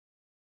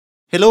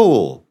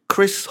Hello,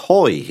 Chris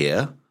Hoy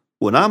here.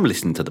 When I'm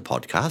listening to the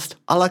podcast,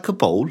 I like a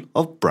bowl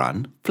of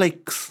bran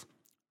flakes.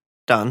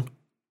 Dan,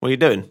 what are you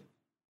doing?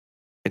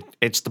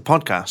 It's the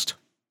podcast.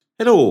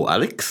 Hello,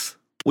 Alex.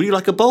 Would you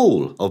like a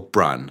bowl of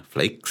bran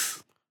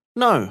flakes?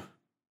 No.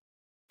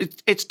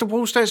 It's the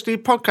Wallstone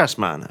Sleep podcast,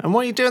 man. And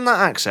why are you doing that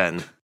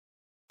accent?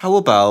 How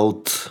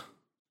about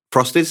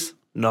Frosties,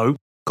 No.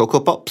 Cocoa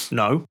Pops,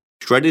 No.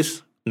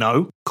 Shreddies,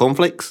 No.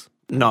 Cornflakes,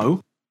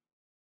 No.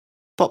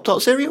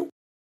 Pop-Tart cereal?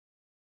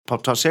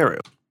 Pop-Tart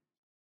cereal.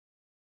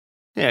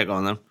 Yeah, go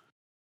on then.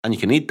 And you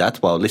can eat that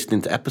while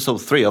listening to episode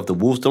 3 of the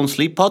Wolves Don't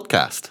Sleep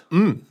podcast.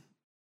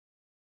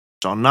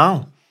 It's on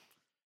now.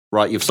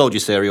 Right, you've sold your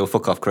cereal.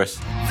 Fuck off, Chris.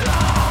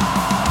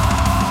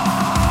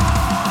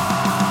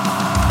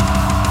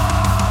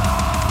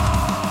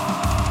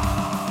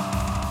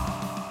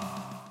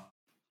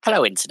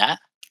 Hello, Internet.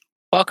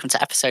 Welcome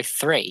to episode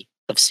 3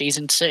 of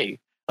season 2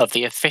 of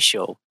the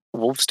official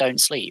Wolves Don't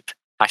Sleep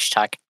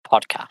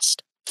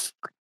 #podcast.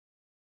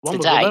 One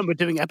Today- will learn we're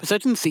doing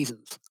episodes and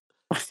seasons.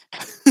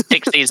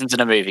 6 seasons in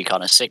a movie,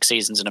 Connor. 6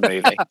 seasons in a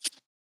movie.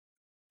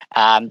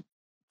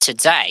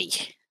 Today,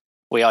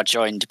 we are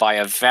joined by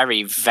a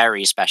very,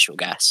 very special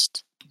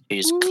guest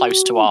who's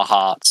close to our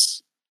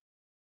hearts.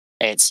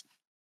 It's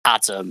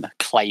Adam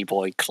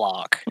Clayboy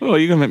Clark. Oh,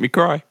 you're going to make me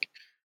cry.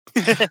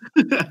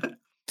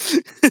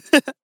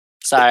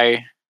 So,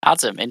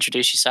 Adam,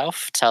 introduce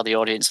yourself. Tell the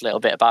audience a little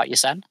bit about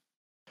yourself.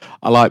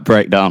 I like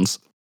breakdowns.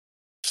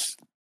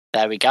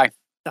 There we go.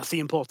 That's the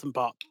important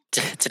part.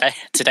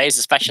 Today's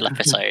a special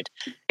episode.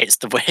 It's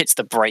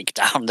the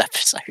breakdown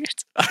episode.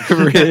 I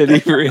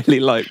really, really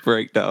like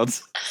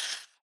breakdowns.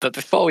 But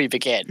before we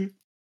begin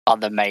on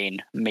the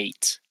main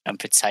meat and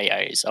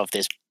potatoes of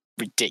this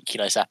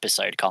ridiculous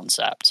episode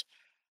concept,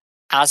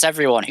 as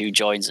everyone who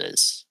joins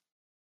us,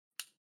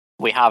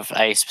 we have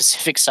a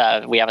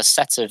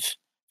set of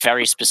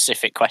very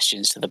specific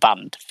questions to the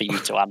band for you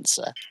to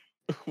answer.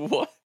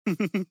 What?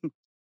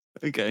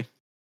 Okay.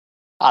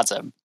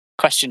 Adam,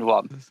 question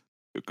 1.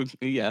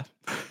 Yeah.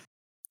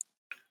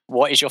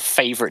 What is your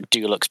favourite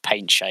Dulux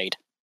paint shade?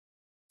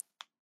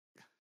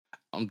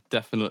 I'm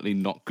definitely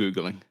not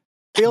Googling.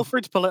 Feel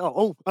free to pull it up.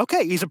 Oh,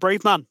 okay. He's a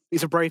brave man.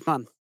 He's a brave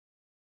man.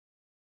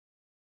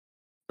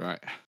 Right.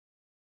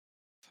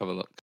 Let's have a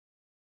look.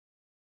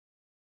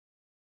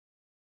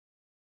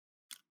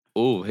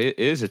 Oh,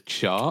 here's a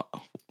chart.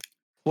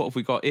 What have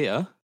we got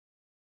here?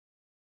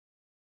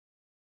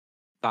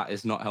 That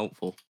is not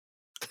helpful.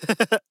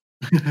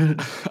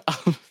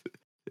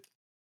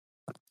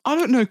 I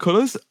don't know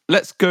colours.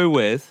 Let's go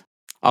with.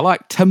 I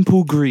like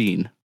Temple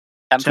Green.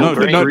 Temple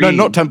Green? No,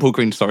 not Temple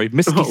Green. Sorry,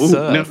 Misty Oh,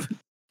 Surf. no.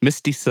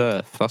 Misty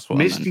Surf. That's what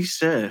I Misty meant.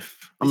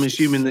 Surf. I'm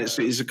assuming that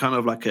it's a kind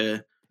of like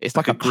a... It's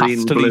like a green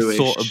pastel-y bluish.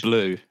 sort of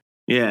blue,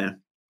 Yeah.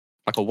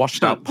 like a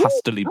washed out Oh,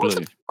 pastel-y That's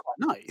blue. quite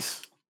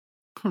nice.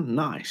 Oh,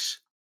 nice.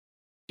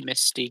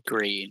 Misty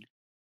Green.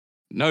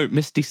 No,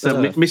 Misty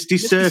So, Surf. Misty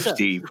Surf, Surf.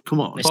 Steve. Come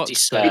on. Misty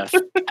Fuck's Surf.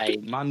 A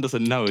Man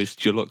doesn't know his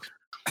Dulux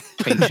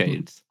paint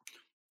shades.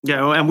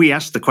 Yeah, well, and we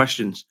asked the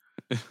questions.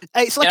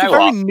 It's like You a know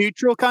very what?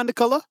 neutral kind of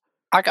colour.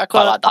 I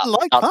quite like that. I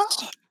like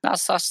that.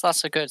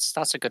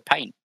 That's a good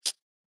paint.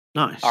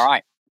 Nice. All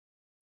right.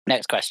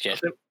 Next question.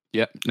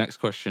 Yep, next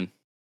question.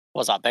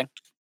 What's that thing?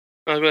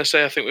 I was going to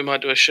say, I think we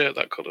might do a shirt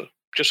that colour,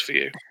 just for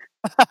you.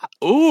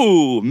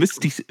 Ooh,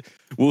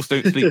 Wolves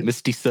Don't Sleep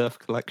Misty Surf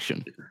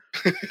collection.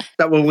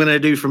 That what we're gonna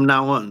do from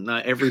now on.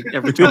 Like every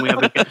time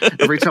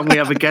we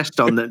have a guest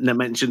on that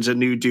mentions a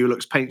new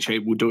Dulux paint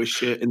shade, we'll do a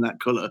shirt in that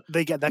colour.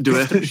 They get their Do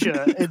it. custom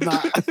shirt in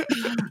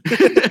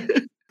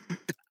that.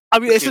 I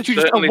mean, it's You literally just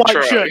a certainly white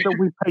try. shirt that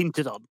we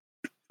painted on.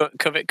 But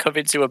come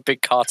into a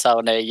big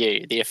cartel near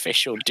you, the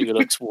official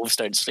Dulux Wolves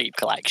Don't Sleep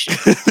collection.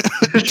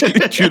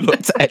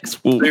 Dulux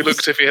X Wolves.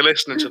 Dulux, if you're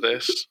listening to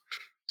this,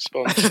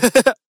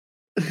 sponsor.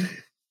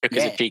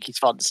 Because a cheeky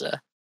sponsor.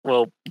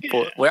 Well,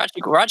 but we're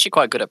actually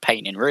quite good at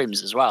painting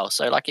rooms as well.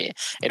 So like it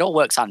all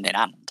works hand in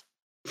hand.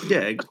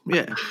 yeah.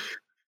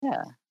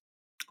 Yeah.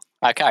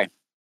 Okay.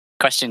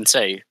 Question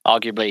 2,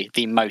 arguably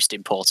the most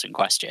important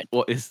question.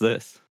 What is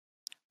this?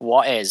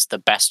 What is the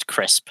best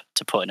crisp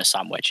to put in a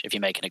sandwich if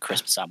you're making a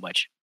crisp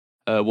sandwich?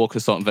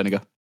 Walker's Salt and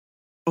Vinegar.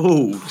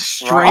 Oh, Off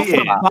straight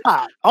in. the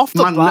bat. Off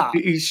the Man, bat.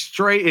 he's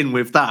straight in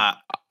with that.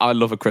 I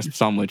love a crisp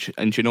sandwich.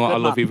 And do you know what Good I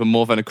love man. even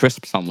more than a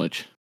crisp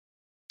sandwich?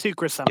 2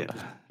 Chris Sanders.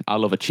 I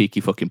love a cheeky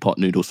fucking pot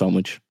noodle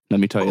sandwich. Let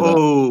me tell you that.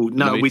 Oh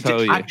no, Let me we tell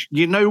did.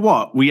 you. You know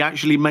what? We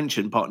actually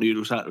mentioned pot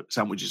noodle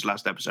sandwiches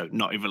last episode.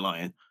 Not even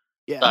lying.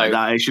 Yeah. So-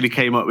 That actually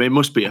came up. It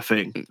must be a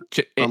thing.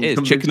 It I'm is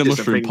convinced chicken and it's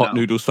a mushroom thing pot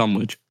now. noodle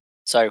sandwich.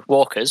 So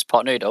Walker's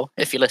pot noodle,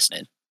 if you're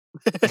listening.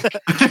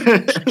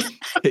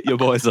 Hit your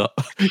boys up.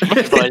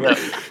 Boys up.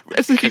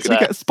 If you're going to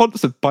get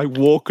sponsored by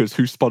Walkers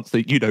who sponsor,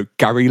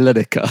 Gary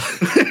Lineker.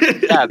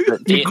 Yeah,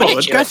 but We could.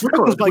 issue, Guest we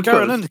vocals could, by we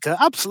Gary could. Lineker.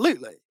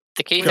 Absolutely.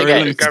 the key Gary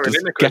thing is, Lineker Gary does Lineker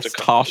is a guest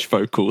cunt. harsh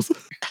vocals.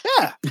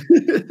 Yeah.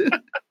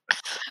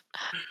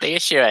 the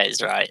issue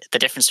is, right, the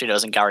difference between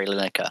us and Gary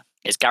Lineker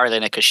is Gary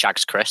Lineker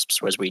shags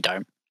crisps, whereas we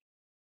don't.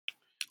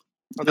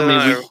 I I don't mean,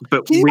 know.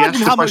 but Can you we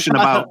imagine asked how a much question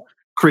about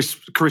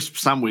crisp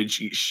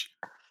sandwich.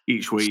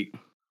 each week.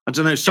 I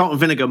don't know. Salt and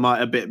vinegar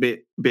might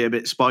be a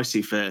bit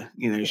spicy for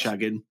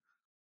shagging.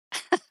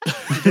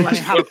 We'll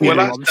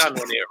ask Dan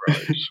when he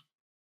arrives.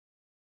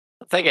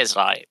 The thing is,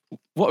 like,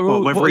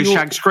 Whether he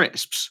shags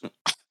crisps.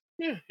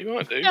 Yeah, you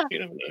might do. Yeah. You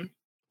never know.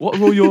 What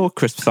are all your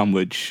crisp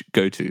sandwich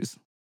go-tos?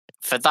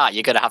 for that,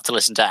 you're going to have to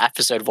listen to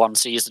episode 1,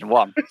 season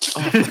 1.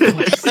 Oh, for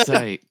God's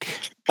sake.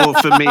 Or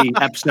for me,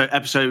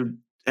 episode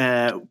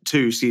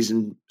 2,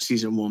 season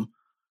 1.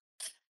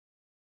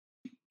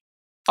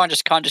 Can't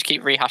just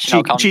keep rehashing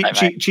our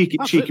content,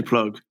 Cheeky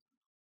plug.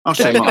 I'll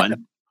say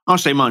mine. I'll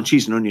say mine.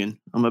 Cheese and onion.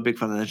 I'm a big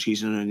fan of the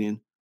cheese and onion.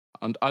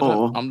 And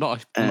I'm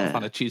not a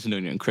fan of cheese and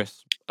onion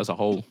crisps as a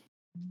whole.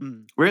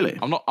 Really?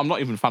 I'm not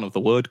even a fan of the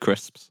word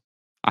crisps.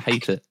 I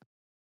hate it.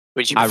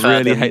 I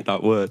really hate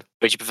that word.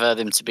 Would you prefer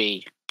them to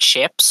be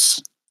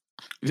chips?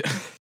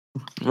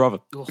 Rather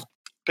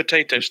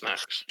Potato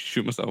snacks.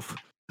 shoot myself.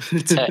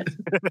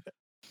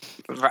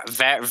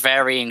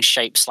 Varying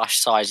shapes /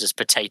 sizes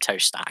potato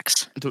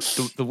snacks.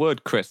 The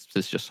word crisps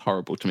is just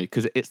horrible to me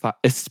because it's that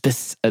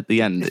ispis at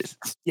the end.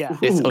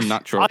 It's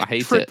unnatural. I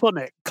hate trip it. on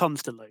it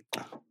constantly.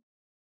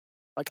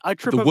 Like I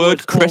trip The over word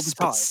words all the crisp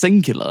time.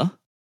 singular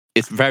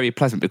is very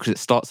pleasant because it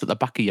starts at the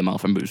back of your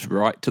mouth and moves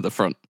right to the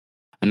front,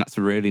 and that's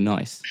really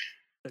nice.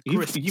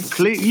 You've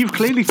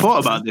clearly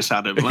thought about this,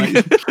 Adam. Like,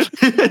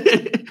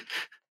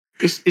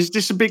 is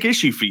this a big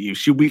issue for you?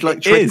 Should we It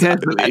tread is.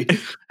 carefully?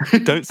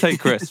 Don't say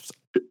crisps.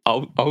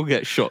 I'll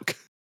get shook.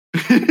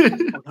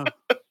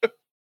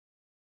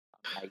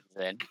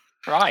 Amazing.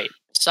 Right.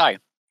 So,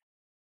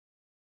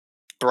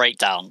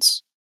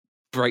 breakdowns.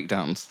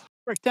 Breakdowns.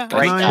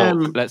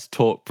 Breakdown. Let's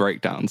talk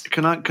breakdowns.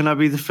 Can I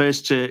be the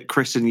first to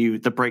christen you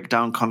the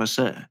breakdown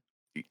connoisseur?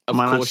 Of Am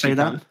I allowed to course say you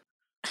that? can.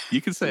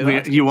 You can say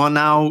that. You are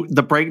now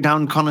the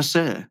breakdown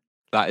connoisseur.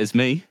 That is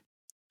me.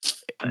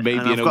 Maybe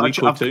And in a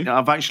week or two.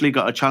 I've actually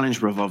got a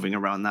challenge revolving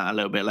around that a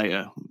little bit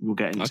later. We'll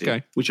get into,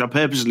 Okay. which I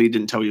purposely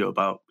didn't tell you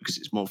about because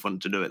it's more fun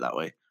to do it that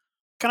way.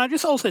 Can I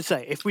just also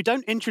say, if we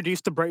don't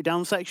introduce the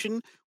breakdown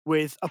section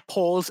with a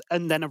pause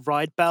and then a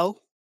ride bell,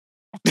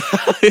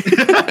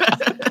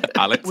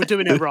 Alex. we're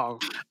doing it wrong.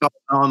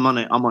 I'm on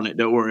it.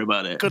 Don't worry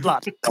about it. Good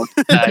lad.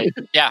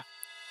 Yeah.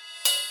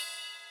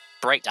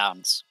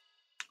 Breakdowns.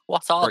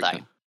 What are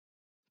they?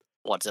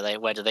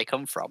 Breakdown. Where do they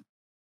come from?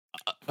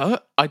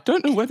 I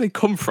don't know where they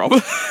come from.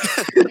 Your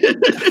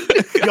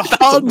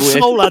heart and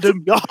soul,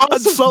 Adam. Your heart and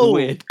That's a soul.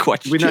 weird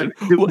question. We know.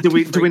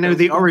 Do we know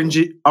the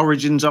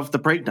origins of the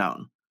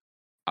breakdown?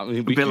 I mean,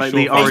 a we bit can like sure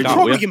the find origin- out.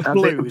 Probably We in have-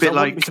 a bit blues. I wouldn't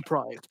like- be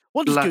surprised.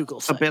 What does Google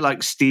say? A bit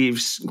like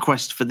Steve's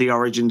quest for the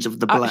origins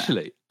of the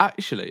Blair.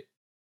 Actually,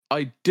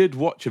 I did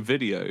watch a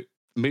video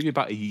maybe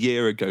about a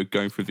year ago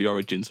going through the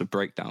origins of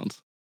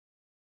breakdowns.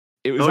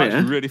 It was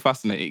actually really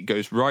fascinating. It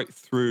goes right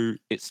through.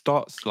 It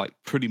starts like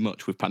pretty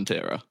much with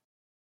Pantera,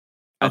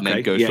 and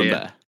then goes from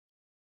there.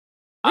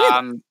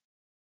 I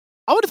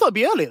would have thought it'd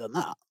be earlier than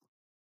that.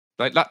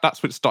 Like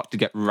that's when it started to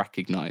get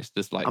recognised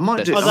as like. I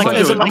might do, there's I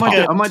might certain-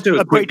 do, I might do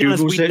a quick breakdown as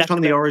Google we search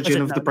on the never- origin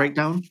as of it the now.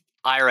 breakdown.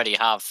 I already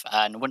have,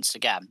 and once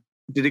again,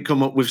 Did it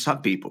come up with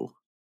sad people?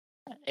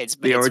 it's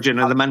The origin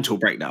of the mental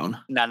breakdown.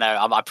 No,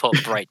 I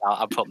put breakdown.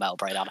 I put metal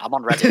breakdown. I'm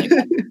on Reddit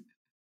again.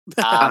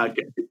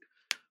 Okay.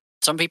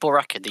 Some people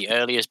reckon the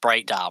earliest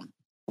breakdown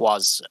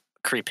was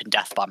 "Creeping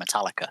Death" by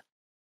Metallica.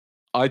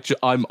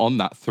 I'm on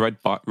that thread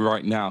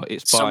right now.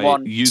 It's by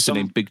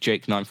username Big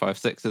Jake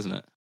 956, isn't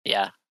it?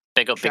 Yeah,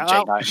 big up Big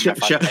Shout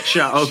Jake.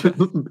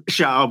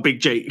 Shout out Big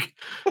Jake.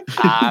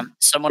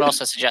 Someone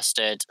also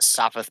suggested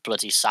 "Sabbath,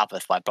 Bloody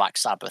Sabbath" by Black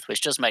Sabbath,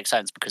 which does make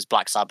sense because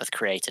Black Sabbath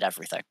created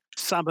everything.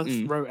 Sabbath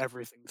wrote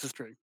everything. This is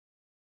true.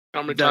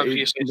 How many That times have is-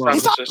 you seen well-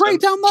 Is that Sabbath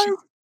breakdown though?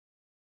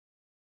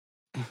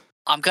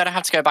 I'm gonna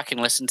have to go back and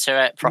listen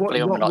to it properly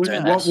when we're not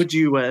doing what this. would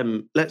you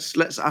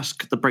let's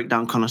ask the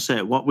breakdown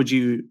connoisseur, what would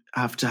you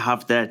have to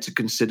have there to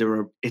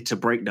consider it a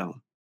breakdown?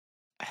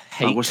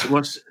 Hate.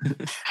 What's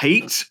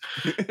hate?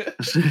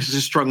 It's a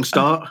strong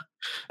start.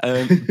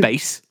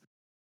 Bass.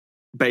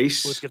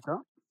 Bass. Was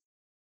guitar.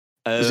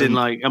 As in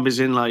like bass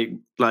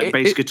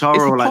it- guitar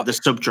it's or a like part- the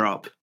sub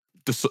drop.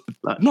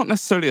 Not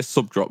necessarily a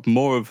sub drop,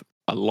 more of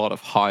a lot of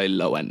high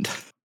low end.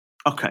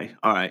 Okay,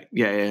 all right,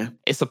 yeah.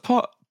 It's a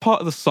part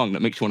of the song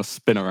that makes you want to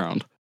spin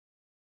around.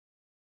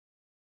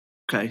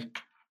 Okay.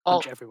 Oh,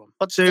 Punch everyone.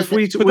 but So if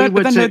we But then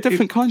were there are to,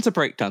 different kinds of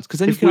breakdowns because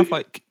then you if can we- have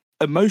like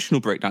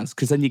emotional breakdowns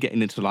because then you're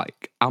getting into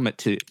like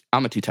amity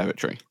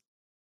territory.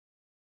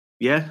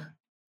 yeah.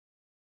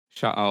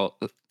 Shout out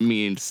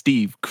me and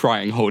Steve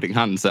crying, holding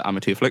hands at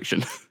Amity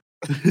Affliction.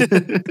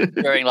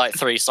 during like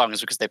 3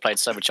 songs because they played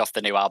so much off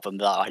the new album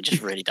that I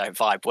just really don't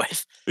vibe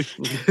with.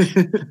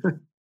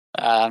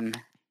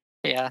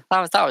 Yeah,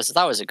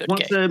 that was a good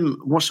game.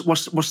 What's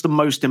the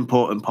most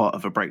important part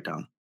of a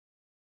breakdown?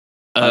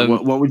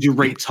 What would you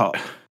rate top?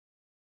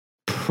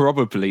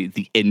 Probably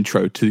the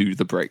intro to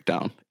the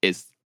breakdown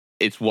is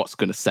what's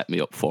going to set me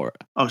up for it.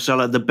 Oh, so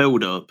like the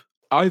build up.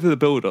 Either the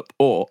build up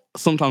or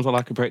sometimes I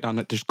like a breakdown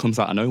that just comes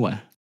out of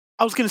nowhere.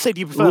 I was going to say,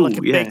 do you prefer like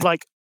a Ooh, yeah. big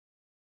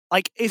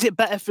like is it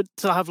better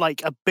to have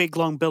like a big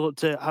long build up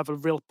to have a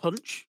real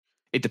punch?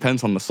 It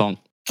depends on the song.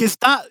 Because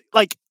that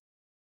like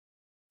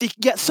you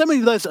get so many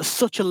of those that are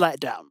such a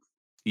letdown.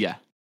 Yeah.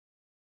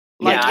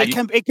 Like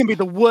it can be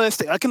the worst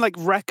thing. I can like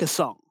wreck a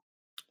song.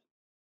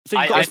 So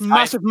you've got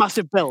this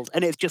massive build,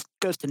 and it just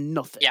goes to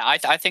nothing. Yeah,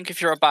 I think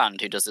if you're a band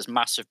who does this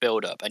massive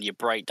build up and your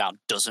breakdown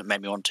doesn't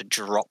make me want to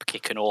drop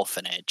kick an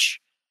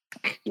orphanage,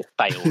 you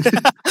failed.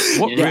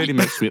 What really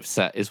makes me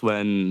upset is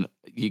when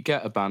you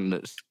get a band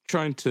that's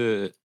trying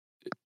to,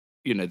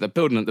 they're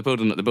building it,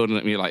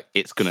 and you're like,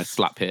 it's gonna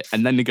slap hit,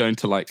 and then you go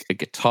into like a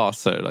guitar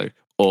solo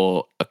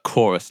or a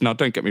chorus. Now,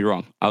 don't get me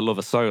wrong, I love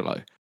a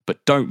solo,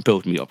 but don't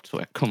build me up to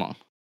it. Come on.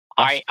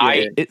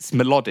 It's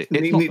melodic.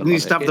 It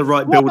needs to have the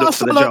right build up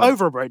for the job.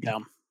 Over a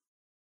breakdown.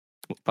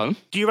 Pardon?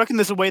 Do you reckon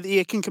there's a way that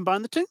you can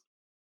combine the two?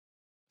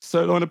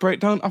 Solo and a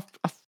breakdown?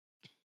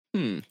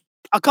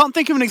 I can't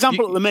think of an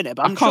example at the minute,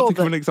 but I'm sure I can't think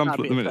of an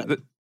example at the minute.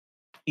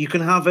 You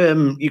can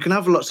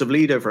have lots of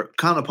lead over it.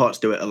 Counterparts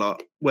do it a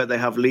lot, where they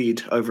have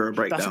lead over a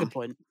breakdown. That's a good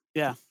point.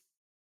 Yeah.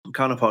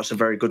 Counterparts are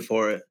very good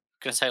for it.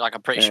 I'm gonna say, like,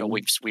 I'm pretty sure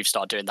we've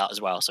started doing that as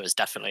well, so it's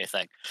definitely a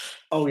thing.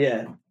 Oh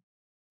yeah.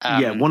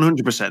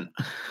 100%.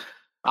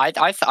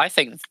 I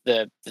think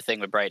the thing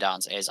with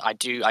breakdowns is I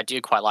do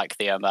quite like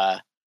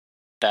the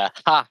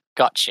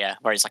gotcha,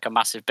 where it's like a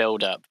massive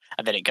build up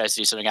and then it goes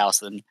to do something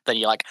else, and then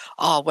you're like,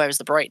 oh, where's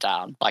the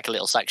breakdown? Like a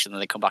little section, and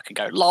they come back and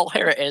go, lol,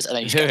 here it is, and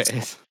then you Here it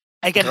is.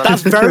 Again,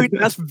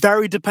 that's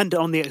very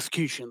dependent on the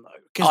execution though,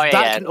 because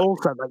can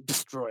also like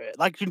destroy it.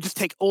 Like you can just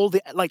take all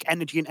the like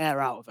energy and air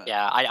out of it.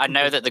 Yeah, I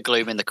know that the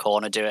Gloom in the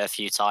Corner do it a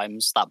few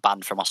times. That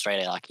band from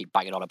Australia I keep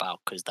banging on about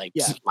because they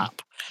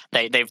slap.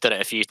 They've done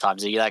it a few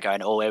times. And they're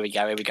going, oh, here we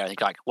go. They're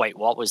like, wait,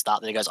 what was that?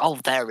 And he goes, oh,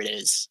 there it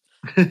is.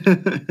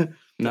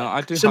 No,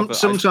 I do.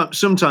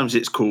 Sometimes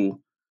it's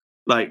cool,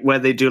 like where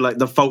they do like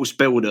the false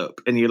build up,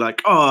 and you're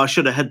like, oh, I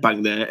should have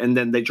headbanged there, and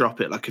then they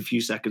drop it like a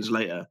few seconds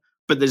later,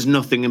 but there's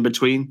nothing in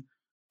between.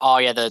 Oh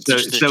yeah, there's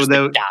just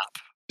the gap.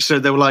 So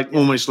they'll like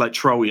almost like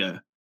troll you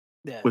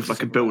with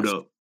like a build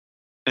up,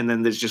 and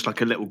then there's just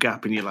like a little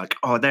gap, and you're like,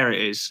 oh, there it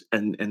is,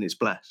 and it's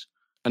blessed.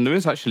 And there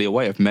is actually a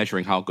way of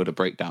measuring how good a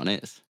breakdown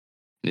is.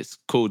 And it's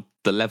called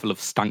the level of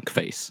stank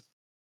face.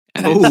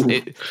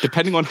 And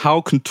depending on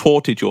how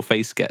contorted your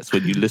face gets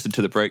when you listen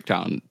to the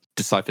breakdown,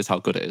 deciphers how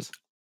good it is.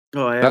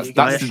 Oh, that's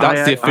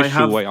the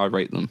official way I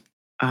rate them.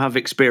 I have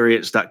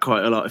experienced that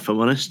quite a lot, if I'm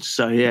honest.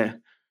 So yeah.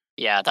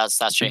 Yeah, that's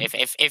true.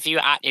 If you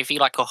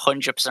like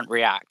 100%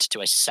 react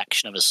to a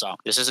section of a song,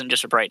 this isn't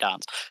just a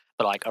breakdance,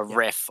 but like a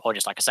riff or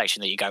just like a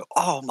section that you go,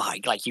 oh my,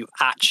 like you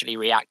actually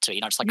react to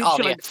it. Just like,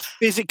 like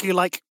physically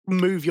like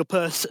move your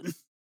person,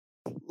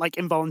 like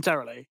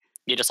involuntarily.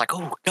 You're just like,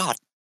 oh god,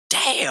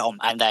 damn,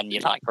 and then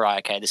you're like, right,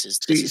 okay, this is.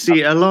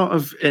 See, a lot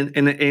of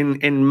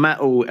in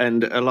metal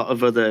and a lot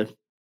of other,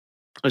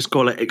 let's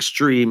call it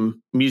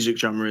extreme music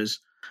genres,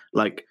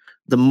 like.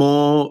 The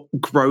more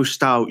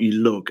grossed out you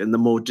look and the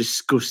more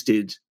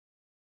disgusted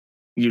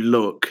you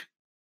look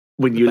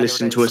when you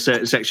listen to a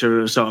certain section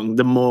of a song,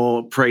 the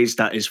more praise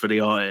that is for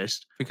the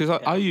artist. Because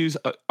I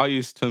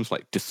use terms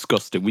like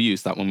disgusting. We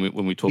use that when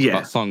we talk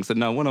about songs. And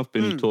now when I've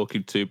been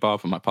talking to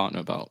Barbara, my partner,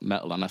 about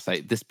metal, and I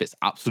say, this bit's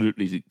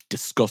absolutely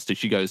disgusting,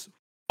 she goes,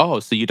 oh,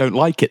 so you don't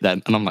like it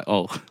then? And I'm like,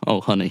 oh,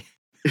 honey.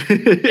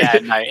 Yeah,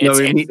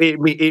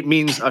 it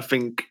means I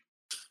think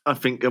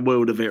a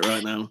world of it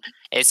right now.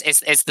 It's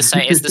the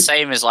same. It's the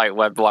same as like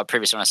what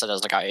previously when I said I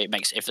was like, it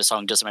makes if the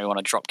song doesn't make me want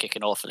to drop kick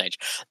an orphanage.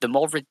 The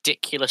more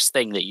ridiculous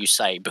thing that you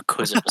say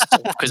because of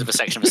a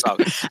section of a song.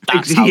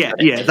 That's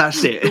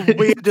that's it. The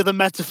weirder the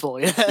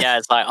metaphor. Yeah,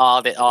 it's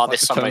like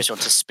this song makes me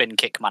want to spin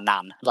kick my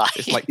nan. Like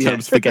it's like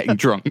terms for getting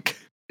drunk.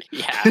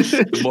 Yeah,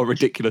 the more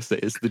ridiculous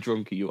it is, the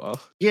drunker you are.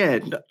 Yeah,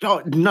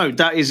 no,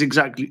 that is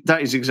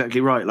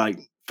exactly right. Like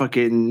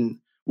fucking.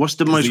 What's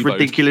the most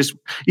ridiculous?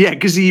 Yeah,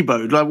 gazebo.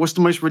 Like, what's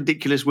the most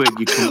ridiculous word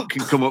you can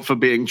come up for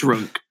being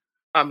drunk?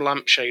 I'm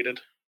lampshaded.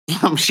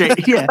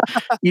 Lampshaded. Yeah,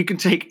 you can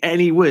take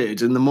any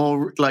word, and the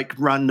more like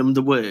random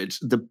the words,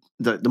 the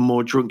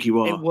more drunk you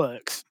are. It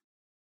works.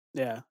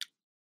 Yeah,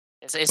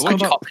 it's like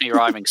Cockney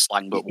rhyming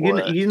slang, but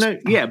worse.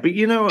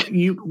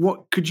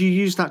 What could you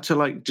use that to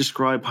like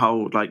describe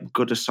how like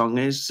good a song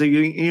is? So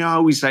you know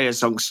how we say a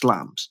song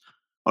slams,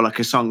 or like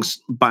a song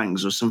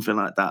bangs, or something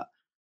like that.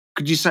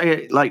 Could you say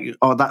it like,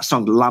 oh, that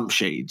song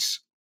Lampshades?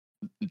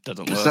 It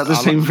doesn't work. Is that the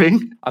same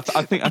thing? I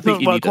think you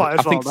need. I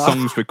think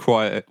songs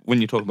require,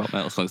 when you talk about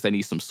metal songs, they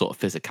need some sort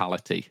of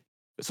physicality,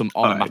 some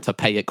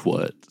onomatopoeic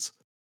words.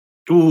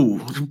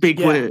 Ooh, big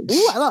words.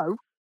 Ooh, hello.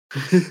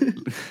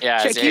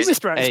 Yeah, check you,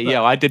 Mr. Hey,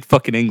 yo, I did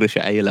fucking English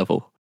at A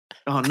level.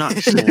 Oh,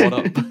 nice. What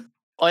up?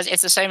 Well,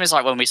 it's the same as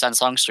like when we send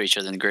songs to each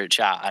other in the group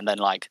chat, and then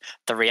like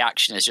the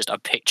reaction is just a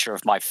picture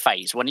of my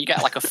face. When you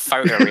get like a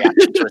photo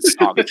reaction to a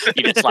song,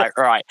 you're just like,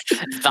 right,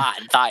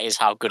 that is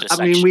how good a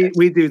section is.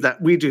 We do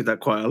that. We do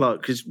that quite a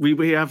lot because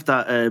we have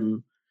that.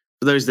 For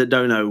those that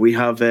don't know, we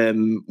have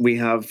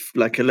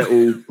like a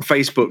little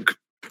Facebook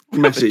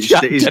message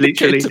that is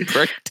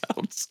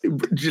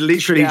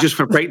literally just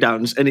for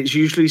breakdowns, and it's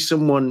usually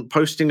someone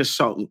posting a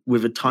song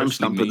with a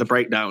timestamp of the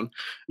breakdown,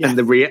 and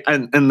the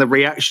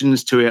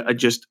reactions to it are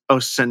just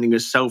us sending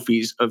us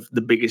selfies of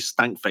the biggest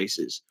stank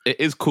faces. It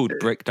is called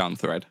breakdown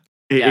thread.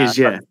 It is,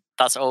 yeah.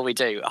 That's all we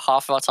do.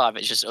 Half of our time,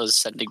 it's just us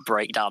sending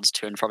breakdowns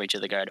to and from each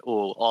other going,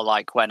 oh, or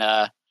like when,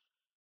 what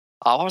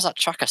was that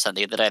track I sent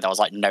the other day that was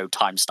like no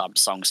timestamp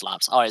song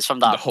slaps? Oh, it's from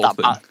that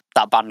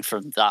band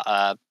from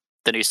that,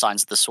 the new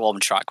Signs of the Swarm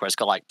track where it's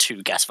got like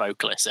 2 guest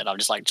vocalists and I'm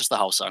just like, just the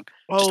whole song.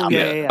 Oh,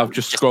 yeah. I'm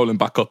just scrolling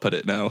back up at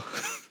it now.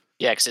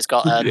 Yeah, because it's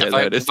got the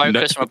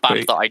vocalist from a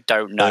band that I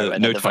don't know.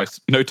 No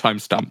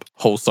timestamp,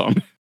 whole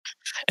song.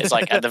 It's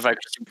like, and the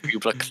vocalist from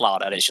Kubla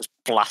Khan, and it's just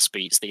blast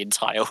beats the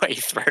entire way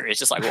through. It's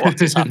just like,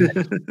 what is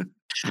happening?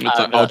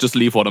 I'll just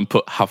leave one and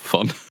put have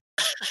fun.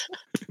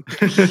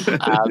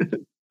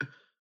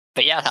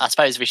 But yeah, I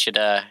suppose we should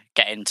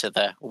get into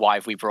the why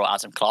we brought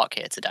Adam Clark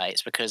here today.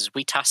 It's because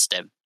we tasked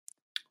him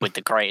with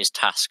the greatest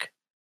task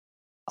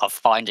of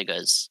finding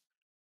us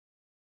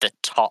the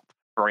top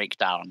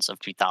breakdowns of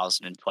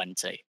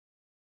 2020.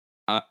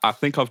 I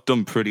think I've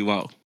done pretty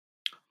well.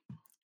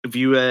 Have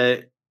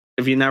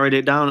you narrowed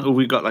it down, or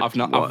we got like? I've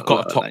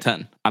got a top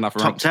 10, and I've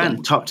ranked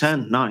top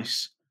 10.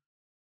 Nice.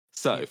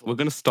 So we're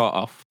going to start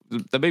off.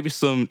 There may be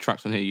some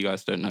tracks on here you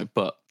guys don't know,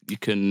 but you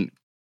can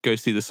go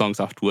see the songs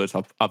afterwards.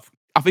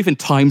 I've even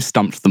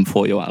time-stamped them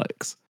for you,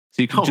 Alex.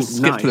 So you can just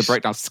skip to the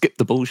breakdown, skip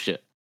the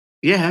bullshit.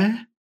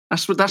 Yeah,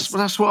 that's what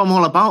I'm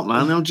all about,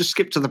 man. I'll just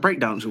skip to the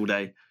breakdowns all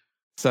day.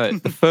 So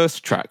the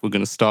first track we're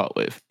going to start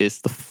with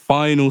is the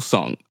final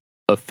song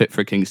of Fit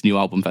for a King's new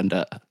album,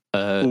 Vendetta.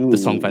 The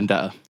song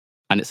Vendetta,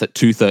 and it's at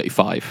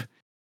 2:35,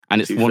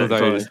 and it's one of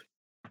those.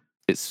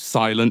 It's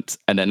silent,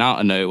 and then out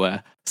of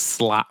nowhere,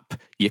 slap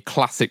your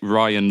classic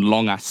Ryan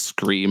long ass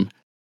scream,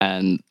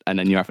 and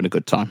then you're having a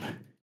good time.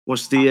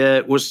 What's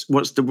the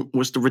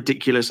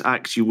ridiculous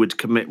acts you would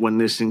commit when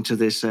listening to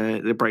this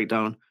the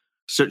breakdown?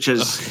 Such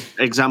as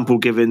example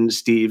given,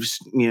 Steve's,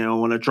 I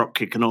want to drop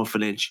kick an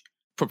orphanage.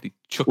 Probably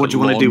chuck what do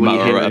you want to do when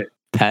you hear a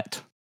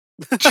pet?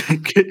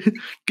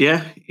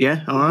 yeah,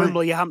 all right.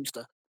 Wimble your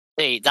hamster.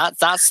 See,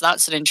 that's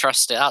an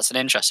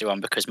interesting one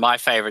because my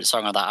favourite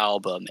song on that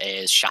album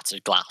is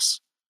Shattered Glass.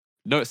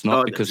 No, it's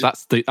not because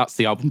that's the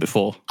album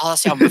before. Oh,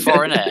 that's the album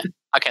before, isn't it?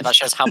 Okay, that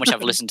shows how much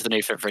I've listened to the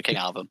new Fit for a King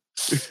album.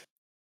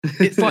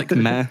 It's like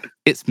meh.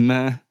 It's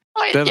meh.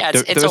 There are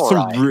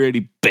some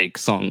really big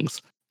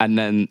songs, and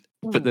then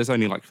but there's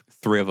only like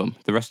 3 of them.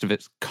 The rest of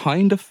it's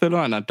kind of filler,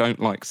 and I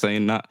don't like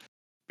saying that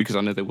because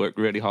I know they work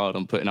really hard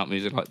on putting out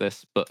music like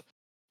this. But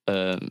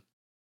a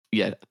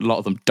lot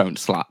of them don't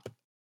slap.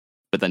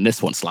 But then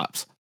this one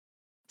slaps.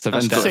 So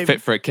Vendetta,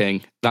 Fit for a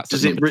King.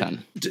 That's number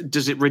 10.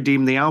 Does it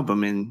redeem the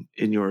album in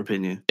your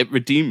opinion? It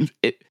redeemed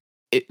it.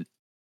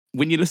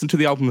 When you listen to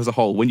the album as a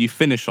whole, when you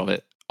finish on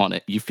it,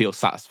 you feel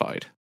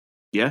satisfied.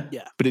 Yeah.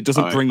 But it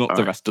doesn't bring up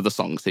the rest of the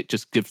songs. It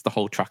just gives the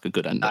whole track a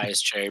good ending. That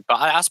is true. But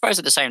I suppose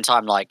at the same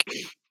time, like,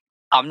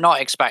 I'm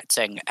not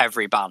expecting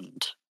every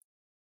band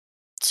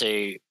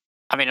to.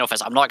 I mean,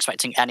 I'm not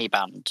expecting any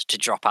band to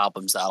drop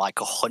albums that are like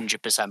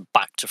 100%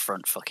 back to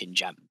front fucking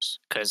gems.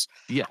 Because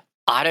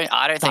I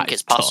don't think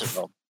it's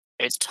possible. Tough.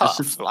 It's tough.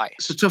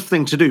 It's a tough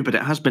thing to do, but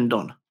it has been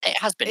done. It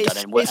has been done.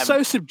 It's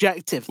so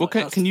subjective. Well,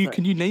 can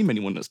you name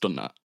anyone that's done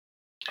that?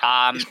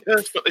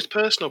 It's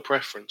personal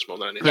preference more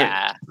than anything.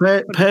 Yeah.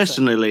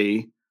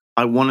 Personally,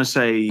 I want to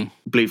say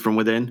Bleed From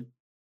Within.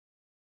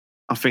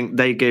 I think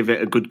they gave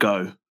it a good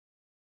go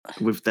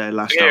with their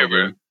last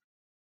album.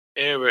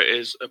 Era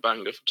is a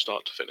banger from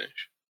start to finish.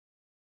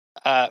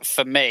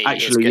 For me,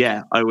 actually,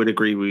 I would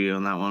agree with you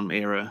on that one.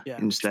 Era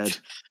instead.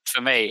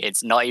 For me,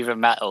 it's not even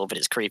metal, but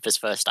it's Creeper's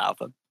first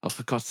album. Oh,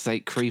 for God's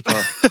sake,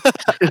 Creeper!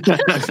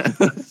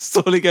 That's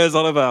all he goes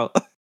on about.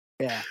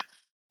 Yeah.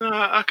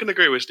 I can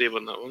agree with Steve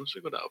on that one. It's a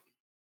good album.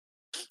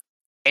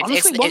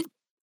 Honestly,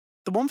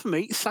 the one for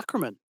me is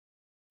Sacrament,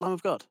 Lamb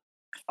of God.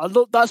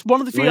 That's one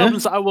of the few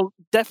albums that I will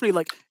definitely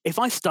like. If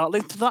I start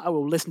listening to that, I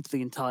will listen to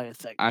the entire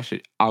thing.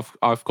 Actually,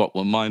 I've got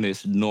one. Mine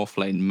is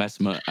Northlane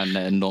Mesmer and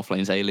then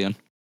Northlane's Alien.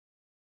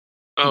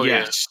 Oh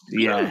yes,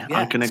 yeah,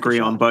 I can agree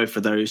on both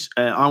of those.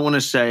 I want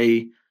to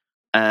say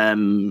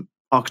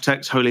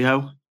Architects, Holy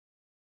Hell.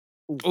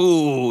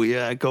 Oh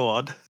yeah, go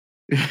on.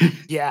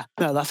 Yeah,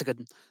 no, that's a good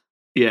one.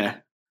 Yeah.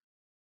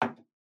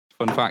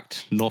 Fun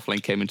fact: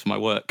 Northlane came into my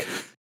work.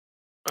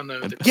 I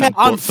know.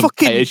 I'm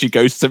fucking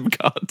pay-as-you-go SIM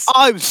cards.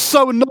 I'm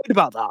so annoyed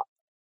about that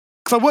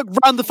because I work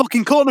round the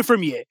fucking corner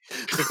from you.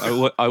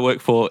 I work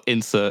for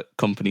insert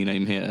company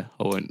name here.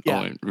 I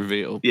won't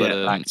reveal. Yeah,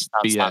 but,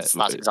 that's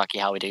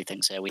exactly how we do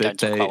things here. We don't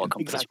talk about what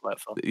companies we work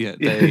for.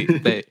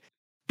 Yeah,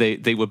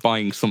 they were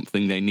buying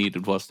something they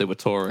needed whilst they were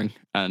touring,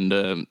 and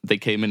they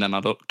came in and I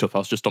looked up. I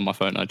was just on my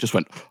phone. And I just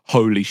went,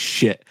 "Holy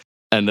shit!"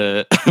 And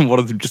one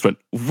of them just went,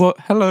 "What?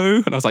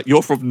 Hello?" And I was like,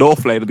 "You're from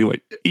Northlane?" And he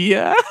went,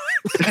 "Yeah."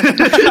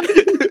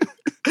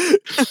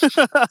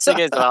 The thing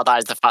is about that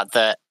is the fact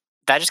that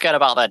they're just going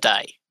about their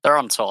day. They're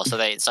on tour, so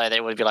they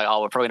would be like,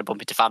 "Oh, we're probably going to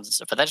bump into fans and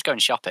stuff," but they're just going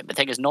shopping. But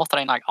the thing is,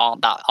 Northlane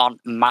aren't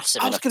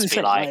massive enough to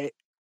be like.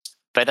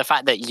 But the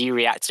fact that you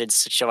reacted in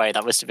such a way,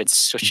 that must have been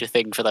such a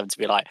thing for them to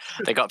be like.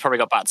 They probably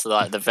got back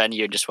to the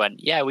venue and just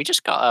went, "Yeah, we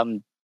just got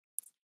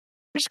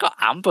We just got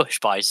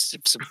ambushed by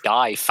some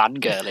guy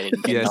fangirling.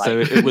 Yeah, like... so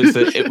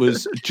it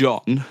was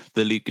John,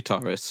 the lead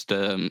guitarist,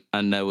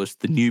 and there was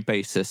the new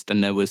bassist,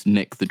 and there was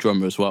Nick, the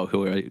drummer as well,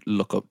 who I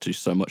look up to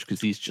so much because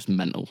he's just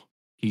mental.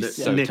 He's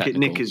so technical.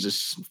 Nick is a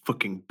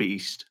fucking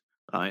beast.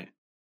 Like,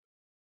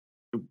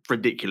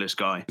 ridiculous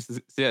guy. So,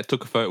 yeah,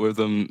 took a photo with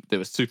them. They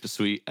were super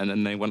sweet, and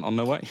then they went on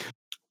their way.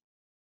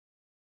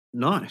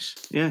 Nice.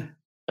 Yeah.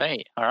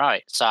 Hey, all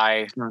right.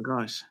 So,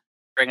 guys,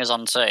 bring us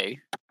on to.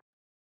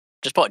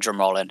 Just put a drum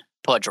roll in.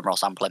 Put a drum roll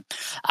sample in.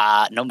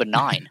 Number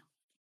 9.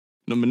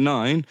 Number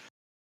 9.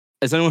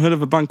 Has anyone heard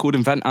of a band called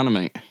Invent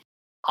Animate?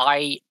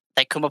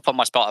 They come up on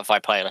my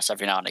Spotify playlist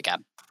every now and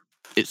again.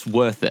 It's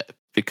worth it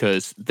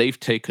because they've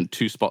taken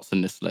 2 spots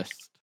in this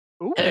list.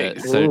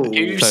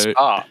 Two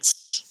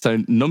spots.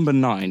 So number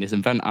 9 is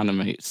Invent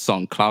Animate's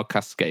song Cloud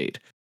Cascade.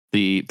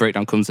 The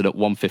breakdown comes in at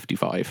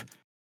 155.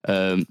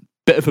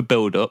 Bit of a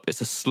build-up.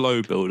 It's a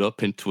slow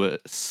build-up into a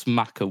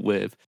smacker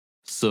with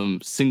some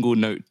single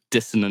note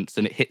dissonance,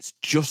 and it hits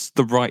just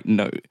the right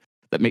note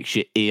that makes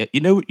your ear. You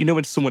know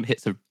when someone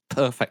hits a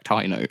perfect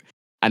high note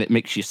and it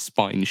makes your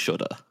spine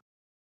shudder.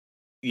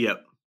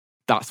 Yep,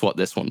 that's what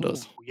this one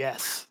does. Ooh,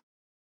 yes.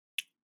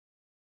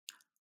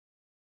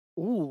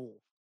 Ooh,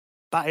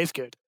 that is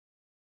good.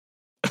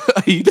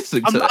 Are you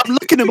listening to I'm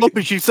looking them up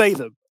as you say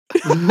them.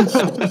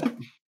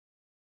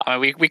 I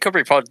mean, we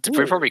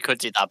probably could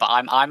do that, but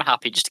I'm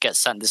happy just to get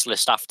sent this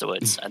list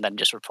afterwards and then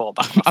just report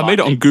back. I made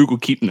it on Google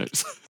Keep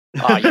Notes.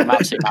 Oh, you're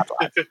absolutely mad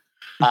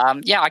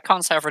lad. Yeah, I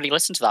can't say I've really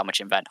listened to that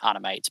much Invent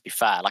Animate, to be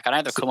fair. Like, I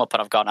know they've come up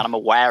and I've gone, and I'm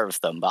aware of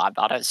them, but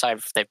I don't say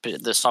if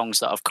the songs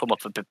that have come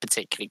up have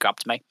particularly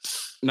grabbed me.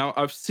 Now,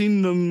 I've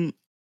seen them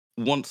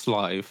once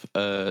live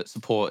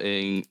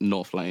supporting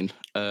North Lane,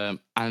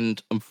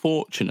 and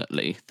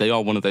unfortunately, they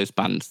are one of those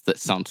bands that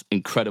sounds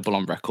incredible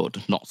on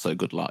record, not so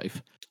good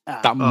live.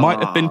 That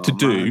might have been to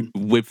do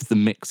with the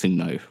mixing,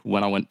 though,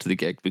 when I went to the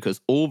gig, because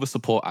all the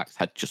support acts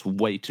had just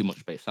way too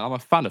much bass. And I'm a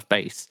fan of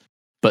bass,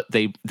 but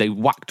they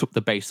whacked up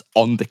the bass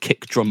on the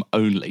kick drum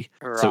only.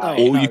 Right. So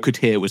all you could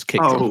hear was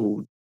kick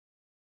drum.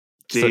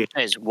 Dear.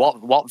 So,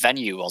 what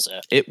venue was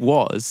it? It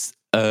was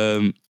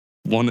I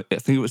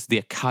think it was the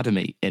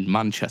Academy in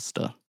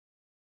Manchester.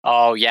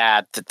 Oh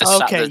yeah,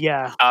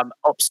 yeah.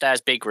 Upstairs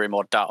big room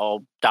or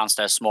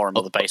downstairs small room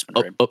or the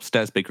basement room.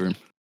 Upstairs big room.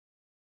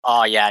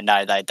 Oh yeah,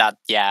 no,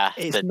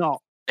 It's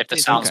not. If the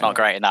sound's not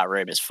great in that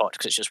room, it's fucked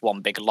because it's just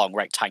one big long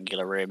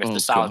rectangular room. If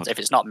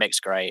it's not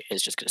mixed great,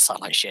 it's just going to sound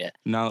like shit.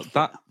 Now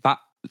that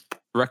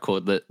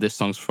record that this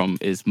song's from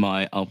is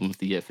my album of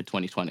the year for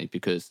 2020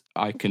 because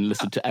I can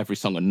listen to every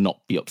song and not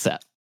be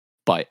upset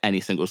by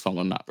any single song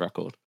on that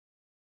record.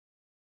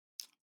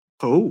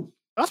 Oh,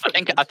 I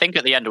think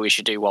at the end we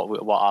should do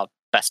what our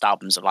best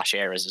albums of last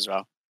year is as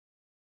well.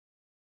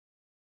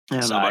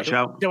 Yeah,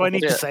 so, do I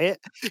need to say it?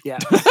 Yeah.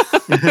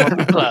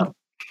 Well,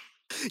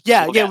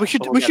 we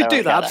should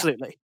do that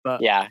absolutely.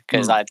 But yeah,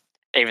 because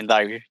even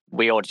though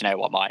we already know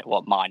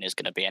what mine is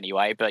going to be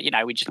anyway, but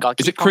we just got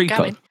to keep Creeper?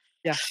 Going.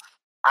 Yeah.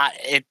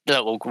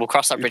 We'll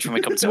cross that bridge when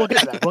we come to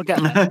it. We'll get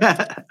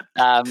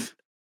there.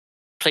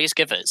 Please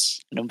give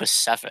us number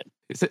 7.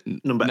 Is it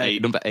number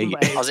 8? Number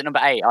 8. Was it number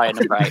 8? Oh, yeah,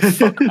 number 8.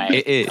 Fuck, mate.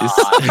 It is.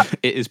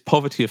 It is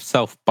Poverty of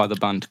Self by the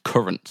band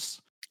Currents.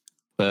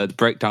 The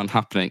breakdown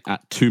happening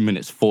at 2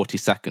 minutes 40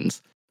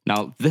 seconds.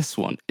 Now, this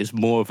one is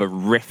more of a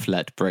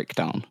riff-led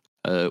breakdown,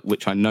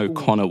 which I know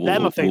Connor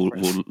will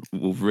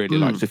really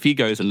like. So if he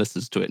goes and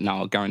listens to it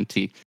now, I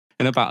guarantee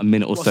in about a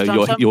minute or so,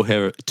 you'll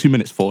hear it. 2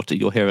 minutes 40,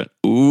 you'll hear it.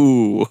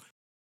 Ooh,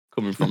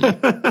 coming from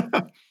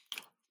it.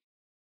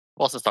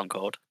 What's the song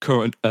called?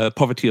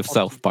 Poverty of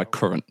Self by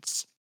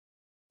Currents.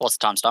 What's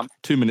the timestamp?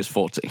 2 minutes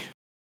 40.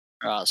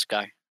 Right, let's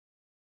go.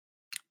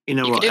 You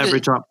know what? Every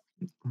time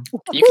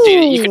you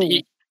can do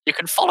it. You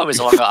can follow us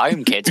along at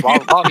home, kids,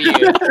 while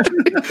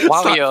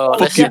you're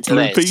listening to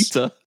this.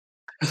 Peter.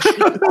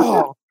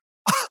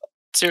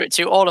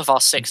 To all of our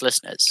 6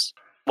 listeners,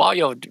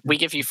 we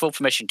give you full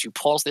permission to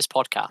pause this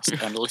podcast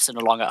and listen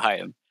along at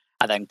home,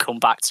 and then come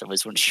back to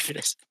us once you've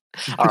finished.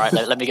 All right,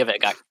 let me give it a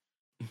go.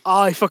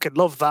 I fucking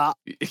love that.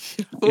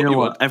 You know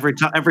what? Every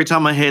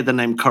time I hear the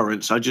name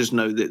Currents, I just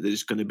know that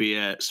there's going to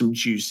be some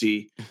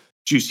juicy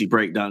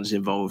breakdowns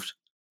involved.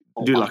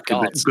 Do like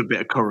a good bit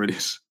of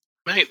Currents.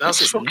 Mate,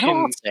 that's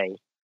fucking...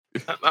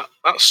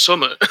 That's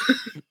summer.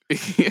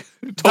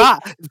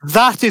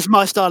 That is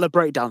my style of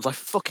breakdowns. I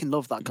fucking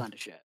love that kind of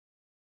shit.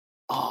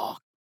 Oh,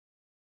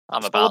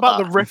 I'm all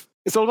about the riff.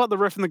 It's all about the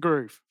riff and the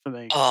groove for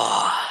me.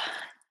 Oh,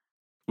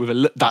 with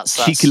that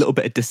cheeky little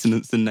bit of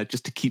dissonance in there,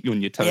 just to keep you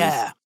on your toes.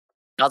 Yeah,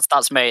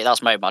 that's made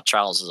my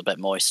trousers a bit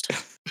moist.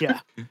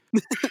 Yeah.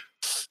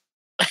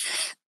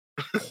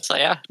 So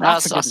yeah,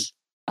 that's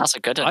a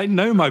good one. I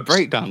know my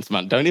breakdowns,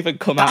 man. Don't even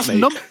come at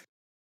me.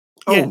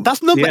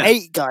 That's number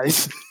 8,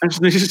 guys.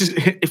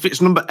 If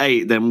it's number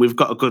 8, then we've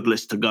got a good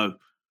list to go.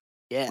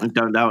 Yeah, I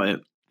don't doubt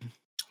it.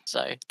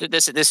 So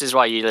this is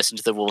why you listen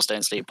to the Wolves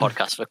Don't Sleep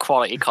podcast for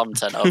quality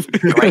content of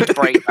great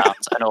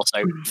breakdowns and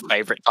also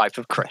favourite type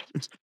of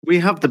crisps. We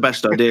have the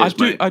best ideas,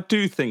 mate. I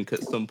do think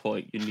at some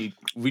point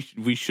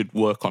we should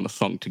work on a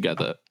song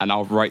together, and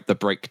I'll write the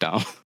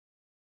breakdown.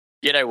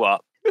 You know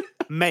what,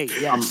 mate?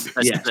 Yes,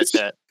 let's do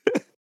it.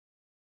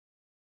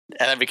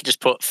 And then we can just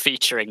put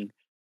featuring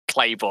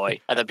Playboy,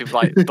 and then people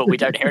are like, but we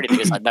don't hear anything.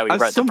 It's like, no, we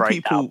wrote the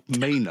breakdown. Some people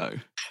may know,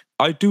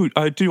 I do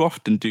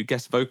often do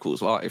guest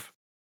vocals live.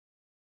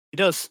 He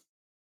does.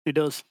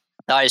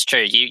 That is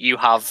true. You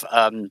have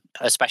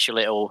a special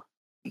little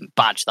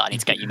badge that I need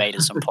to get you made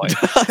at some point.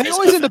 They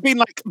always end up being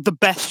like the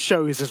best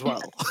shows as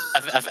well.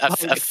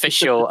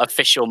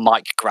 official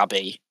mic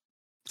grabby.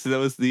 So there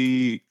was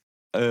the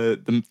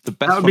best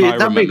That'd one I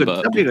remember.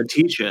 That'd be a good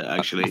teacher,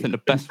 actually. I think the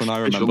best one I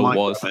remember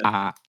was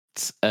at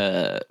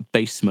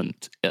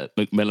Basement at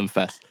Macmillan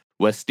Fest,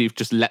 where Steve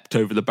just leapt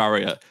over the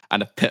barrier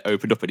and a pit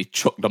opened up and he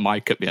chucked the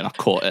mic at me and I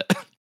caught it.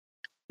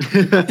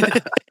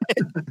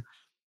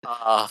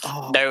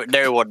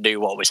 No one knew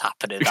what was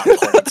happening at that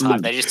point in time.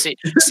 They just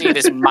see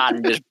this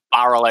man just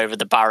barrel over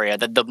the barrier.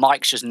 The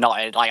mic's just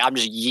not like, I'm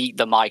just yeet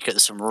the mic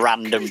at some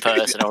random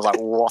person. I was like,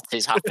 what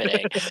is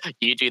happening?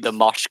 You do the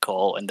mosh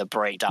call and the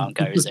breakdown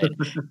goes in.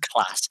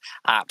 Class.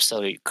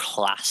 Absolute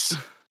class.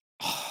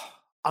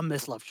 I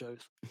miss live shows.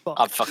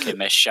 I fucking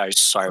miss shows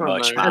so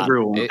much, man.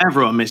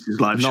 Everyone misses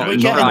live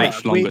shows.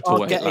 We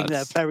are getting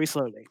there very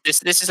slowly.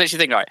 This is actually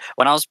the thing, right?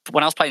 When I was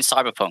playing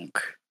Cyberpunk,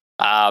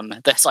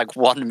 there's like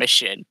one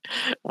mission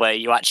where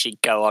you actually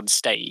go on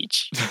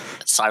stage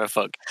at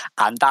Cyberpunk,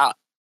 and that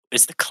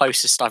is the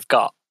closest I've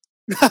got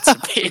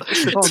to being.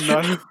 Oh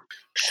no!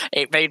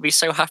 It made me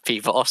so happy,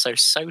 but also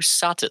so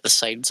sad at the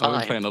same time.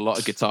 I've been playing a lot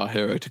of Guitar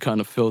Hero to kind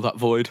of fill that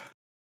void.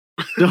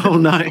 Oh,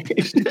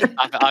 nice.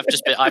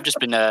 I've just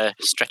been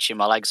stretching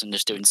my legs and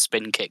just doing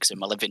spin kicks in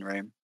my living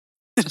room.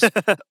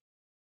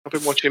 I've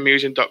been watching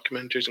amusing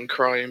documentaries and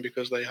crying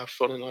because they have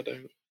fun and I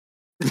don't.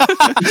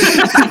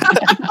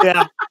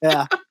 Yeah.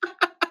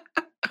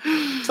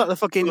 It's like the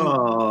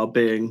fucking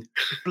Bing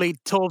Bleed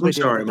tour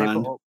video sorry, that they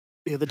man. put up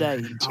the other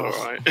day. It's all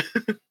right.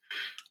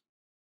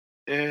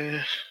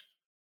 Yeah.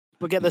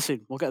 We'll get there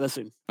soon. All right,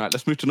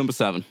 let's move to number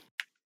 7.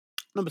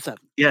 Number 7.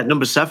 Yeah,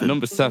 number 7.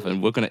 Number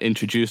 7, we're going to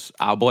introduce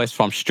our boys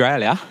from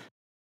Australia,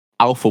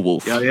 Alpha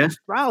Wolf. Yeah.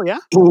 Wow, yeah.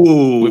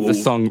 Ooh, with the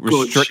song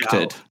good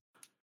Restricted. shout.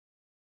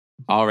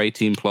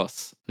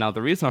 R18+. Now,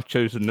 the reason I've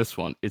chosen this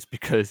one is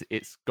because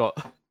it's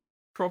got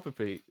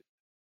probably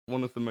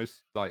one of the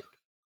most like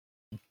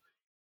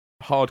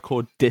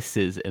hardcore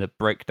disses in a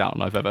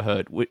breakdown I've ever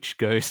heard, which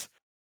goes,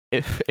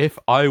 if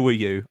I were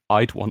you,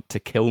 I'd want to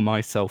kill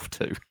myself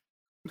too.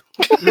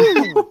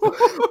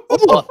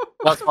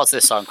 What's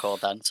this song called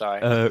then?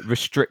 Sorry.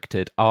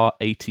 Restricted,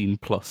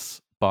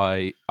 R18+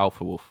 by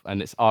Alpha Wolf,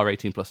 and it's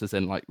R18+ as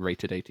in like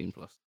rated 18+.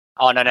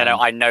 Oh no!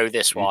 I know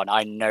this one.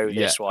 And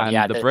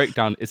the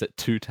breakdown is at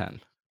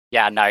 210.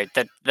 Yeah, no,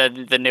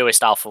 the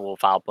newest Alpha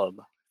Wolf album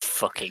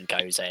fucking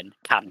goes in.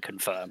 Can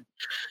confirm.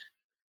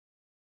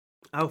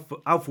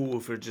 Alpha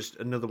Wolf are just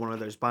another one of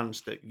those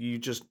bands that you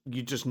just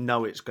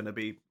know it's going to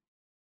be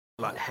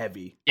like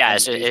heavy. Yeah,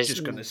 it's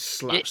just going to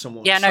slap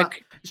someone.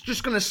 It's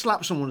just going to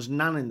slap someone's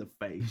nan in the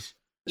face.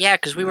 Yeah,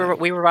 because we were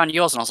around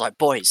yours, and I was like,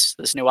 "Boys,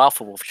 there's a new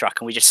Alpha Wolf track,"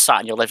 and we just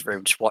sat in your living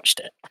room, just watched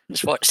it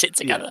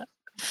together.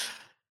 Yeah.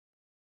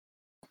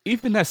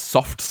 Even their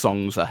soft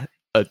songs are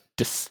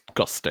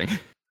disgusting.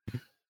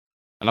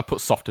 And I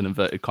put soft in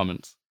inverted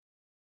comments.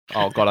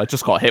 Oh god, I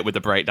just got hit with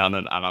the breakdown,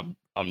 and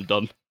I'm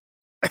done.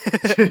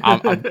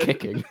 I'm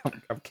kicking.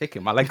 I'm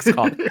kicking. My legs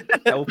can't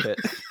help it.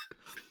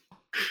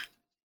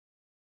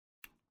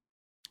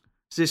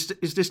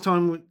 Is this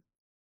time?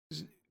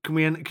 Can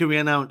we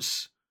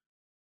announce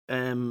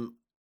Adam's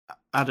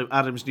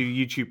new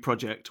YouTube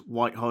project,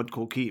 White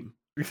Hardcore Keem?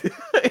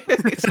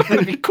 It's not going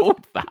to be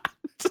called that.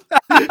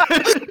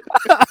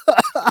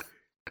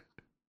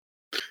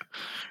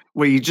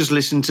 Where you just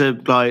listen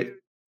to like,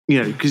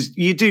 because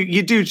you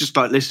do just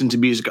like listen to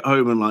music at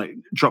home and like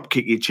drop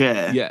kick your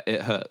chair. Yeah,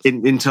 it hurts.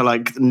 Into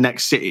like the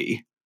next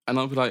city. And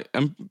I'll be like,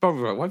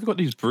 brother, why have you got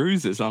these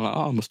bruises? And I'm like,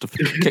 I must have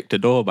kicked a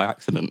door by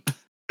accident.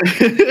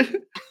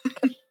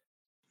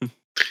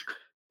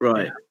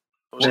 Right.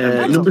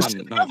 Number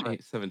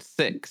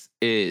 876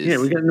 is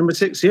we get number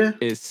 6. Yeah,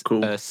 is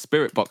cool.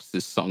 Spirit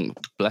Box's song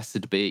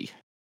 "Blessed Be."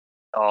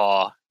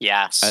 Oh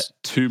yes. At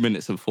 2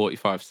 minutes and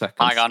 45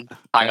 seconds.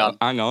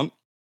 Hang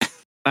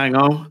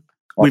on.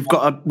 We've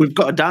got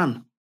a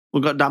Dan.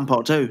 We've got Dan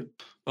part 2.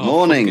 Oh,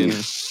 Morning.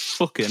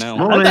 Fucking hell.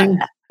 Morning.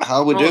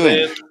 How we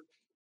doing?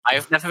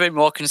 I've never been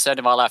more concerned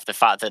in my life the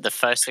fact that the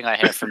first thing I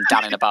hear from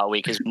Dan in about a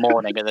week is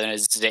morning, and then a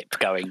zip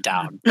going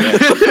down.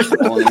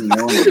 Morning.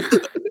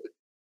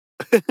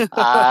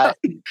 To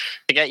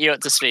get you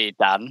up to speed,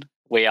 Dan,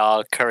 we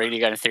are currently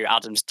going through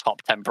Adam's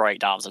top 10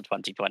 breakdowns of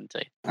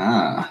 2020.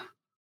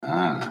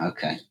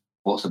 Okay.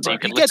 What's the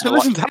break? You get to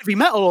listen to heavy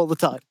metal all the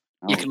time.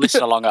 You can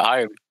listen along at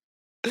home.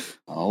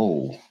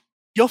 Oh.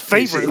 Your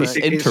favourite.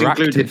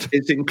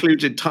 It's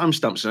included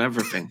timestamps and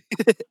everything.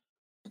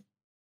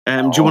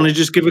 Do you want to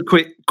just give a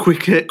quick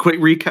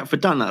recap for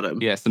Dan,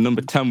 Adam? Yeah, so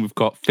number 10, we've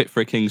got Fit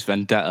for a King's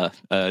Vendetta.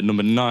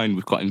 Number 9,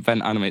 we've got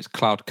Invent Animate's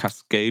Cloud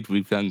Cascade.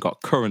 We've then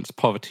got Current's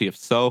Poverty of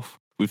Self.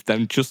 We've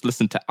then just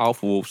listened to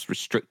Alpha Wolf's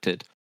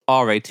Restricted,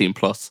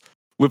 R18+,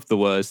 with the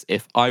words,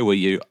 "If I were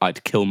you,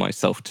 I'd kill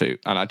myself too."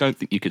 And I don't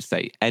think you could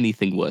say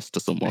anything worse to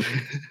someone.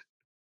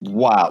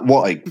 Wow,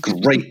 what a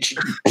great...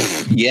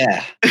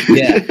 yeah.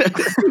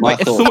 Like,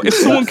 if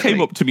someone came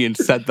up to me and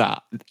said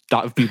that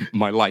would be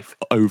my life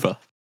over.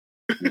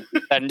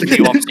 And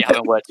you obviously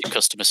haven't worked in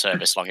customer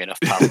service long enough,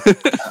 pal.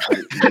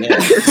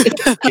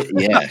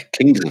 Yeah,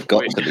 Kings have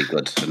got to be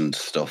good and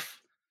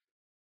stuff.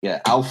 Yeah,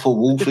 Alpha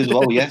Wolf as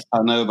well, yes.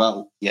 I know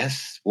about...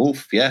 Yes,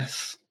 Wolf,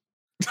 yes.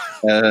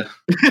 Yeah,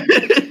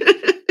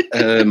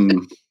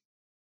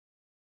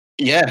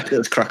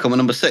 let's crack on with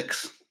number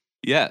 6.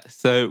 Yeah,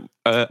 so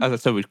as I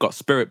said, we've got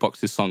Spirit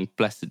Box's song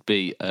 "Blessed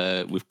Be"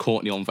 with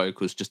Courtney on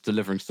vocals, just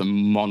delivering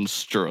some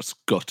monstrous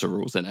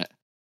gutturals in it.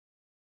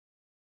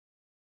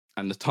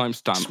 And the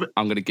timestamp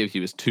I'm going to give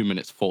you is 2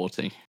 minutes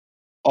 40.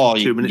 Oh,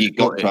 you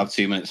got to have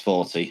 2 minutes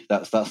 40.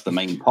 That's the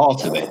main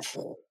part of it.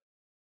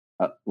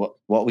 What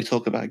are we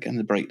talking about again?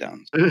 The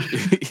breakdowns.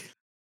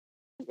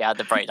 Yeah,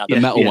 the breakdown. The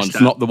metal ones,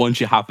 not the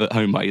ones you have at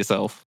home by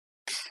yourself.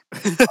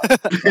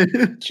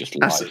 Just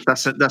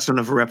that's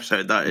another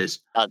episode. That is.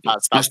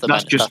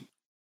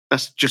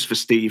 That's just for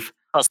Steve.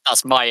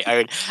 That's my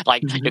own.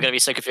 Like, you're gonna be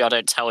sick if I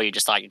don't tell you.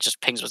 Just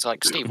pings was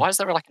like, Steve, why is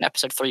there like an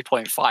episode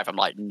 3.5? I'm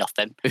like,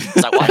 nothing. It's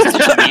like, why is it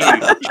just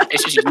you?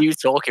 It's just you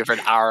talking for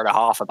an hour and a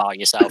half about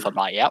yourself. I'm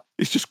like, yep.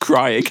 It's just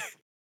crying.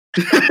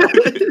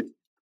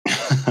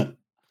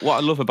 What I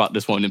love about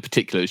this one in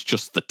particular is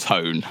just the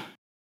tone.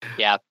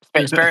 Yeah,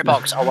 Spirit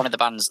Box are one of the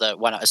bands that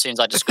as soon as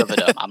I discovered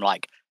them, I'm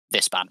like,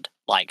 this band.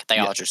 Like, they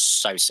are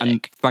just so sick.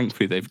 And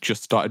thankfully, they've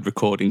just started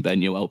recording their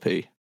new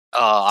LP.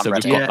 Oh, I'm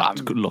ready. We've got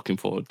that looking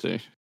forward to.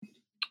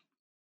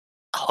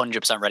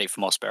 100% ready for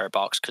more Spirit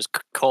Box because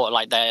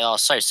they are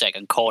so sick,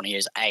 and Courtney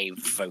is a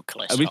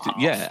vocalist.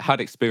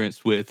 Had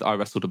experience with I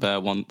Wrestled a Bear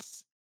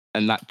once,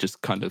 and that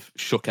just kind of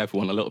shook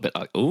everyone a little bit.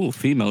 Like, oh,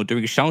 female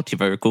doing shouty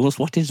vocals.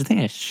 What is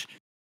this?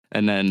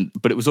 And then,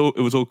 but it was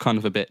all kind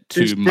of a bit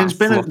too. There's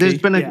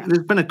been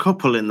a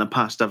couple in the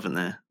past, haven't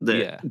there?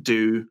 That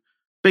do.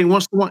 Bing,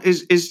 what's the one?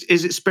 Is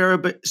it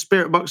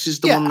Spirit Box is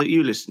the one that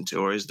you listen to,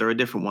 or is there a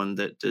different one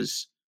that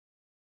does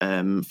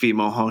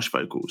female harsh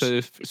vocals?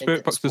 So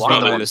Spirit Box is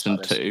one I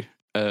listen to.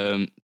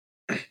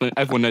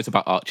 Everyone knows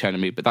about Arch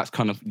Enemy, but that's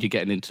kind of you're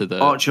getting into the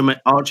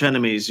Arch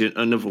Enemy is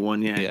another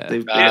one. Yeah.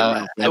 The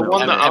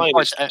one that I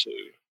listened to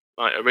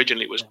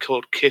originally was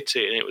called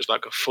Kitty, and it was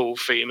like a full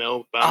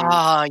female band.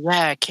 Oh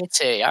yeah,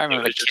 Kitty. I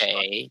remember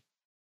Kitty.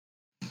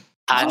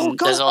 And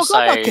there's also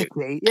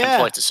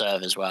Employed to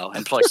Serve as well.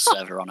 Employed to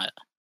Serve are on it.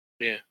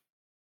 Yeah.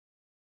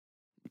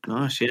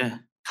 Nice, yeah.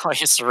 Oh,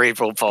 your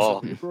cerebral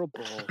ball.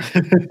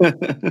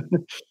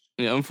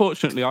 Yeah,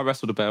 unfortunately, I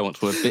Wrestled a Bear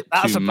once were a bit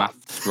too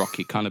maths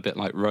rocky, kind of bit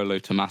like Rollo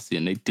Tomasi,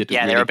 and they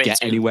didn't really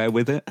get anywhere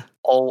with it.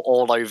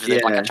 All over the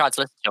like I tried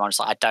to listen to it, I'm just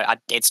like,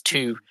 it's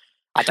too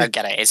I don't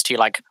get it. It's too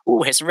like,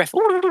 oh, here's a riff.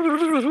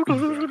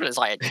 It's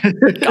like,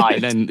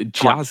 guys. And then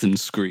jazz and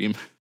scream.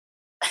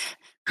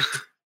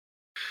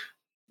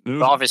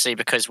 But obviously,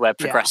 because we're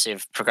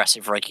progressive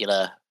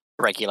regular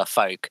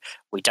folk,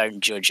 we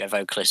don't judge a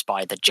vocalist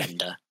by the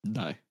gender.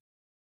 No.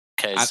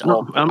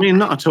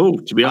 Not at all,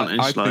 to be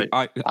honest.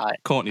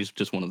 Courtney's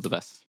just one of the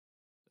best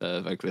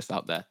vocalists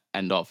out there.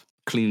 End of.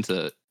 Cleans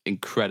are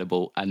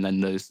incredible, and then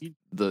there's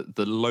the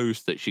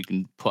lows that she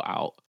can put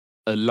out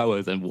are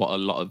lower than what a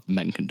lot of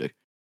men can do.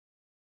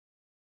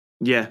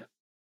 I'm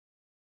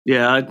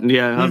not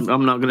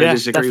going to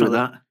disagree with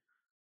that. I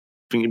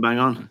think you bang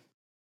on.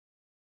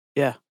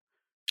 Yeah.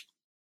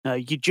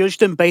 You judge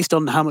them based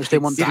on how much they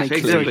want to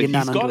make clear your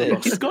nan under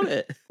it. He's got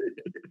it.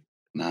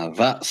 Now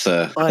that's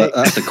a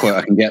quote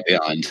I can get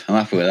behind. I'm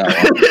happy with that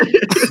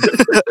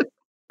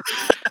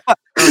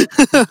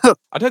one.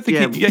 I don't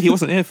think he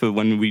wasn't here for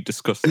when we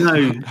discussed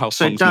how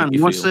songs Dan, make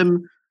you feel.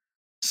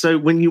 So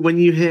when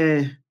you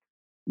hear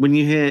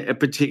a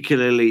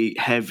particularly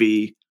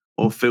heavy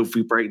or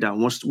filthy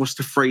breakdown, what's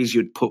the phrase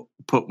you'd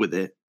put with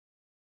it?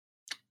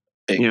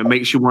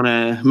 Makes you want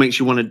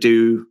to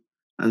do,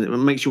 and it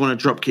makes you want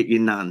to drop kick your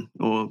nan,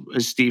 or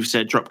as Steve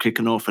said, drop kick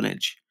an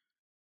orphanage.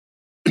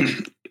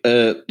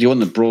 Do you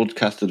want the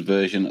broadcasted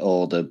version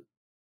or the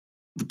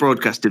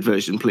broadcasted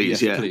version,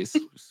 please? Yes, please.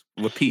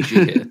 We're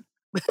PG here.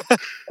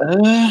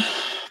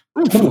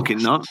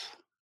 Fucking not.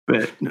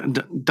 But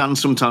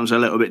Dan's sometimes a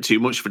little bit too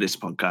much for this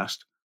podcast.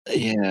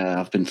 Yeah,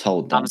 I've been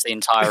told that. Dan's the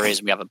entire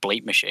reason we have a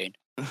bleep machine.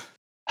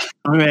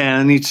 Oh yeah,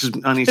 I need to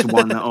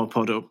wind that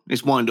pod up.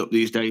 It's wind up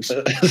these days.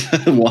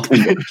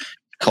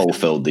 Coal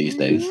filled these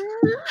days.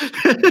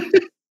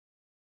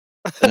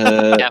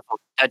 Careful.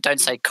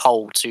 Don't say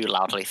coal too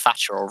loudly.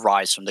 Thatcher will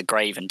rise from the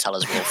grave and tell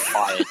us we're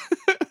fired.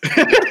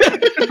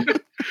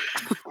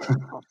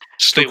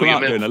 Stick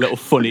out doing a little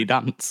funny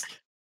dance.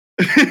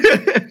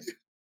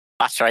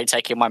 Thatcher ain't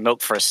taking my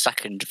milk for a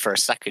second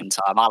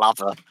time. I'll have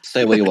her.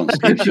 Say what you want,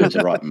 Steve. She was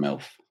a right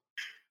mouth.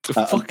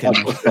 Fucking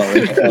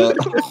sorry. For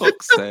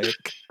fuck's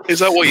sake. Is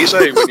that what you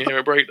say when you hear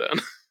a breakdown?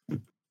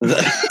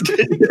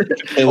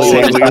 It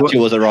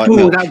was a right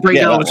milf. That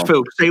breakdown was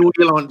filth. Say what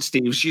you want,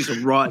 Steve. She's a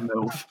right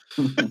milf.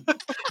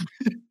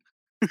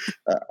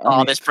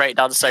 This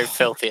breakdown's so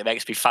filthy it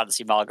makes me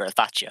fancy Margaret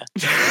Thatcher.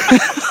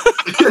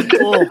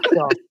 Oh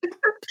God!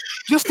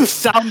 Just the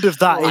sound of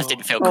that. I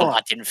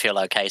didn't feel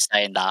okay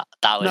saying that.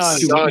 That was.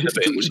 Do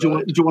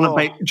you want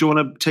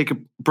to take a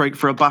break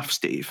for a bath,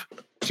 Steve?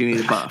 Do you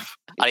need a bath?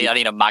 I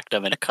need a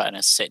Magnum and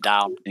a sit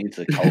down. He needs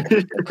a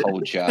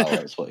cold shower.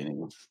 That's what he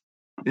needs.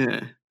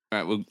 Yeah.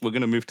 All right, we're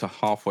going to move to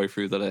halfway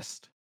through the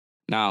list.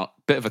 Now,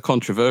 bit of a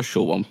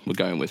controversial one we're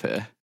going with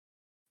here.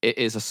 It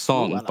is a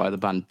song by the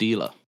band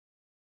Dealer.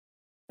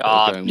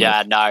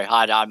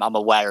 I'm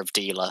aware of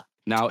Dealer.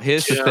 Now,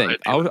 here's the thing.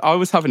 I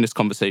was having this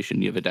conversation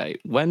the other day.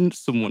 When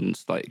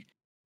someone's like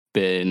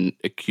been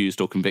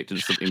accused or convicted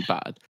of something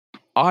bad,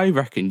 I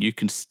reckon you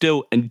can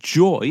still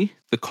enjoy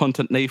the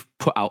content they've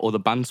put out or the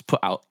band's put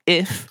out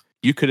if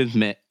you can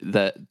admit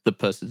that the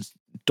person's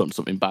done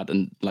something bad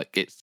and like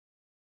it's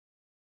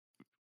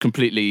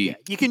completely.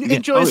 You can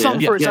enjoy a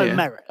song for its own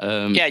merit.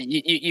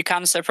 You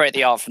can separate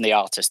the art from the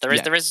artist. There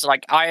is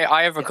like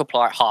I have a couple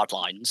of hard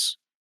lines.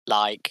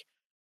 Like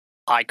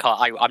I'm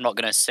not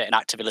going to sit and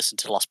actively listen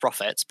to Lost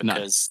Prophets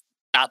because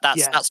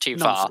that's too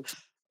far.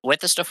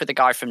 With the stuff with the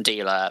guy from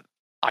Dealer,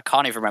 I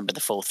can't even remember the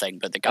full thing,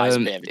 but the guy's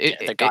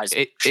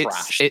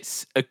trash.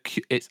 It's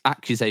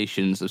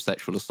accusations of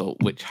sexual assault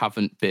which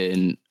haven't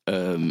been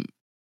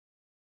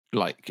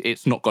like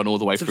it's not gone all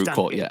the way through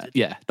court yet.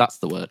 Yeah, that's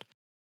the word.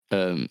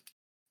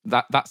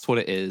 That's what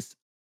it is.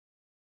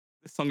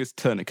 This song is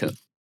Tourniquet,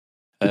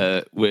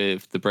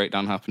 with the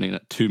breakdown happening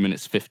at 2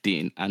 minutes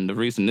 15. And the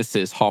reason this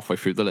is halfway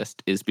through the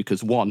list is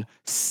because one,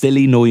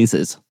 silly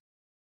noises.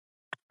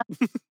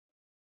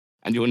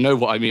 And you'll know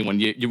what I mean when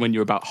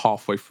you're about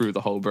halfway through the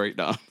whole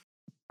breakdown.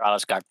 Right,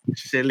 let's go.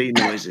 Silly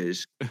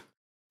noises. Do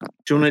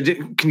you want to?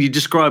 Can you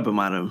describe them,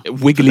 Adam?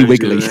 Wiggly,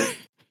 wiggly.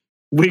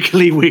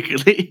 Wiggly,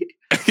 wiggly.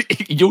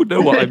 You'll know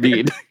what I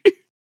mean.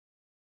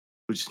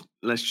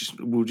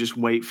 We'll just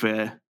wait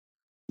for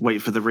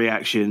the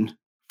reaction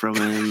from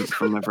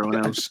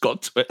everyone else.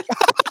 Got to it.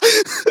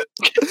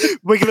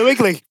 Wiggly,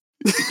 wiggly.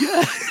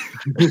 Yeah.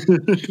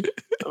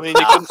 I mean, you couldn't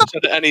have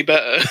said it any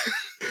better.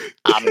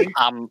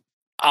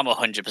 I'm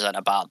 100%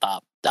 about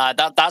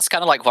that. That's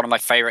kind of like one of my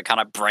favorite kind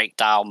of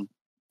breakdown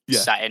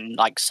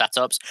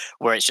setups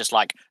where it's just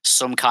like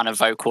some kind of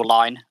vocal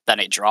line, then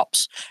it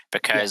drops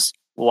because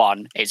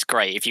one, it's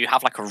great if you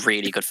have like a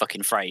really good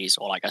fucking phrase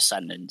or like a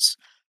sentence,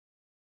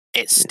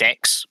 it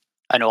sticks,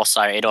 and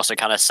also it also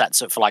kind of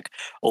sets up for like,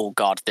 oh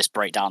god, this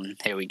breakdown,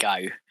 here we go.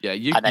 Yeah,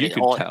 you can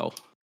tell.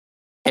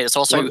 It's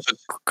also a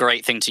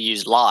great thing to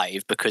use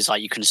live because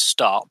like you can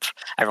stop.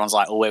 Everyone's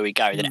like, "Oh, here we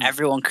go!" Then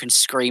everyone can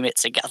scream it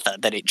together.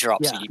 Then it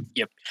drops. Yeah.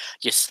 And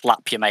you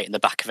slap your mate in the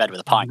back of the head with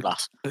a pint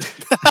glass.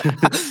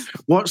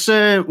 What's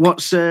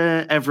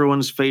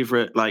everyone's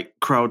favorite like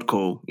crowd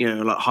call? You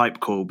know, like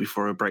hype call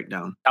before a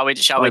breakdown.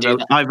 Shall we do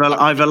that?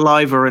 Either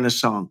live or in a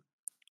song.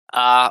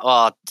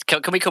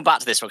 Can we come back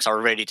to this one because I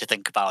really need to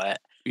think about it.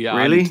 Yeah,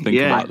 really? I need to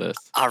think about this.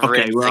 I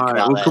really think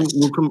about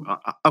this.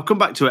 I'll come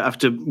back to it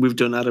after we've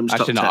done Adam's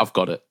Actually, top 10. I've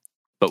got it,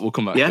 but we'll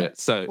come back to it.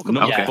 So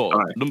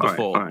number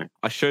four.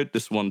 I showed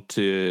this one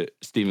to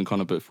Stephen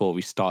Connor before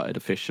we started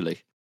officially.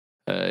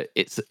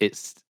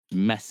 It's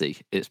messy.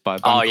 It's by a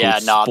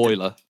band called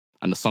Spoiler,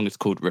 and the song is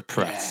called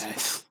Repress.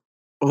 Yes.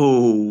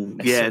 Oh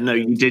yeah, no,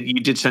 you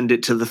did send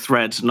it to the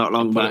thread not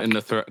long back. Put it in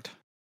the thread.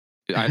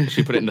 I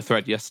actually put it in the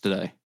thread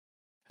yesterday.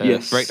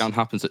 Yes. Breakdown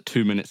happens at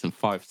 2 minutes and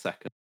 5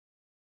 seconds.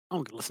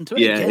 I'm gonna listen to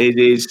it. Yeah, again. it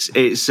is.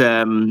 It's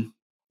a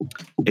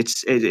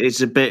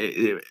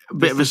bit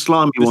of a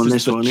slimy one.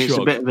 This one, it's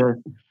a bit of a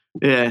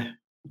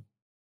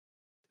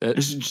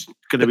This is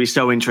going to be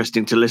so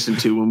interesting to listen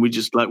to when we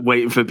just like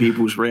waiting for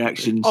people's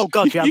reactions. Oh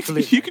god, yeah,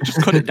 absolutely. You can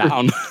just cut it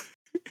down.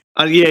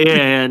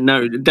 Yeah.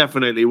 No,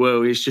 definitely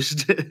will. It's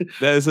just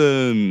there's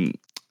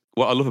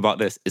what I love about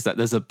this is that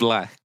there's a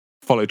black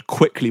followed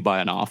quickly by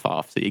an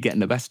half-half, so you're getting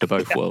the best of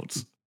both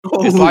worlds.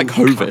 It's like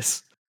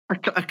Hovis. A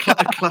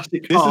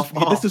classic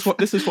half-half.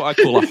 This is what I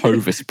call a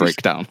Hovis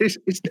breakdown. It's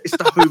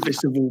the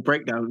Hovis of all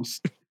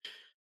breakdowns.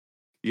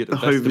 The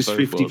Hovis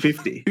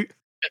 50-50.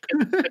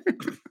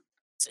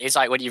 It's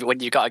like when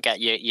you've got to get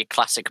your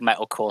classic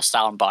metalcore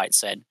sound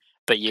bites in,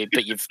 but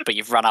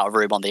you've run out of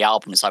room on the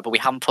album. It's like, but we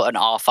haven't put an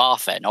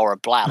half in or a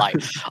black. Like,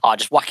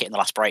 just whack it in the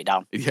last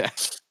breakdown. Yeah.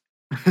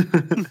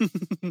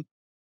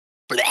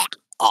 Black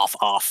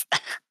half.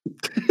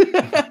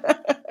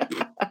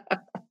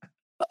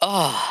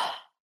 Oh.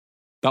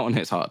 That one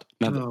hits hard.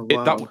 Now,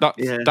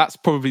 that's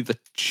probably the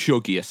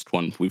chuggiest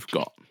one we've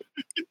got.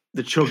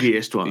 The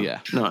chuggiest one? Yeah.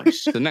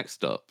 Nice. The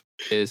next up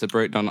is a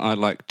breakdown I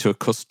like to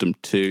accustom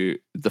to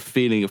the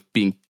feeling of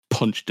being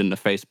punched in the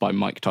face by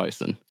Mike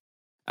Tyson.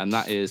 And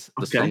that is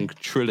the song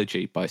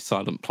Trilogy by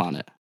Silent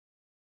Planet.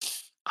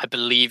 I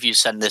believe you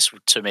sent this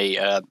to me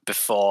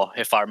before,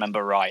 if I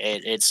remember right.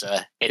 It's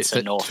a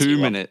naughty 2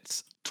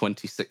 minutes,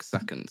 26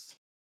 seconds.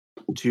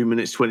 2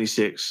 minutes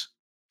 26.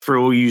 For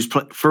all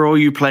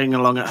you playing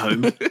along at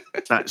home,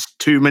 that's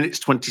 2 minutes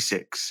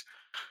 26.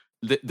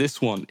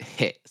 This one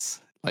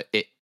hits like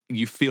it.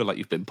 You feel like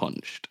you've been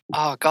punched.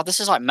 Oh god, this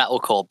is like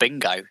metalcore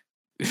bingo.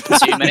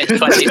 2 minutes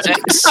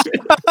 26.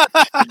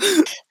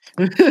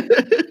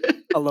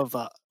 I love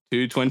that.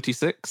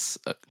 2:26,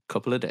 a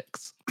couple of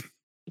dicks.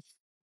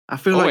 I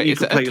feel like you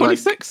could play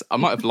 26. I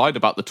might have lied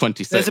about the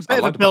 26. There's a bit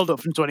of a build up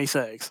from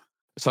 26.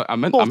 So I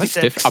meant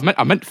 56.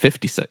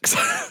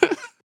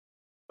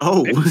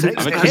 Oh,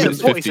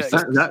 56.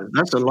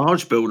 That's a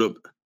large build up.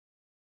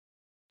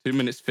 2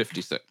 minutes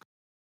 56.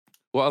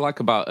 What I like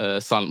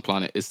about Silent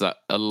Planet is that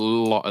a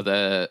lot of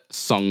their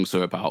songs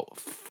are about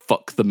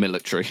fuck the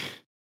military,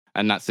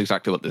 and that's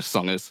exactly what this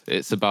song is.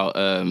 It's about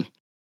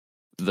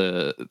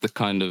the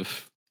kind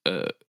of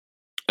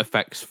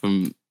effects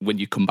from when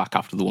you come back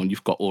after the war.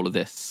 You've got all of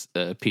this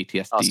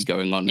PTSD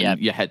going on, and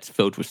your head's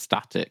filled with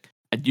static,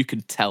 and you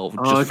can tell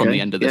just from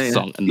the end of this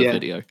song and the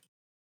video.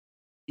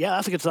 Yeah,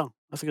 that's a good song.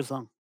 That's a good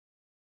song.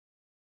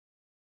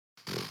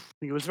 I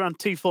think it was around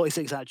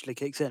 2:46 actually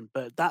kicks in,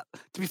 but that,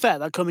 to be fair,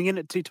 that coming in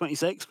at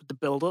 2:26 with the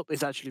build up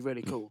is actually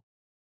really cool.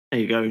 There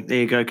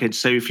you go, kids.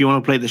 So if you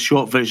want to play the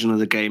short version of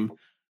the game,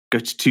 go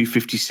to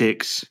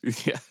 2:56.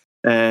 Yeah.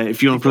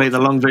 If you want to play the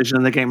long version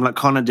of the game like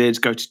Connor did,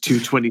 go to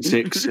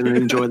 2:26 and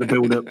enjoy the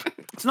build up.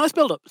 It's a nice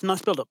build up. It's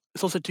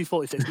also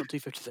 2:46, not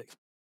 2:56.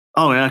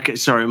 Oh yeah, okay.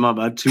 Sorry, my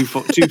bad.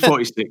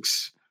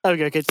 2:46. There we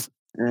go, kids.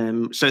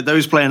 So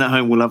those playing at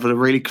home will have a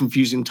really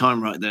confusing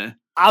time right there.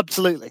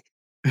 Absolutely.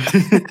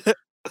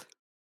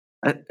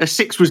 A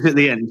 6 was at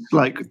the end.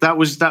 Like that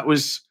was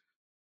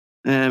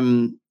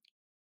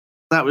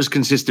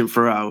consistent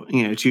throughout.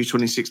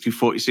 2:26,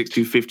 2:46,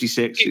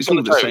 2:56. It's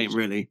all the same,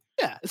 really.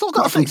 Yeah, it's all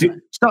got the same.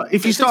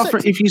 If you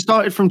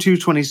started from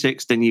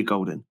 2:26, then you're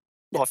golden.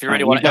 Well, if you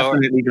really want to,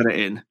 definitely got it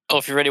in. Or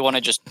if you really want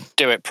to just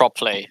do it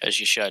properly, as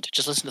you should,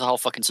 just listen to the whole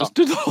fucking song. Just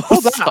do the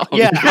whole song.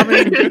 Yeah, I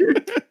mean.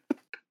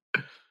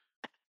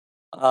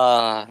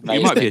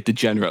 You might be a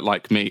degenerate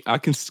like me. I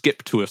can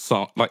skip to a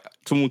song. Like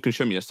someone can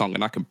show me a song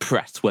and I can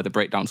press where the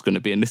breakdown's going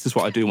to be. And this is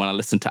what I do when I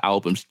listen to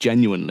albums.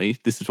 Genuinely,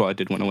 this is what I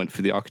did when I went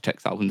for the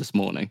Architects album this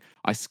morning.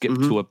 I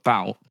skipped to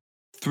about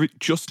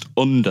just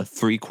under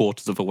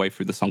 3/4 of the way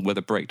through the song where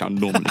the breakdown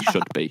normally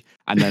should be.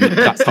 And then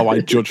that's how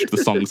I judged the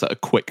songs at a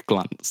quick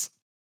glance.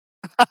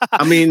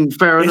 I mean,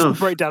 fair enough. Is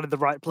the breakdown in the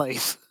right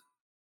place?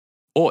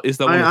 Or is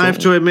there? I have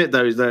to admit,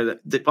 though,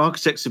 that the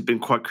Architects have been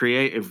quite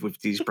creative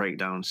with these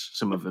breakdowns.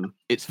 Some of them.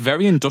 It's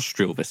very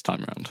industrial this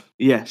time around.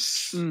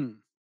 Yes,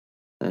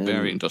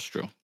 very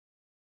industrial.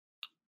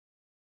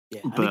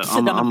 Yeah, but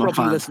I'm a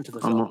fan. Listen to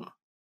the song.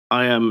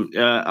 I am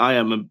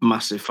a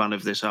massive fan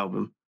of this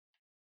album.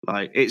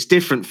 Like, it's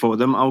different for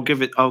them. I'll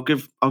give it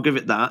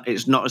that.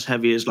 It's not as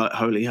heavy as like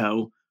Holy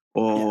Hell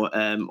or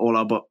All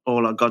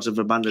Our Gods Have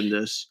Abandoned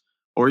Us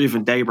or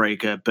even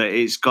Daybreaker, but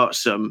it's got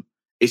some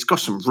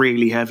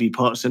really heavy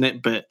parts in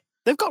it, but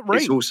they've got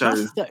range. Also,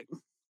 that's the thing.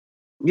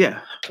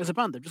 Yeah, as a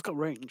band, they've just got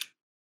range.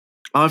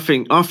 I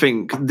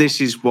think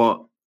this is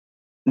what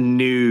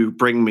new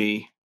Bring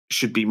Me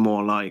should be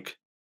more like.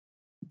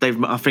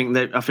 I think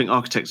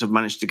Architects have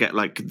managed to get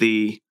like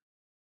the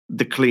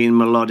clean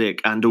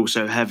melodic and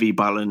also heavy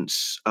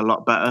balance a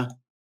lot better.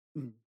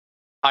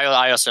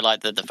 I also like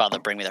the fact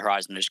that Bring Me the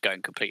Horizon is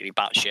going completely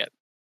batshit.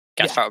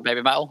 Get Throat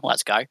Baby Metal,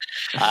 let's go.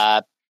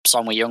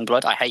 Song with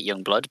Youngblood. I hate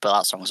Youngblood, but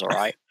that song was all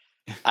right.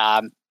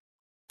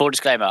 Full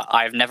disclaimer,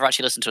 I've never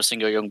actually listened to a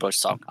single Youngblood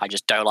song. I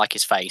just don't like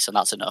his face, and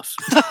that's enough.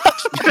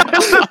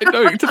 I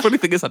know. The funny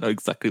thing is, I know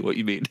exactly what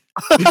you mean.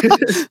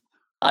 The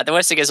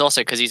worst thing is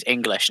also because he's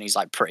English and he's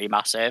like pretty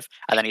massive,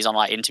 and then he's on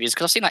like interviews,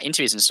 because I've seen like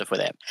interviews and stuff with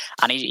him,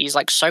 and he's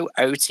like so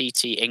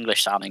OTT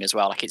English sounding as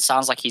well. Like it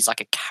sounds like he's like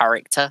a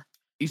character.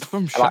 He's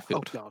from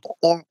Sheffield.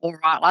 All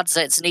right, lads,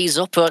 it's knees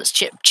up, or it's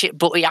chip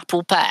butty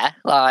apple pear.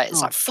 Like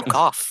it's like fuck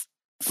off.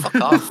 Fuck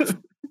off.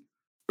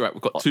 Right,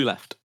 we've got 2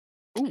 left.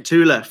 Ooh.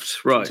 2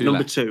 left. Right, number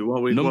left. 2. What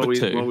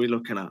are we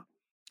looking at?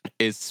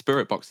 Is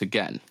Spiritbox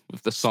again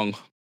with the song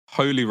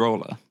Holy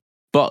Roller,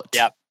 but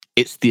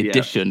it's the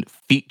edition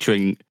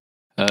featuring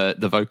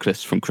the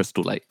vocalist from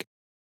Crystal Lake.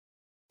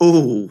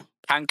 Oh,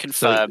 can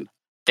confirm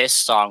this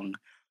song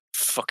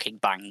fucking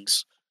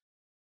bangs.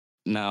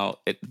 Now,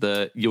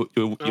 you're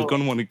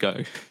gonna want to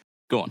go.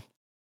 Go on.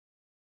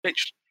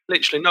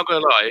 Literally, not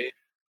gonna lie.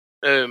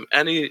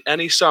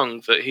 Any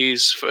song that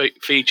he's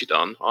featured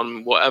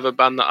on whatever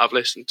band that I've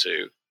listened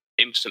to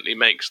instantly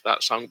makes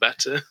that song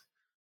better.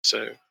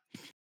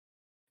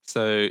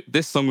 So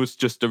this song was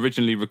just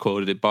originally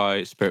recorded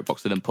by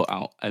Spiritbox and then put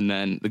out, and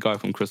then the guy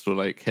from Crystal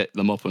Lake hit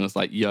them up and was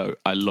like, "Yo,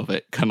 I love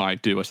it. Can I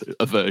do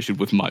a version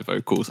with my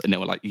vocals?" And they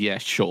were like, "Yeah,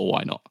 sure,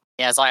 why not?"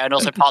 Yeah, it's like, and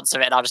also parts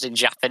of it are just in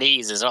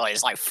Japanese as well.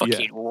 It's like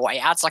fucking,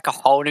 it adds like a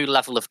whole new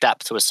level of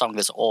depth to a song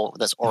that's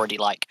already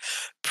like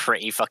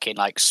pretty fucking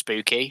like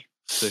spooky.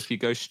 So if you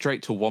go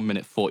straight to 1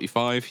 minute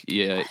 45,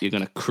 you're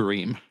gonna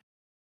cream.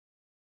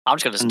 I'm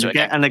just gonna listen to it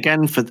again.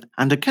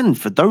 And again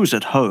for those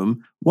at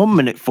home, 1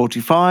 minute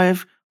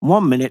 45,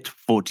 1 minute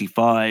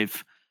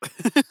 45.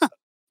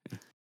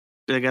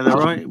 Did I get that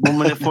right? 1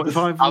 minute 45?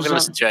 I'm going to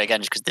listen to it again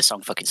just because this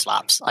song fucking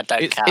slaps. I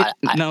don't care.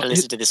 I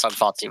listen to this song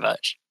far too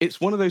much.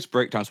 It's one of those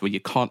breakdowns where you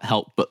can't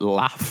help but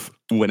laugh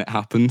when it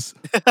happens.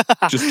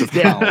 Just of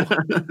how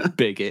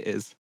big it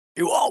is.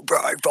 You all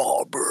brave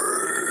for me.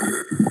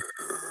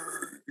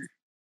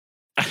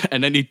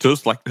 And then he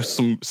does like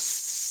some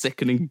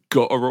sickening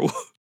guttural.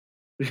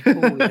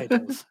 I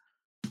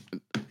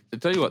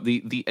tell you what,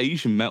 the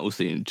Asian metal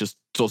scene just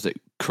does it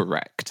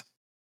correct.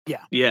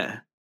 Yeah.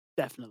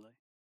 Definitely.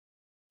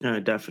 No,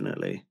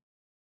 definitely.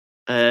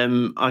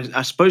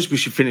 I suppose we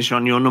should finish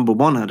on your number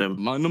one, Adam.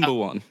 My number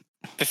one.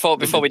 Before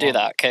we do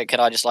that, can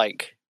I just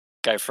like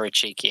go for a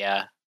cheeky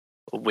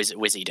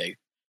whizzy do?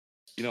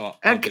 You know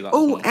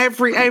what?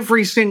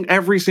 Every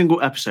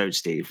single episode,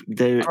 Steve.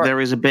 There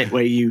is a bit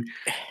where you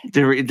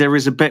there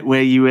is a bit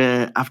where you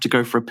have to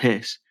go for a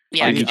piss.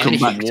 Yeah, and you come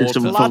back to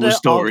some fun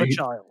story.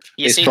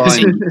 You see,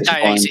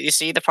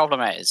 the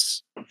problem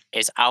is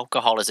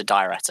alcohol is a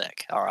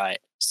diuretic. All right,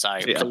 so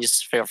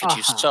please feel free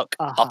to suck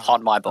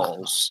upon my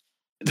balls.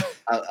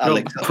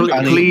 Alex,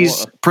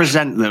 please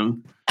present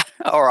them.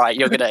 All right,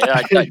 you're gonna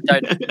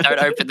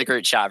don't open the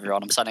group chat,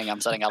 everyone. I'm sending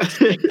Alex a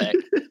big thing.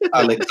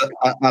 Alex,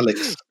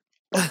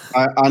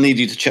 I need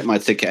you to check my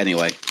ticket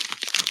anyway.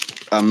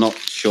 I'm not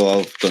sure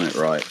I've done it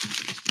right.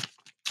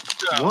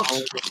 What?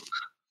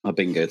 My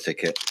bingo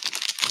ticket.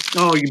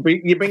 Oh, your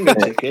bingo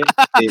ticket.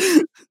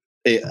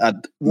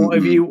 What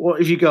have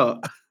you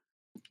got?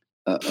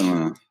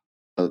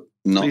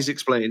 Please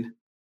explain.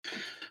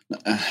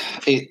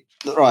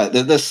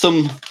 There's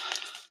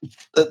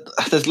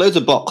loads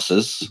of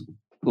boxes.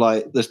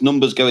 Like there's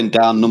numbers going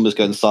down, numbers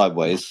going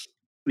sideways.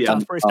 Yeah,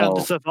 down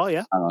to so far.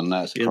 Yeah. Hang on,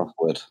 no, it's a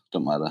crossword.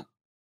 Don't matter.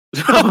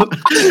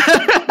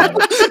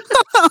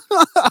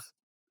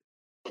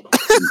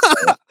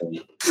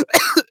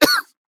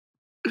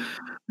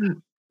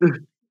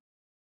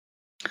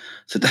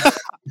 So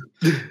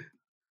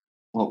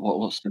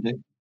what's to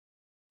do?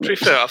 To be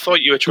fair, I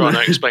thought you were trying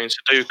to explain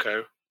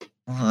Sudoku.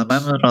 Well, the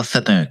memory of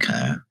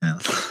Sudoku.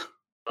 Yes.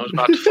 I was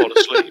about to fall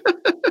asleep.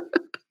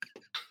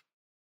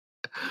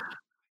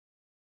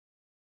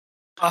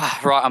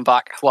 Right, I'm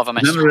back. What have I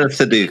missed? Memory of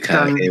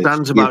Sudoku.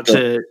 Dan's about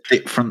to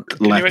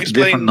different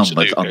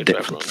numbers on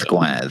different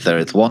squares. There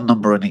is one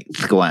number in each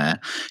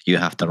square. You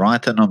have to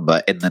write a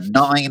number in the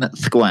 9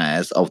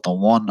 squares of the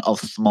one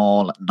of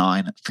small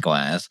 9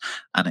 squares,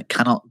 and it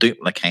cannot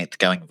duplicate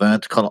going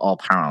vertical or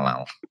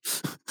parallel.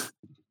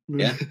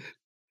 Yeah.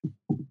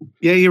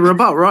 Yeah, you were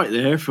about right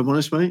there, if I'm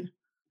honest, mate.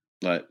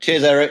 Right.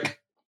 Cheers, Eric.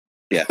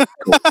 Yeah.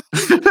 Cool.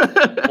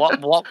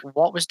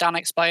 What was Dan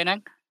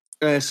explaining?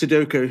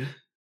 Sudoku.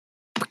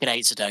 Fucking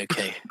hate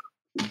Sudoku.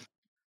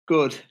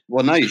 Good.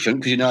 Well, no, you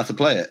shouldn't because you know how to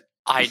play it.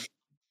 I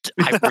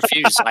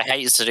refuse. I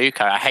hate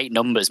Sudoku. I hate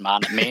numbers,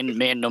 man.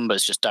 Me and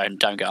numbers just don't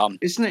get on.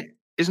 Isn't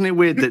it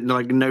weird that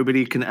like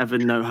nobody can ever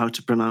know how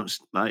to pronounce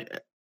like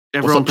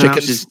everyone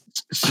pronounces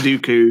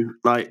Sudoku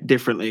like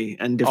differently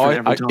and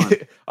different every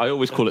time. I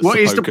always call it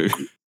Sudoku.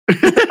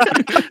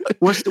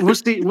 What's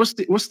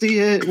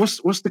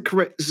the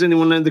correct? Does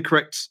anyone know the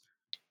correct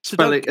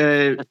spelling?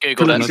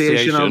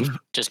 Pronunciation of?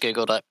 Just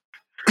googled it.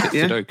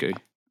 Yeah? Sudoku.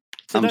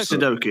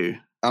 Sudoku.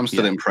 I'm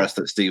still impressed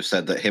that Steve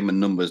said that him and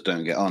numbers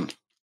don't get on.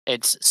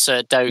 It's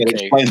Sudoku.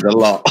 It explains a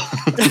lot.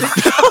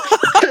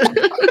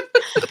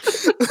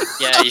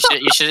 Yeah, you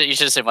should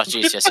have seen my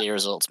GCSE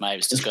results, mate. It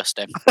was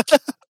disgusting.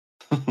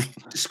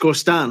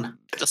 Disgusting.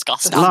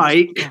 Disgusting.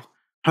 Like,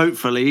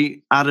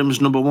 hopefully,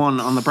 Adam's number one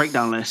on the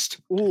breakdown list.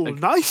 Ooh,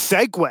 nice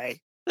segue.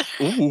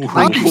 Ooh,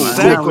 thank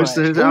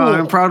you.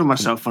 I'm proud of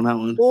myself on that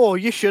one. Oh,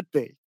 you should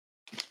be.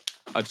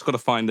 I just got to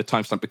find the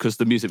timestamp because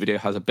the music video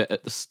has a bit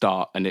at the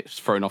start and it's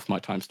thrown off my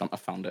timestamp. I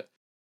found it.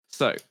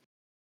 So,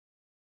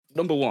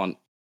 number one,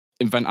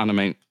 Invent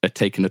Animate are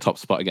taking the top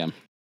spot again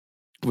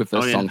with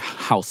their song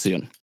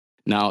Halcyon.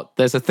 Now,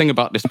 there's a thing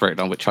about this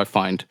breakdown which I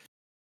find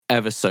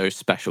ever so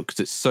special because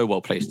it's so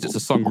well placed. It's a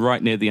song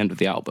right near the end of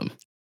the album.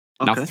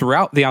 Okay. Now,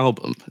 throughout the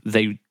album,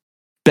 they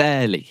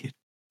barely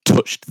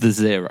touched the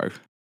 0.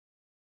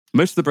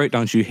 Most of the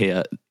breakdowns you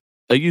hear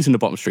are using the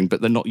bottom string, but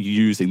they're not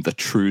using the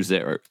true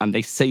 0. And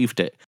they saved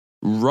it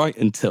right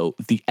until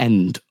the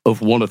end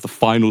of one of the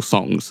final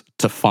songs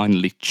to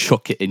finally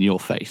chuck it in your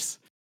face.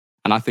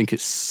 And I think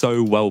it's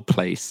so well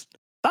placed.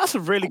 That's a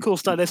really cool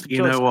stylistic choice.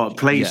 You know what?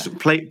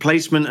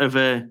 Placement of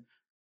a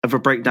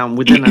breakdown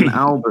within an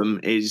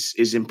album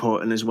is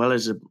important as well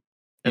as a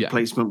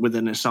placement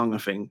within a song, I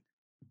think.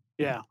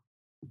 Yeah.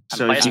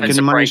 So if you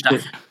can manage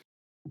to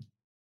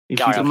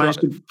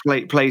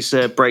place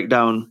a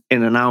breakdown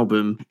in an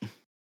album,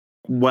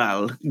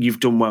 well, you've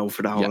done well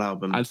for the whole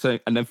album. And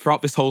then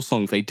throughout this whole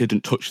song, they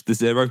didn't touch the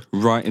 0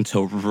 right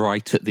until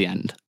right at the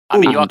end. I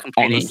mean, you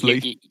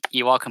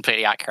are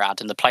completely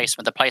accurate, and the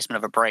placement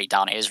of a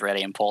breakdown is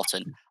really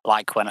important.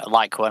 Like when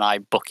I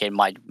book in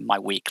my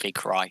weekly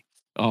cry.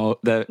 Oh,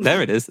 there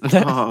it is.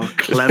 Oh,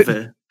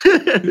 clever.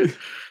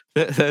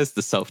 There's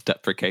the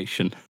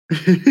self-deprecation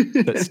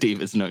that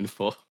Steve is known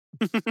for.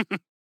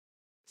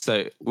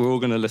 So we're all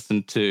going to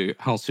listen to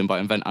Halcyon by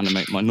Invent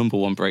Animate, my number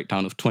one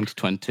breakdown of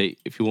 2020.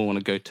 If you all want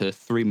to go to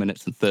 3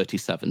 minutes and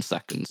 37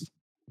 seconds.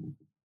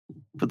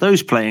 For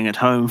those playing at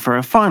home for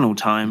a final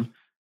time,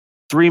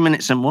 3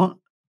 minutes and what?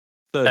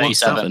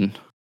 37.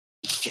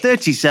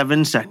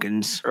 37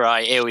 seconds.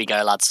 Right, here we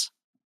go, lads.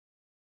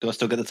 Do I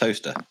still get the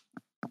toaster?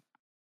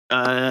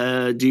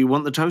 Do you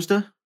want the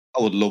toaster?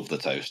 I would love the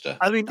toaster.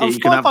 I mean, on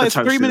Spotify, it's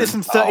 3 minutes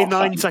and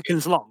 39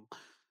 seconds long.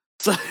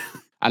 So.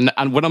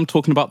 And when I'm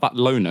talking about that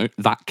low note,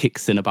 that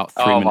kicks in about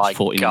 3 minutes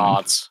 49. Oh my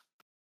God.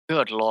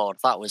 Good Lord,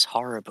 that was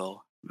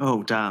horrible.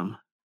 Oh, damn.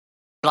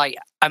 Like,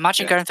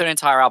 imagine going through an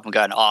entire album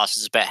going, oh, this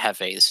is a bit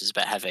heavy,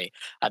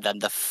 and then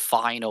the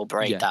final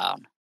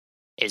breakdown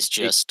is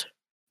just...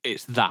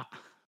 It's that.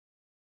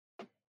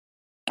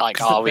 Like,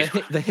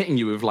 they're hitting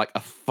you with like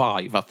a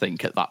 5, I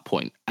think, at that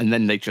point. And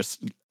then they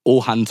just...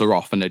 all hands are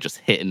off and they're just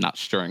hitting that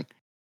string.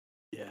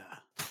 Yeah.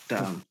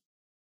 Damn.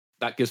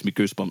 That gives me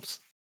goosebumps.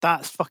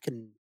 That's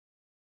fucking...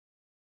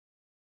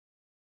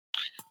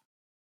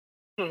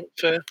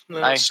 Fair. No,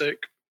 that's sick.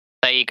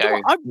 There you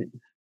go.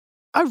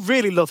 I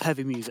really love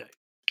heavy music.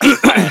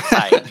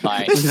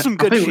 This is some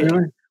good shit.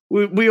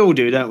 We all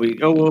do, don't we?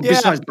 Oh, well,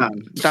 besides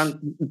Dan.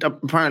 Dan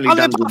apparently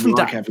Dan doesn't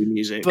like heavy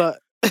music. But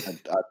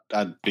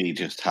I'd be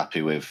just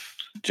happy with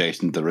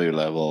Jason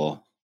Derulo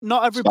or...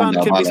 Not every band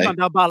can be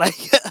Spandau Ballet.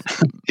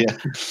 Yeah.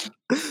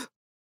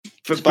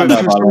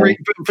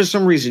 For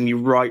some reason, you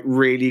write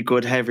really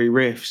good heavy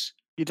riffs.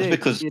 You do.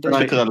 Because I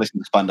listen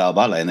to Spandau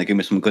Ballet and they give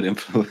me some good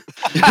info.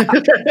 That's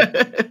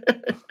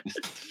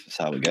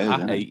how it goes.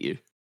 I hate you.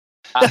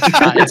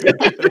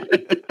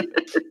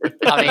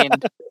 I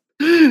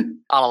mean,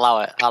 I'll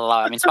allow it.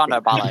 I mean, Spandau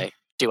Ballet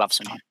do have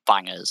some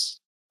bangers.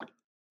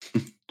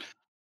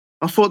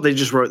 I thought they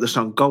just wrote the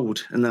song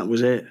Gold and that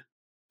was it.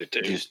 They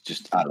do.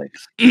 Just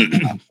Alex.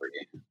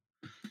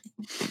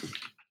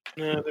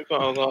 No, they've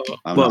got a lot.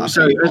 Well,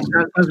 so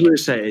as we were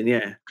saying,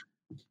 yeah,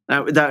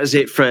 that is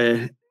it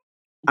for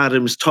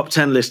Adam's top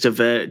 10 list of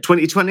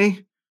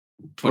 2020,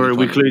 or are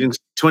we including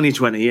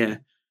 2020? Yeah,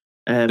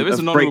 there is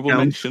an honourable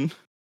mention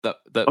that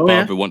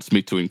Barbara wants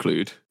me to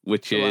include,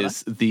 which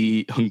is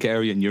the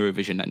Hungarian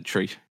Eurovision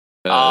entry.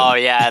 The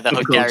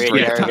Hungarian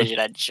Eurovision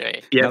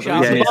entry.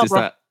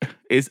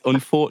 Is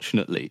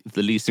unfortunately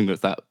the lead singer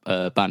of that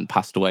band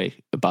passed away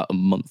about a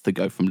month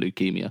ago from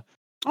leukemia,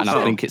 and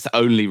I think it's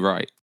only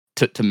right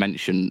to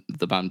mention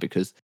the band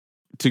because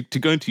to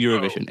go into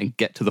Eurovision and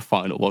get to the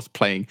final whilst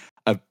playing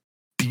a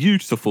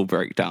beautiful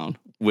breakdown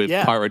with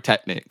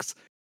pyrotechnics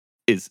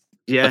is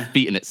a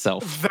feat in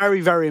itself.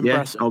 Very, very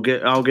impressive. I'll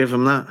give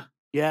him that.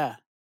 Yeah.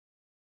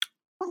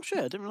 Oh shit!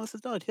 I didn't realize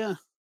it died. Yeah.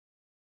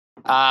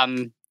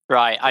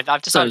 Right,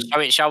 I've decided.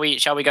 Shall we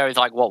go with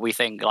like what we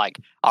think like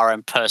our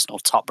own personal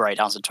top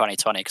breakdowns of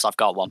 2020? Because I've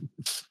got one.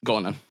 Go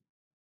on then.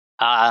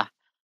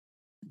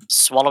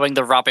 Swallowing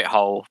the Rabbit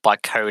Hole by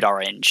Code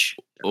Orange.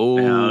 Oh,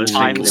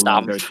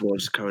 timestamp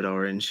towards Code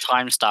Orange.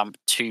 Timestamp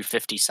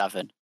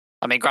 2:57.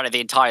 I mean, granted,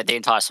 the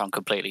entire song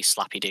completely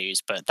slappy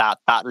doos, but that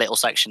little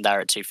section there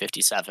at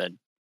 2:57,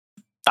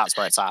 that's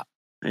where it's at.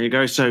 There you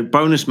go. So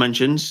bonus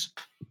mentions: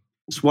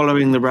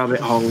 Swallowing the Rabbit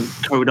Hole,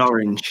 Code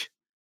Orange.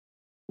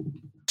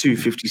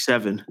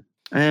 2:57.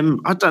 I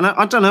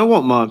don't know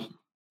what my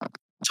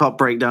top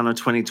breakdown of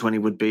 2020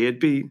 would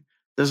be.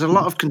 There's a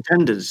lot of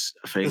contenders,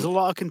 I think. There's a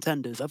lot of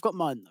contenders. I've got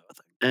mine though,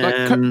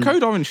 I think.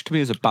 Code Orange to me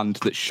is a band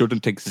that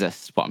shouldn't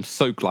exist, but I'm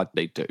so glad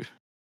they do.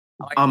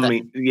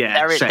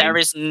 There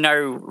is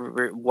no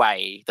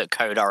way that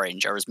Code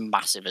Orange are as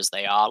massive as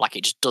they are. Like,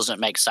 it just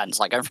doesn't make sense.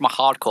 Like, going from a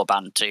hardcore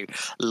band to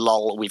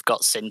lol, we've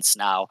got synths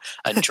now,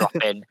 and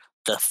dropping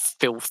the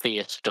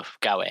filthiest stuff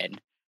going.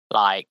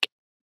 Like,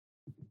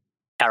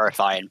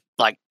 terrifying.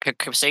 Like,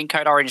 seeing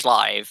Code Orange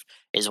live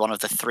is one of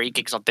the 3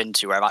 gigs I've been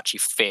to where I've actually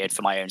feared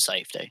for my own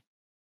safety.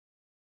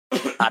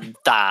 And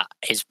that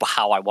is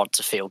how I want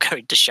to feel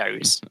going to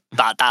shows.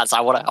 That's I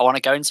want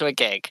to go into a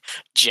gig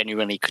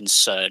genuinely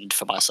concerned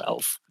for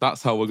myself.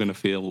 That's how we're going to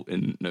feel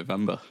in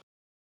November.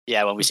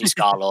 Yeah, when we see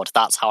Scarlord,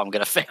 that's how I'm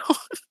going to feel.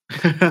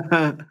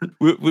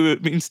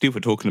 Me and Steve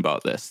were talking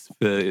about this.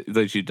 For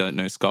those who don't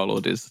know,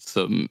 Scarlord is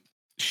some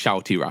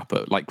shouty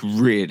rapper, like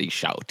really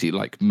shouty,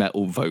 like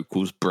metal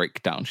vocals,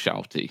 breakdown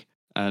shouty.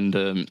 And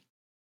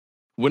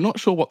we're not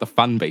sure what the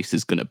fan base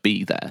is going to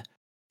be there.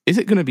 Is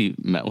it going to be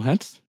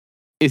metalheads?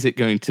 Is it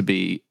going to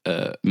be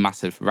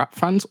massive rap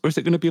fans? Or is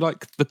it going to be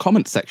like the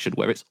comment section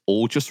where it's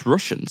all just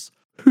Russians?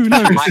 Who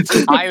knows?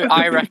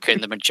 I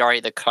reckon the majority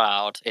of the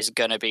crowd is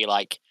going to be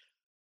like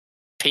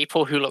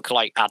people who look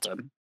like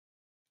Adam.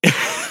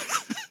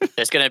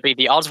 There's going to be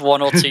the odd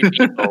 1 or 2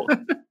 people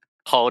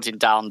holding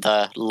down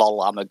the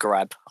lol, I'm a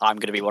greb. I'm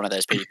going to be one of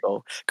those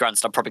people.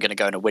 Granted, I'm probably going to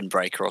go in a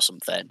windbreaker or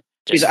something.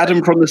 Is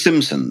Adam from The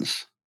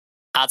Simpsons?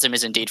 Adam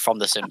is indeed from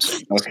The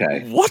Simpsons.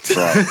 Okay. What?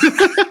 Right.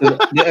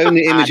 The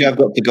only image I've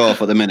got to go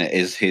off at the minute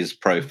is his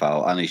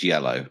profile, and he's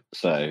yellow.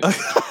 So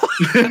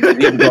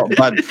you've got a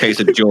bad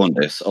case of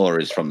jaundice, or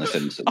is from The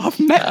Simpsons. I've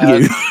met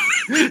you.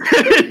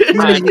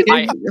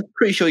 I'm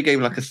pretty sure he gave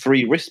like a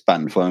 3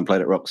 wristband for him played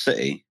at Rock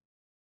City.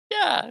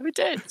 Yeah, we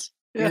did.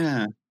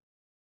 Yeah.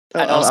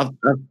 I've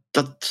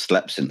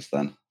slept since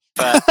then.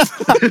 But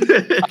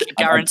I can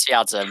guarantee,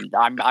 Adam,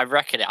 I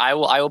reckon it. I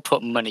will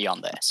put money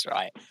on this,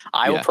 right?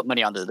 I will put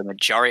money on the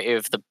majority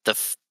of the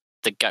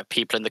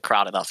people in the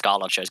crowd at that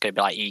Scarlett show is going to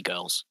be like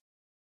e-girls.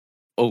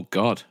 Oh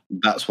God,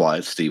 that's why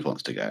Steve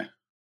wants to go.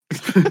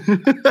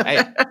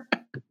 Hey,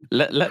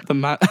 let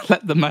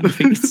the man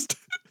feast.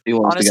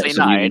 Honestly,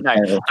 no.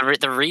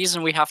 The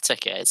reason we have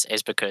tickets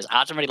is because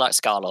Adam really likes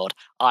Star-Lord.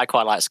 I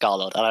quite like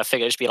Star-Lord, and I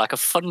figured it'd be like a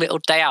fun little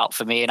day out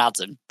for me and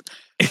Adam.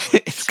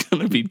 It's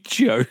gonna be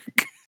joke.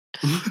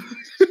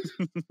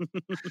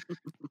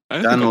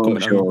 Dan,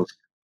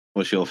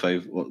 what's your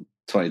favourite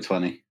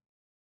 2020?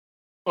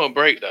 Oh,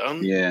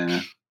 breakdown.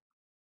 Yeah.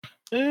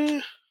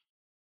 Well,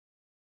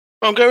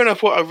 I'm going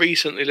off what I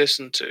recently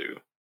listened to,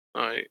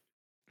 like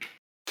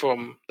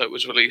from that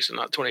was released in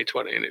that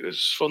 2020, and it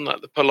was from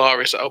the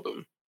Polaris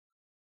album.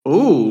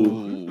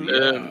 Ooh.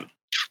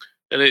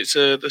 And it's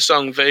the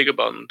song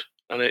Vagabond,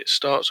 and it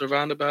starts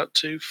around about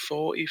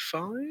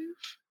 2:45.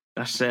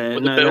 That's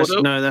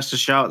that's a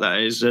shout. That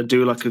is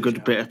do like a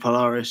good bit of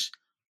Polaris.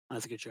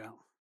 That's a good shout.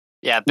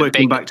 Yeah,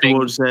 working back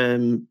towards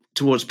not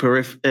towards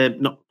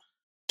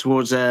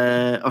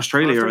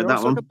Australia at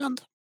that one.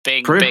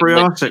 Periphery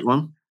Arctic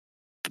one.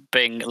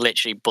 Bing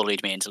literally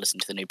bullied me into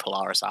listening to the new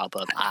Polaris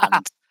album,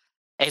 and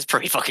it's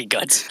pretty fucking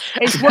good.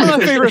 It's one of my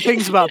favourite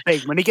things about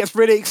Bing when he gets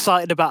really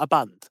excited about a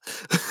band.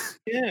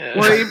 Yeah.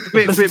 Well,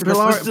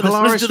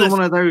 Polaris was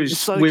one of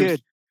those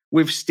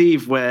with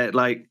Steve where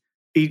like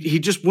he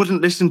just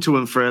wouldn't listen to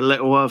him for a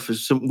little while for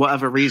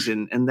whatever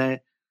reason, and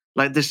they're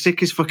like the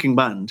sickest fucking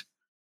band.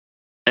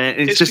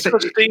 It's just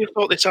because Steve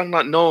thought they sound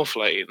like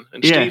Northlane,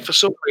 and Steve for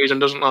some reason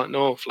doesn't like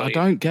Northlane. I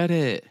don't get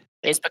it.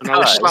 It's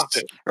because,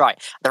 right,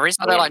 the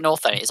reason I don't like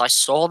Northlane is I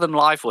saw them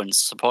live once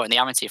supporting the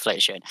Amity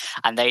Affliction,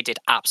 and they did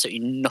absolutely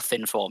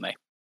nothing for me.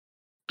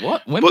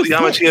 What? But the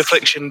Amity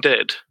Affliction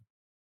did.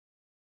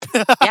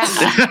 Yeah.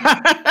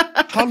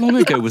 How long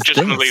ago was just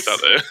this? Gonna leave that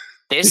there.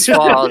 This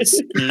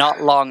was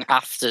not long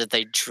after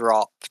they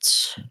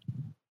dropped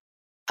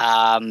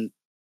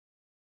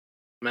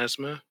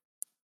Mesmer?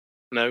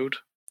 Node?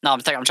 No, I'm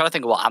trying to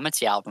think of what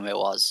Amity album it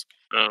was.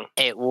 Oh.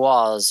 It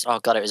was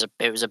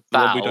it was about the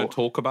one we don't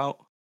talk about.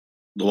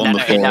 The one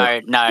before. No.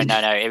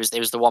 It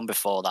was the one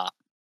before that.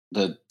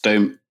 The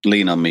Don't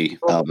Lean on Me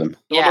album.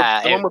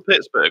 Yeah, the one with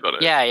Pittsburgh on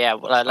it. Yeah.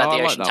 Let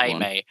the Ocean Take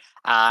Me,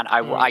 and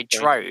I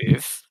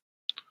drove.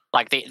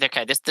 Like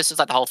this is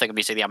like the whole thing of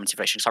me seeing the Amity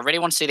Affliction. So I really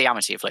want to see the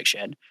Amity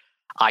Affliction.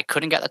 I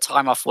couldn't get the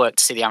time off work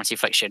to see the Amity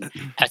Affliction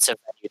at a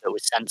venue that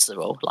was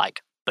sensible,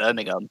 like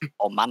Birmingham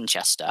or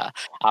Manchester,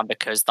 and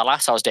because the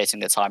lass I was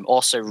dating at the time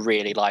also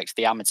really liked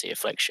the Amity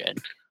Affliction,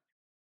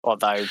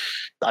 although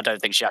I don't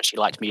think she actually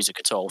liked music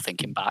at all,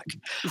 thinking back.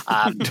 So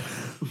and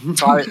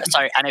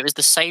it was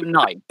the same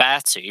night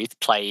Beartooth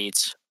played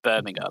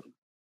Birmingham,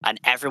 and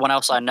everyone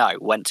else I know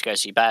went to go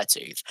see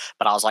Beartooth,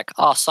 but I was like,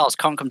 oh, Soz,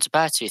 can't come to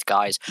Beartooth,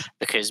 guys,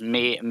 because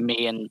me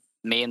and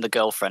the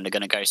girlfriend are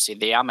going to go see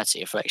the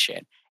Amity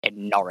Affliction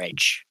in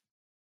Norwich.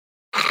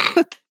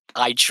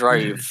 I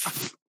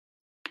drove.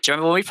 Do you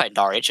remember when we played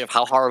Norwich, of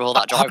how horrible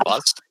that drive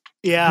was?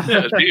 Yeah. Yeah,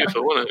 it was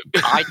beautiful, wasn't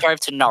it? I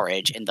drove to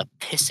Norwich in the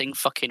pissing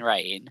fucking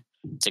rain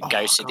to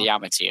go see the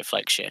Amity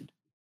Affliction,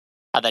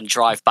 and then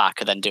drive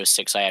back and then do a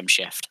 6 a.m.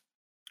 shift.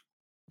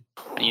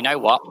 And you know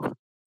what?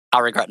 I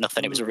regret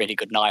nothing. It was a really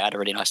good night. I had a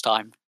really nice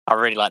time. I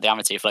really like the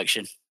Amity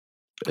Affliction.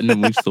 And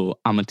then we saw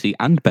Amity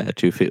and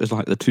Beartooth. It was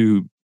like the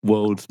two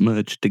worlds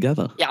merged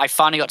together. Yeah, I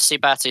finally got to see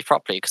Beartooth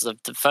properly because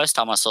the first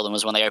time I saw them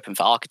was when they opened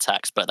for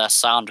Architects, but their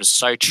sound was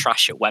so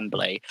trash at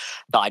Wembley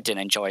that I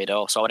didn't enjoy it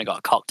all. So I went and got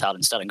a cocktail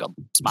instead and got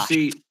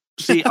smashed.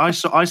 See, I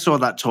saw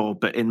that tour,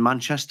 but in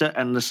Manchester,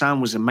 and the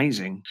sound was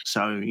amazing.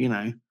 So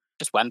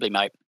just Wembley,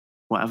 mate.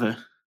 Whatever.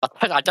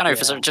 I don't know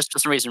if it's just for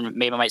some reason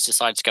me and my mates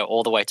decided to go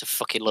all the way to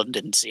fucking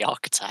London to see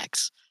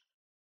Architects.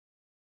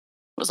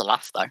 It was a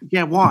laugh though.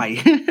 Yeah,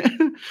 why?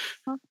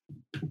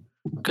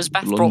 Because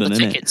Beth brought the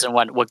tickets and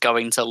went, we're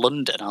going to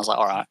London. I was like,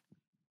 all right.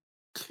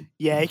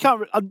 Yeah, you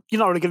can't. You're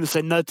not really going to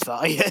say no to that,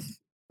 are you?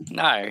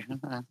 No,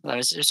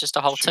 it's just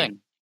a whole thing.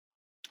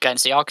 Going to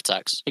see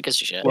Architects. Who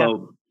gives a shit?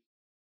 Well,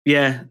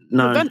 yeah,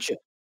 no. Adventure.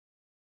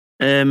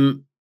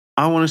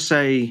 I want to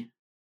say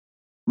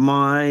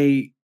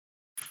I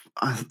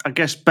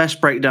guess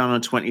best breakdown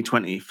of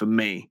 2020 for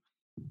me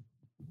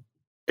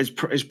is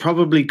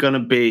probably going to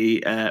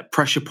be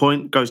Pressure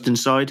Point, Ghost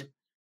Inside.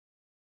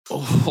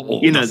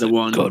 Oh, you know the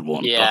one. Good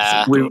one.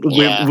 Yeah.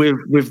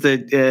 With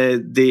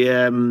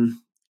the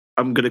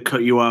I'm gonna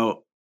cut you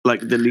out like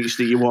the leech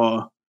that you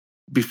are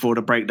before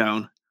the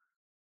breakdown,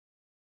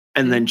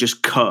 and then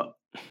just cut.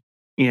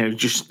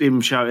 Just him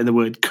shouting the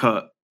word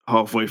 "cut"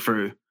 halfway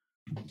through.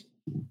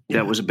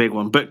 That was a big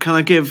one. But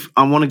I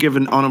want to give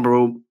an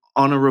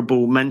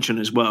honourable mention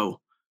as well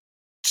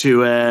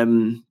to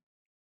it's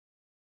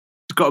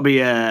got to be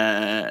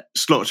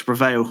Slaughter to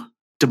Prevail,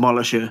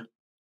 Demolisher.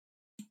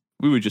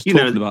 We were just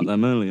talking about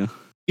them earlier.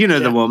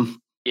 The one.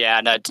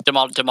 Yeah, no,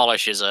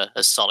 Demolish is a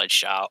solid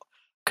shout.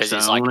 Because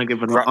it's I want to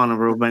give an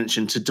honourable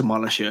mention to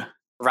Demolisher.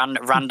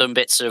 Random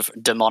bits of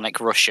demonic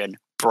Russian.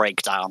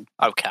 breakdown.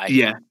 Okay.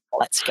 Yeah.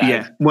 Let's go.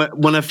 Yeah.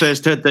 When I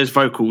first heard those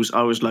vocals,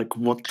 I was like,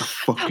 what the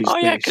fuck is this? Oh,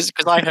 yeah, because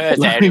I heard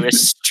it and it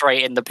was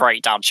straight in the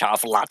breakdown chat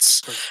of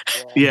lads.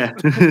 Yeah.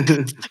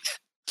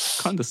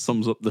 Kind of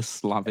sums up the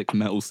Slavic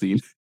metal scene.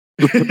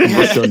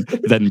 Russian,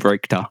 then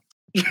breakdown.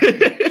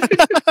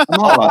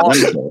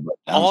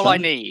 All I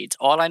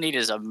need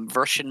is a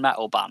Russian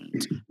metal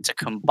band to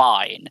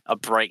combine a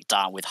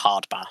breakdown with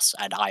hard bass,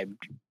 and I'm.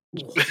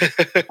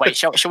 Wait,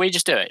 shall we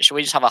just do it? Shall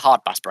we just have a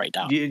hard bass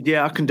breakdown?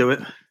 Yeah, I can do it.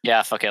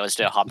 Yeah, fuck it. Let's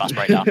do a hard bass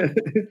breakdown.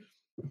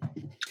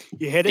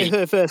 You heard it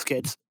here first,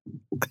 kids.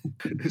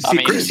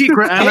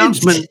 Secret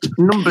announcement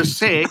number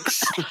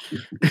 6.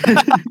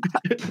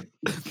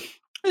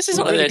 This is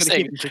one of those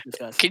things.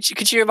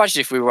 Could you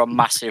imagine if we were a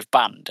massive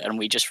band and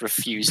we just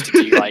refused to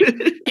do like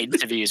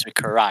interviews with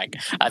Kerrang,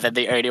 and then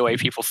the only way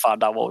people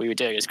found out what we were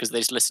doing is because they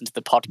just listened to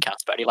the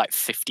podcast, but only like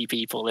 50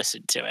 people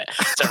listened to it.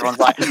 So everyone's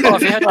like, "Oh,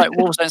 have you heard like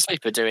Wolves Don't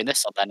Sleep are doing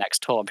this on their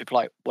next tour?" And people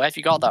are like, "Where have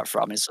you got that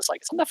from?" And it's just like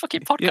it's on their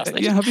fucking podcast.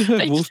 Yeah, have you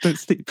heard Wolves Don't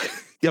Sleep?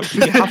 You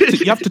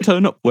have to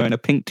turn up wearing a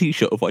pink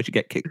t-shirt, otherwise you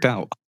get kicked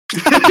out.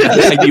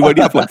 And you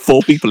only have like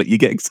 4 people at your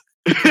gigs.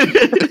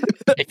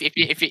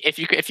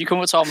 If you come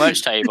up to our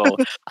merch table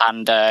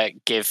and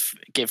give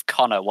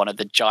Connor one of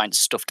the giant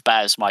stuffed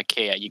bears from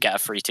IKEA, you get a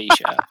free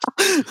t-shirt.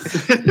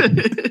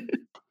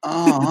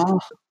 I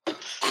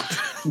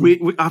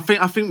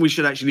think we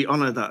should actually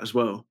honour that as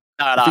well.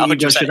 No, I think you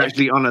guys should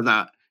actually honour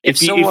that.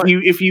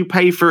 If you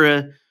pay for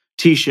a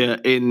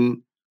t-shirt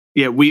in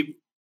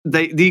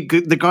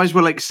the guys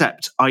will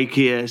accept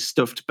IKEA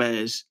stuffed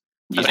bears.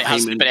 But it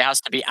has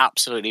to be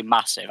absolutely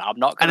massive. I'm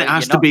not going to. And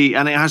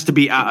it has to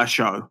be at a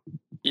show.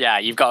 Yeah,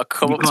 you've got to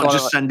come you up. You can't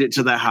just send it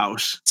to their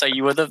house. So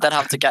you would then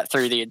have to get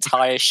through the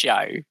entire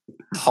show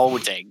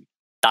holding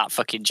that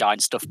fucking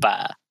giant stuffed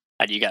bear,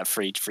 and you get a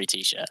free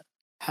t-shirt.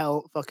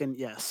 Hell, fucking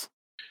yes,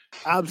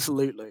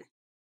 absolutely.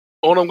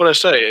 All I'm going to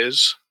say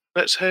is,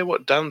 let's hear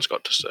what Dan's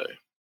got to say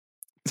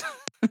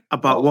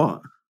about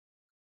what.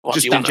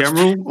 Just in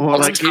honest? Or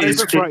like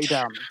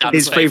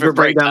his favorite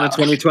breakdown of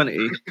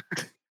 2020.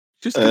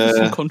 Just give us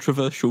some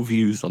controversial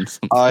views on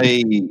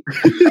something.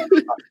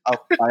 I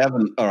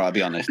haven't, or I'll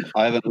be honest,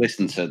 I haven't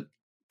listened to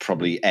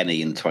probably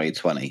any in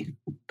 2020,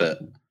 but...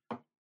 All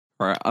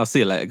right, I'll see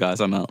you later,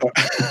 guys. I'm out.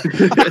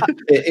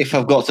 If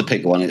I've got to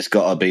pick one, it's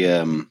got to be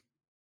from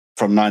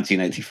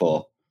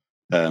 1984.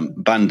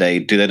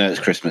 Band-Aid, Do They Know It's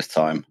Christmas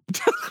Time?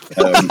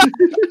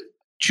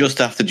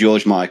 Just after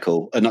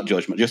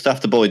just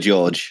after Boy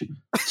George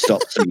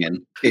stopped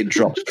singing, it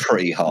drops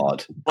pretty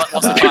hard.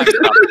 What's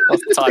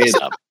the time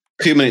stamp?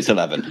 2 minutes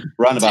 11.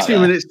 Round about 2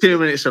 minutes. 2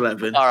 minutes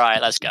 11. All right,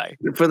 let's go.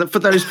 For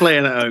those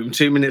playing at home,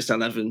 2 minutes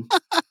 11.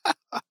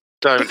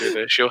 Don't do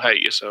this. You'll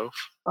hate yourself.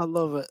 I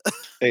love it.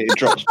 It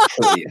drops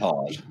pretty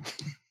hard.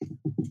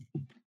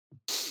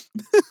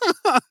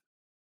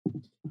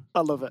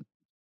 I love it.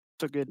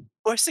 So good.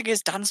 Worst thing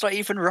is, Dan's not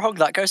even wrong.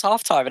 That goes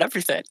halftime and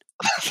everything.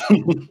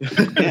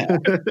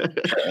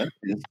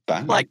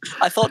 Like,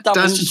 I thought Dan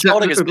was just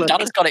calling us, but Dan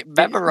has got it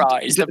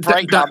memorized, the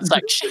breakdown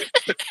section.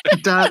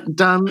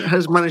 Dan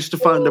has managed to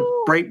find a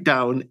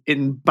breakdown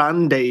in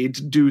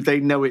Band-Aid, Do They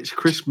Know It's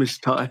Christmas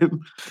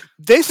Time?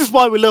 This is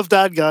why we love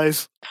Dan,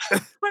 guys.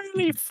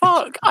 Holy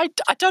fuck. I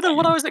don't know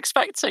what I was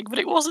expecting, but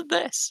it wasn't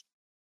this.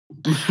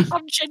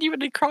 I'm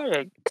genuinely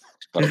crying.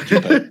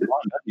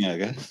 Yeah, I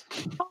guess.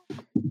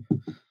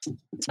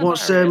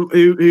 What's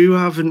who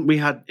haven't we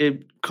had?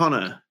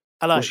 Connor,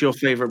 hello. What's your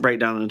favourite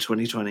breakdown in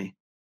 2020?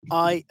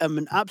 I am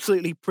an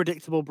absolutely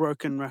predictable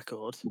broken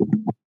record.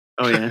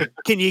 Oh yeah.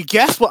 Can you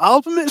guess what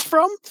album it's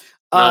from?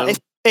 No.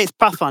 It's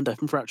Pathfinder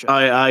from Fracture.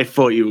 I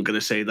thought you were going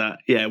to say that.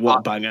 Yeah, what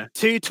a banger.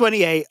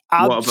 228.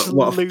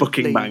 What a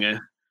fucking banger.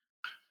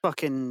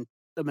 Fucking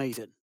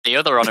amazing. The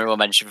other honourable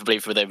mention for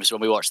Bleed For Them was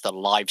when we watched the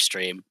live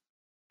stream.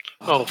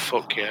 Oh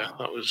fuck yeah,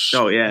 that was.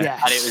 Oh yeah,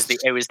 yes. And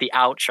it was the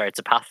outro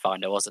to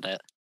Pathfinder, wasn't it?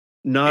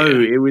 No,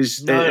 it was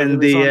the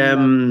end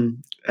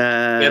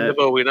of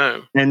All We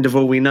Know. End of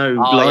All We Know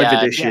live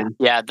edition.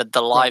 Yeah,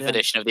 the live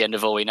edition of the End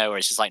of All We Know, where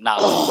it's just like,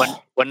 no,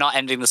 we're not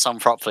ending the song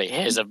properly.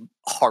 Here's a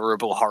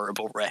horrible,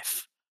 horrible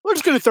riff. We're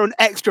just going to throw an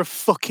extra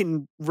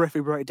fucking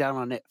riffy breakdown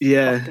on it.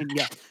 Yeah,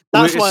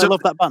 That's why I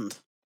love that band.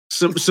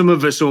 Some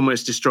of us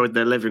almost destroyed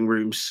their living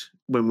rooms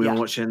when we were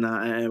watching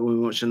that. We were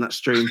watching that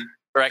stream.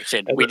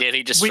 Correction. We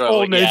nearly destroyed. We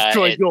almost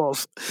destroyed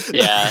yours.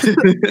 Yeah.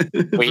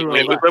 when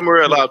we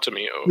were allowed to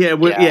meet up. Yeah,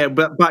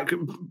 but back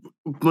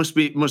must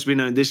be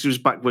known. This was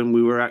back when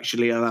we were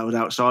actually allowed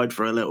outside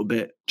for a little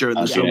bit during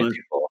the summer.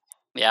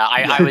 Yeah,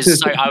 I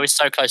was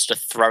so close to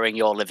throwing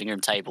your living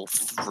room table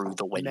through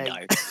the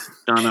window.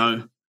 I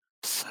know.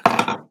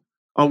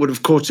 I would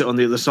have caught it on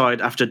the other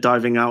side after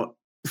diving out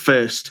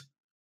first.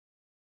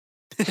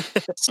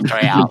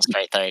 Straight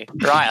through.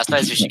 Right, I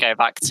suppose we should go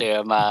back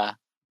to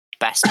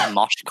best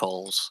mosh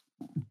calls.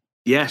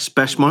 Yes,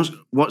 best mosh.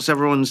 What's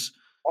everyone's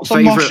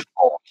favourite?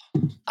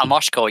 A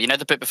mosh call. You know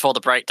the bit before the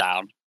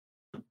breakdown?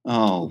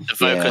 Oh, the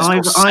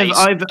vocalist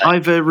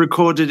either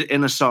recorded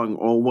in a song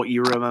or what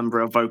you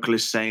remember a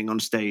vocalist saying on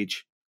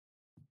stage.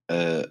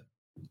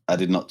 I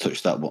did not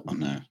touch that one.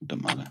 No,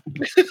 don't matter.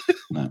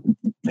 No.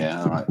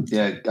 Yeah, all right.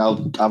 Yeah,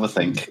 I'll have a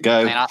think.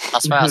 Go. I mean, I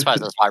suppose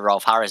that's why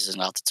Rolf Harris isn't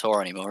allowed to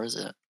tour anymore, is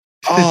it?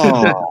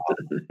 Oh.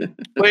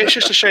 Well, it's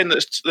just a shame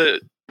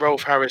that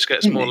Rolf Harris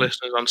gets more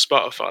listeners on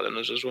Spotify than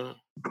us as well.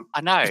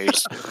 I know.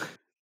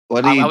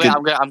 What do you do?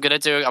 I'm gonna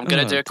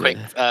do a quick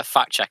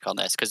fact check on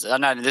this because I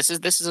know this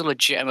is a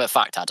legitimate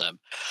fact, Adam.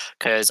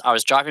 Because I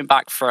was driving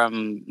back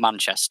from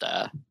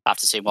Manchester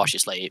after seeing While She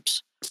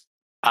Sleeps,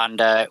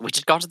 and we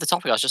just got to the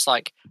topic. I was just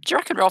like, "Do you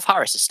reckon Rolf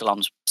Harris is still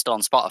on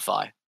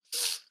Spotify?"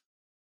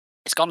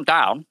 It's gone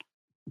down.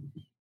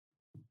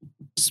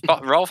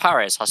 Rolf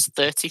Harris has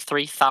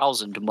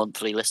 33,000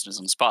 monthly listeners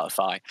on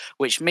Spotify,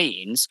 which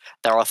means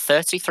there are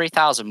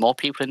 33,000 more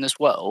people in this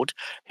world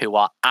who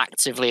are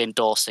actively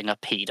endorsing a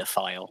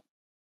paedophile.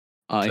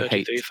 I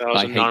hate this.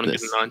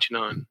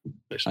 33,999.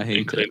 I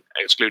hate it.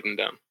 Excluding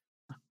Dan.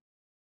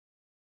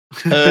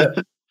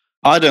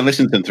 I don't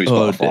listen to them through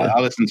Spotify. Dear.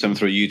 I listen to them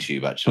through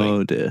YouTube, actually.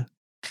 Oh, dear.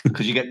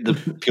 Because you get the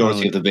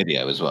purity of the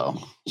video as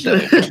well. So,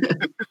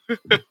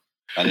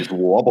 and it's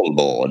wobble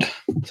board,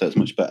 so it's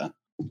much better.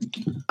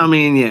 I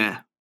mean, yeah.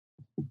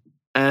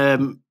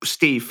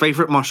 Steve,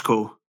 favorite mosh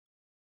call?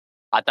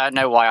 I don't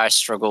know why I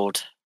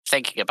struggled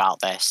thinking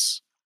about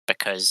this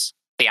because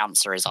the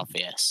answer is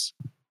obvious.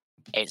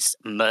 It's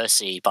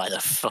Mercy by the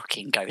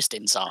fucking Ghost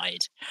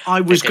Inside.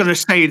 I was going to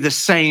say the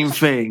same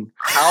thing.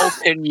 How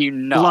can you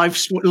not?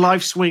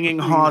 Life swinging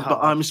hard, but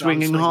I'm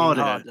swinging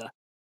harder.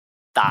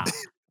 That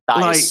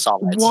like, is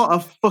solid. What a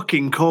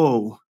fucking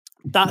call.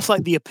 That's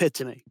like the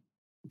epitome.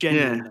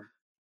 Genuinely.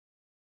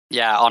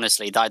 Yeah,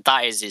 honestly, that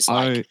is it's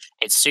like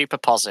it's super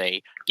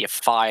posy. You're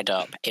fired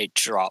up, it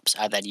drops,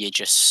 and then you're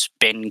just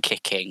spin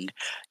kicking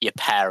your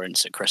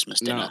parents at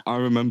Christmas dinner. Now, I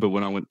remember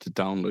when I went to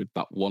download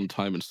that one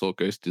time and saw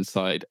Ghost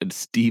Inside, and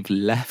Steve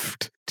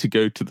left to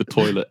go to the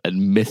toilet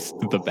and missed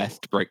the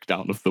best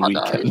breakdown of the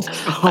weekend.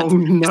 Oh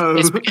no!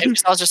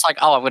 I was just like,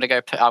 oh, I'm gonna go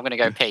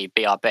pee,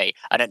 BRB,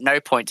 and at no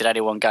point did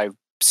anyone go,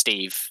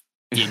 Steve,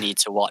 you need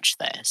to watch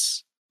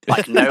this.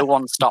 Like no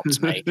one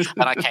stopped me,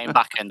 and I came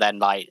back, and then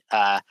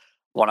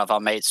one of our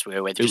mates we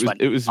were with just went,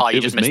 "Oh,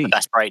 you just missed the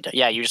best breakdown."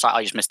 Yeah, you just like, "Oh,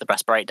 you just missed the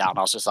best breakdown."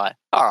 I was just like,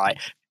 "All right,"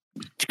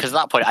 because at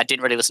that point I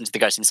didn't really listen to the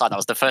Ghost Inside. That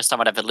was the first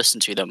time I'd ever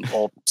listened to them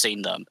or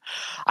seen them,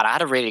 and I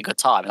had a really good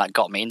time, and that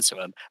got me into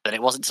them. But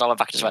it wasn't until I went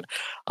back and just went,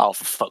 "Oh,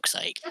 for fuck's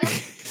sake!"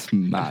 It's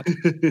mad.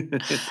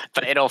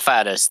 But in all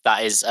fairness,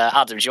 that is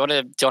Adam. Do you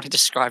want to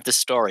describe the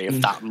story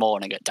of that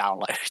morning at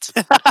download?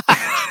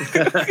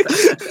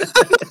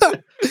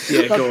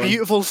 Yeah, that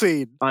beautiful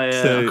scene. I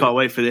can't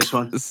wait for this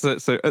one.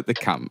 So at the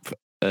camp.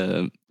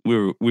 We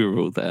were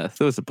all there.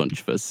 There was a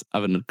bunch of us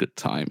having a good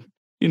time.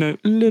 You know,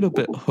 a little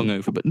bit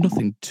hungover, but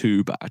nothing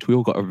too bad. We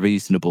all got a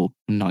reasonable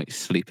night's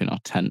sleep in our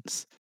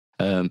tents.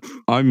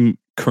 I'm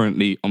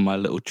currently on my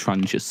little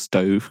Trangia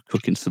stove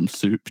cooking some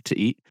soup to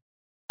eat,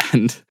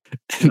 and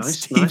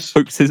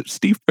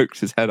Steve pokes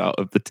his head out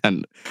of the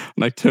tent,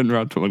 and I turn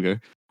around to him and go,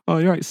 "Oh,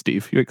 you're right,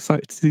 Steve. You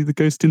excited to see the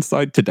Ghost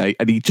Inside today?"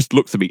 And he just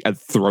looks at me and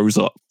throws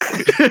up.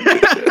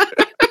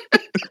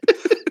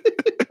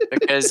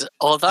 Because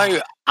although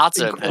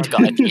Adam had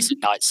got a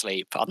decent night's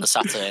sleep on the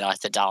Saturday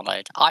night to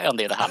download, I, on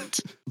the other hand,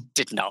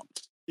 did not.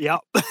 Yep.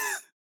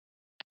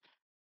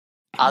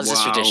 As is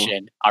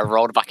tradition, I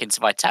rolled back into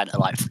my tent at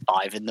like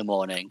 5 a.m,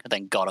 and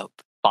then got up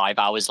 5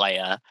 hours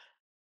later,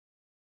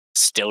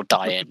 still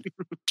dying,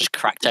 just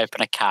cracked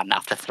open a can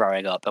after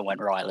throwing up and went,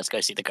 right, let's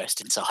go see the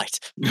Ghost Inside.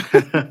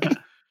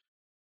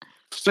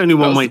 There's only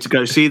one way to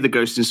go see the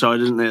Ghost Inside,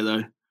 isn't there,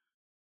 though?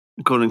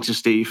 According to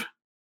Steve.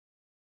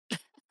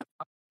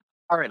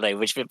 Apparently,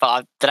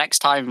 but the next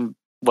time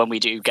when we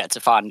do get to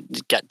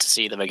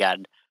see them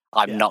again,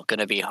 I'm not going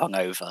to be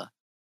hungover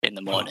in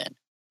the morning.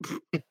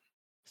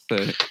 So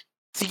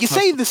you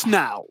say this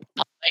now?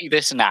 I say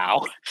this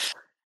now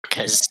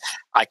because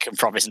I can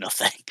promise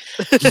nothing.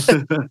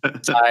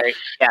 So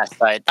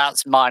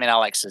that's mine and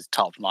Alex's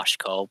top mosh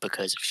call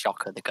because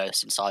Shocker, the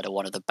Ghost Inside are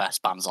one of the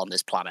best bands on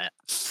this planet.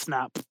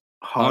 Snap.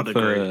 Hard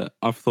agree.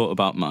 I've thought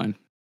about mine.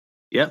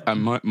 Yep.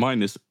 And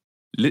mine is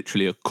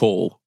literally a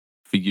call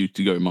for you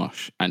to go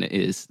mosh, and it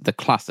is the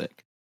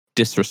classic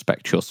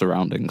Disrespect Your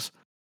Surroundings.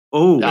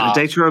 Oh, a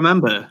day to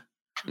remember.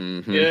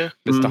 Mm-hmm. Yeah.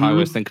 Mr.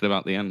 Highway's thinking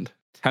about the end.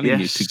 Telling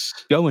you to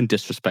go and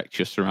disrespect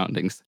your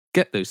surroundings.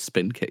 Get those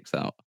spin kicks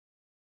out.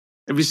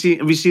 Have you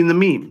seen the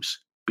memes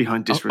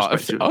behind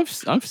disrespect?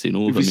 I've seen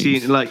all the memes. Have you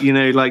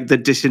seen like the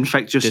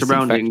disinfect your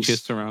surroundings? Your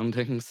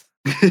surroundings.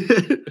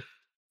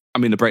 I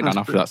mean, the breakdown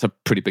after that's a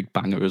pretty big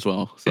banger as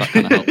well, so that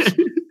kind of helps.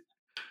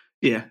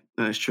 Yeah,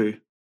 that's true.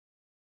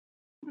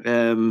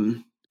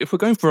 If we're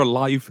going for a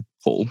live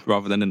call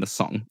rather than in a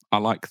song, I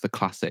like the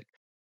classic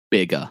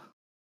 "Bigger."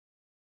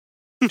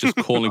 Just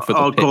calling for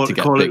the pit to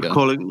get bigger.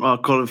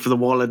 Calling for the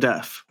wall of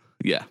death.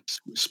 Yeah.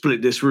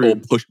 Split this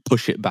room. Or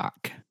push it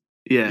back.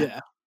 Yeah.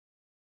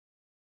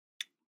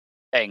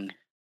 Thing.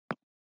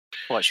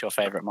 What's your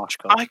favourite mosh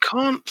call? I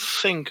can't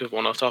think of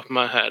one off the top of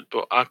my head,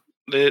 but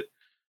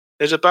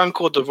there's a band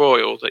called The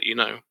Royal that you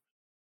know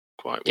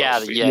quite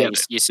well.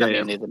 You sent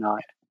me the other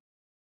night.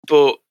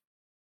 But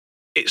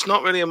it's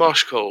not really a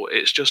mosh call.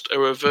 It's just a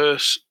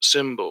reverse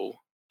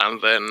cymbal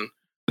and then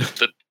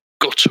the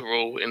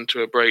guttural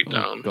into a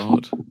breakdown. Oh,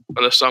 God.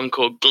 And a song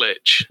called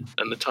Glitch,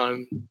 and the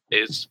time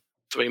is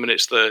 3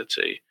 minutes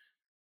 30,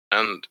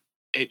 and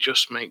it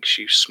just makes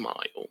you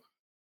smile.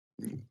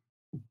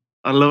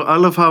 I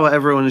love how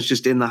everyone is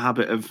just in the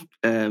habit of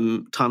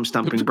time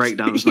stamping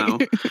breakdowns now.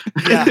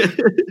 Yeah.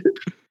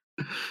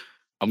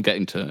 I'm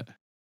getting to it.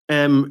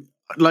 I'd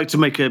like to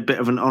make a bit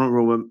of an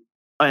honourable.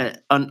 I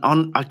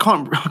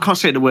can't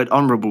say the word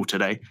honourable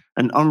today.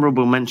 An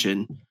honourable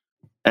mention.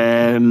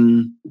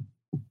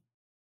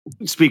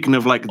 Speaking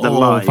of like the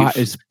live, that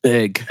is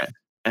big.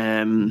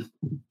 The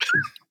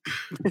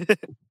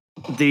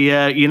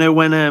you know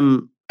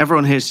when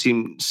everyone here's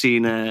seen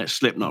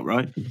Slipknot,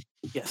 right?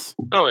 Yes.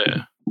 Oh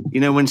yeah.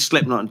 You know when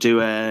Slipknot do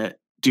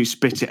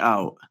Spit It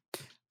Out,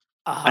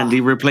 and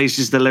he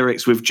replaces the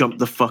lyrics with "Jump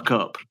the fuck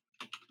up,"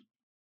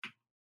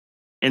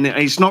 and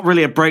it's not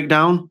really a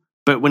breakdown,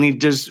 but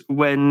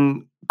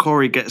when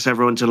Corey gets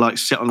everyone to like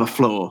sit on the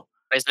floor,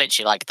 it's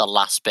literally like the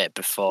last bit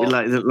before,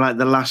 like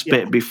the last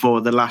bit before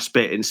the last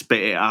bit in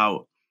Spit It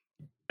Out,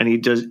 and he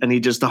does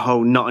the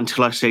whole "Not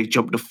until I say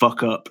jump the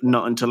fuck up,"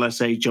 "Not until I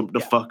say jump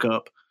the fuck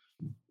up."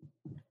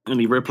 And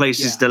he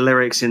replaces the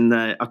lyrics in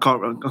the. I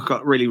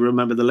can't really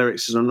remember the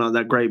lyrics because I'm not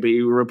that great. But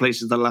he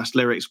replaces the last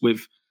lyrics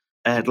with,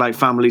 like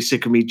 "Family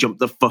sick of me, jump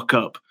the fuck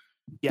up."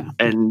 Yeah,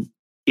 and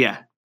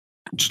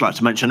just like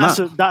to mention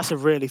that's a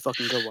really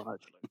fucking good one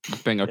actually.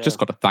 Bing, I've just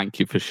got to thank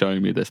you for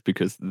showing me this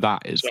because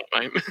that is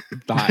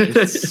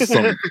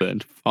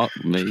something. Fuck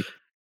me.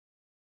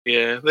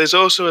 Yeah, there's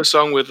also a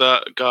song with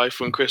that guy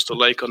from Crystal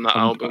Lake on that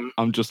album.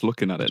 I'm just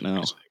looking at it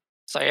now.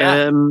 So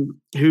yeah,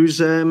 who's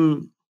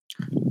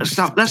Let's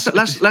have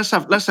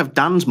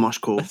Dan's mosh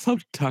call. Let's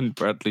have Dan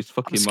Bradley's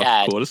fucking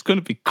mosh call. It's going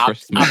to be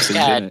Christmas. I'm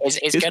scared.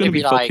 It's going to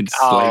be like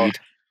Slade.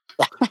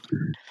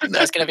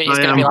 It's going to be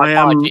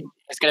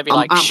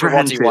like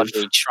Shawty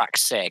Waddy track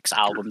 6,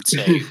 album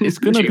 2. It's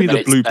going to be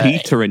the Blue 30.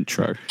 Peter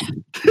intro.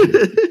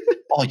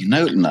 Oh,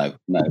 no.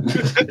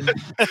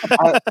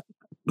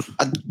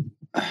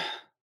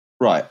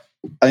 Right.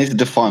 I need to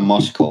define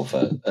mosh call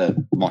for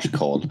mosh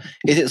call.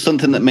 Is it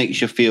something that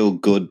makes you feel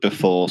good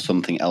before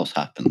something else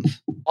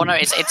happens? Oh no,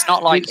 it's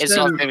not like it's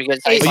not going to be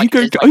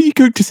good. Are you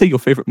going to say your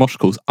favourite mosh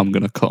calls? I'm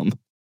going to come.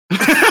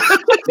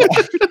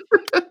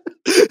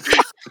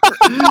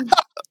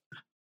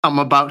 I'm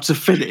about to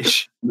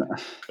finish. No,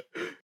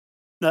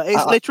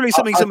 it's literally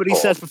something somebody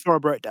says before a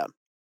breakdown.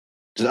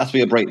 Does it have to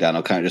be a breakdown,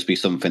 or can it just be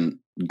something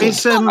good?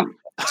 It's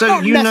so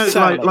you know,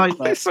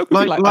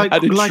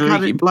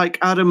 like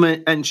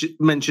Adam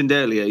mentioned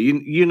earlier,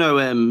 you know,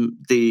 a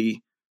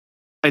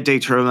day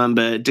to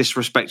remember,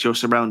 disrespect your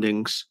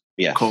surroundings.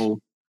 Yeah, call.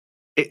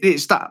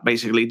 It's that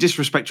basically.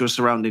 Disrespect your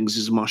surroundings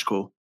is a mosh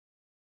call.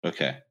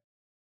 Okay.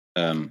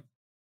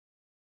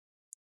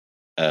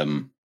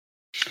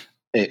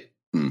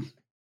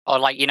 Or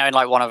like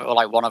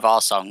like one of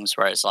our songs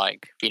where it's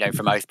like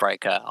from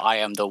Oathbreaker, I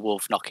am the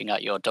wolf knocking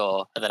at your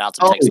door, and then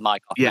Adam takes the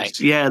mic off me.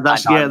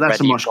 That's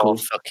a mosh call.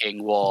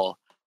 Fucking war,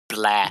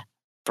 Blair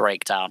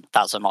breakdown.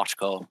 That's a mosh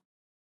call.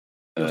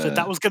 So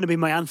that was going to be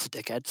my answer,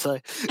 dickhead. So.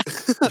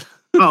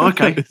 Oh,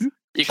 okay.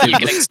 You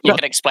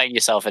can explain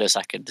yourself in a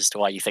second as to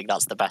why you think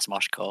that's the best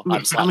mosh call.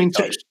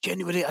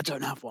 Genuinely, I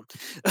don't have one.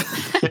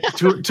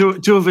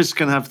 two of us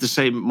can have the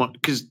same,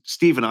 because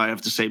Steve and I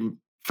have the same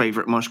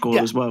favourite mosh call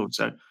as well.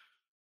 So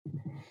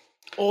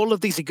all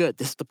of these are good.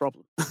 This is the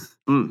problem.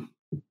 I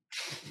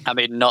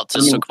mean, not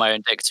to suck my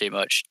own dick too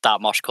much, that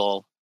mosh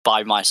call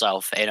by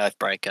myself in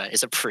Oathbreaker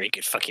is a pretty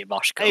good fucking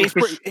mosh call. It's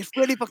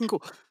really fucking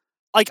cool.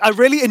 Like, I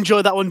really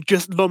enjoy that one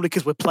just normally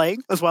because we're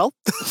playing as well.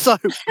 So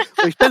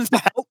which tends to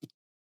help.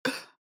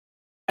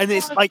 And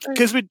it's like,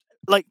 because we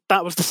like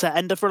that was the set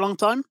ender for a long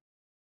time.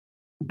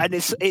 And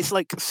it's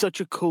like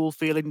such a cool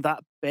feeling,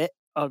 that bit.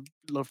 I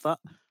love that.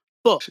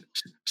 But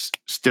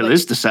still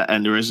is the set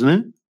ender, isn't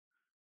it?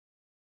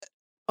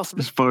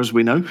 Possibly. As far as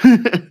we know.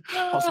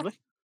 Possibly.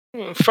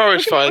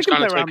 Forest Fire's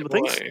kind of taken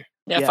away. True.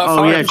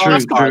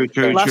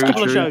 Last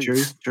couple of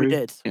shows we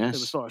did. Yes. It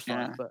was Forest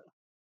Fire,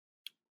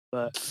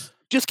 but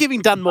just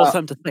giving Dan more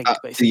time to think,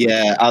 basically.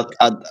 Yeah,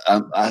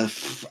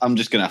 I'm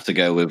just gonna have to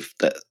go with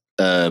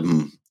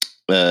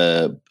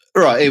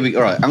right. Here we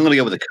go. Right, I'm gonna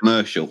go with a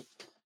commercial.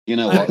 You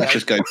know what? Let's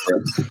just go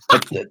for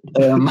it.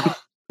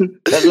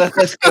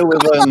 Let's go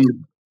with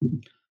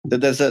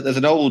There's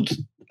an old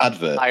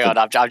advert. Hang on,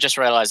 I've just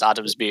realised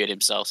Adam's muted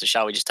himself. So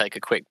shall we just take a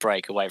quick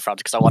break away from it?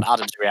 Because I want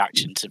Adam's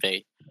reaction to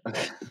be. No,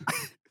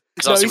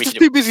 he's just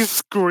too busy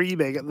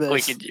screaming at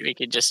this. We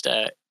can just.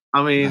 I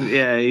mean,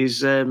 yeah,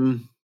 he's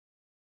Adam's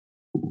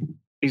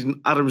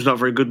not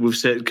very good with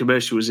certain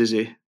commercials, is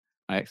he?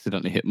 I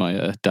accidentally hit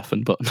my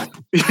deafen button.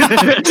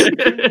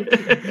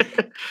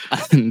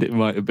 And it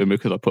might have been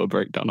because I put a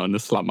breakdown on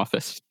and slapped my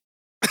fist.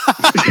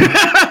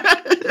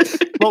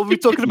 What were we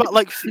talking about,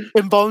 like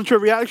involuntary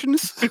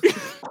reactions?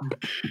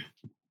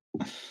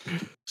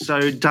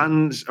 So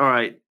Dan's all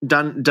right.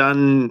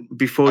 Dan,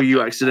 before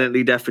you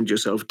accidentally deafened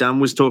yourself, Dan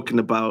was talking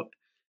about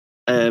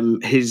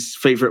his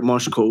favorite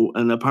mosh call,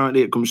 and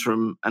apparently it comes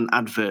from an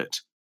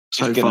advert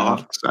so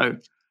far. So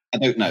I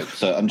don't know,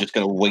 so I'm just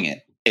going to wing it.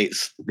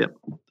 It's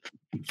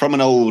from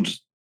an old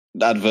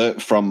advert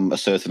from a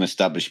certain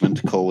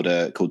establishment called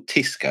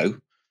Tisco,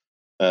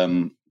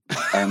 and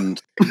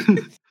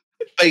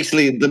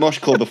basically the mosh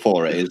call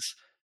before it is,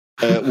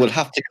 we'll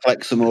have to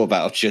collect some more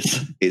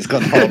vouchers. It's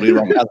gone horribly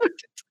wrong, hasn't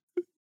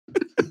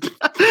it?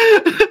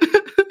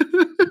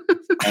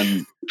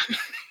 And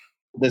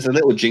there's a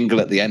little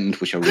jingle at the end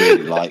which I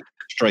really like.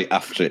 Straight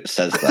after it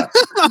says that.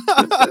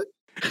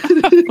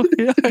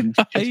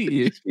 I hate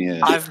you. Yeah.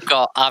 I've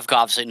got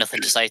absolutely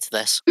nothing to say to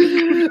this.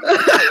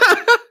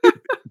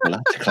 We'll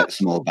have to collect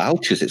some more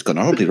vouchers. It's gone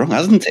horribly wrong,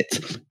 hasn't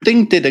it?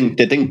 Ding, ding, ding,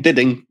 ding, ding,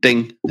 ding,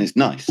 ding. It's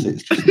nice.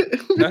 It's just...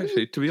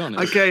 Actually, to be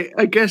honest, okay,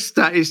 I guess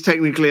that is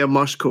technically a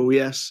mosh call.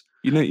 Yes.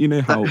 You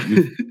know how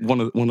one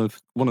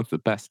of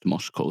the best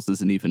mosh calls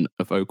isn't even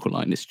a vocal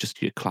line. It's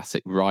just your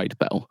classic ride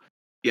bell.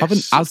 Yes, haven't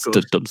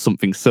Asda done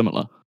something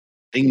similar?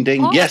 Ding,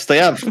 ding. Oh. Yes, they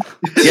have.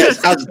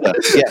 Yes, Asda.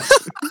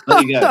 Yes.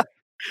 There you go.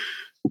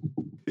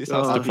 It's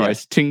Asda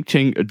price. Ting,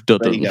 ching,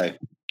 dudden. There you go.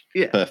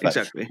 Yeah, perfect.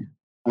 Exactly.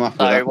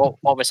 So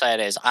what we're saying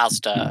is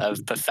Asda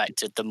have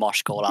perfected the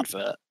mosh call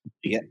advert.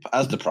 Yep,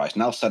 Asda price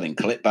now selling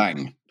Clip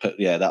Bang. But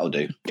yeah, that'll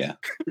do. Yeah,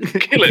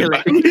 Kill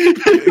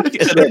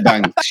it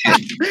bang.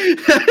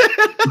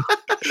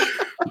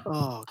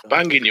 Oh, God.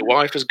 Banging your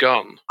wife has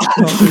gone.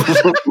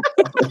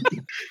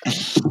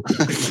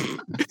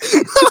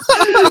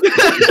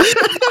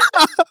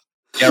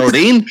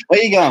 Geraldine,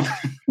 where you go?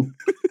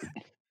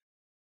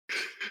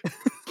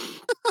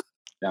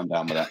 I'm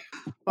down with that.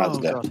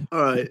 God.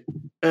 All right,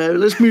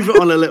 let's move it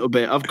on a little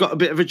bit. I've got a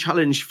bit of a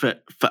challenge for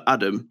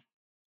Adam.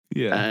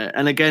 Yeah,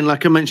 and again,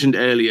 like I mentioned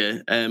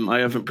earlier, I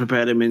haven't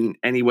prepared him in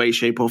any way,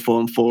 shape, or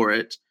form for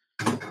it.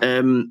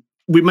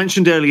 We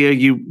mentioned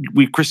earlier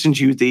we christened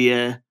you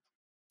the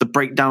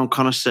breakdown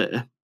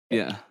connoisseur.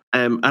 Yeah.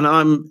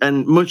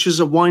 And much as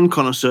a wine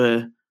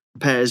connoisseur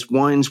pairs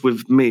wines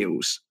with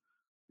meals,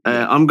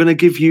 I'm going to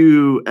give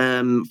you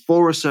 4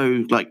 or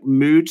so like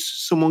moods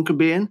someone could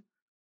be in.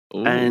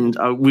 Ooh. And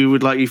I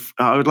would like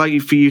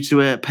for you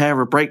to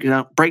pair a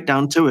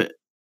breakdown to it.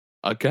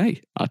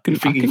 Okay, I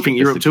think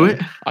you're up to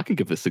it. I can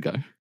give this a go.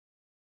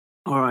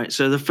 All right.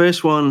 So the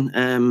first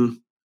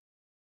one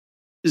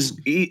is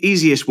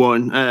easiest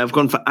one. I've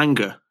gone for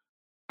anger.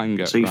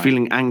 Anger. So you're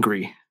feeling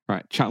angry.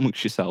 Right. Chat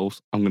amongst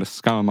yourselves. I'm going to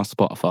scour my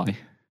Spotify.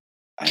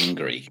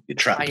 Angry. You're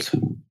trapped.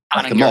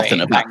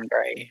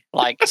 Angry.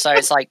 Like, so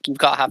it's like you've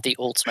got to have the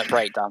ultimate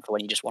breakdown for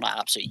when you just want to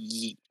absolutely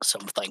yeet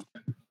something.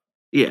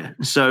 Yeah.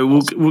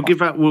 So we'll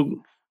give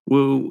Adam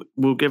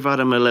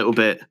a little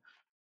bit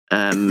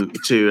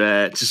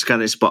to scan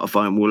his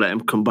Spotify, and we'll let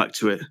him come back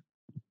to it.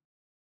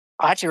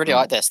 I actually really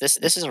like this.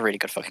 This is a really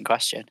good fucking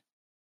question.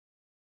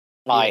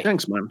 Like,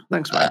 thanks, man.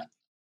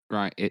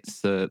 Right,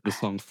 it's the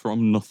song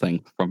 "From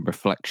Nothing" from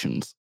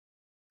Reflections.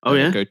 Oh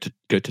yeah. Go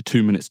to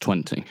 2 minutes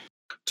 20.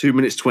 2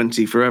 minutes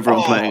 20 for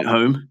everyone playing at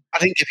home. I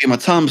didn't give you my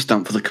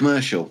timestamp for the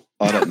commercial.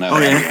 I don't know. Oh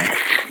yeah.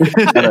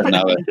 I don't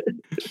know it.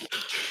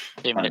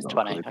 2 minutes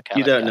 20. Okay,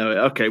 you don't know it.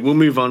 Okay, we'll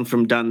move on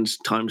from Dan's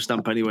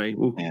timestamp anyway.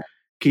 We'll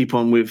keep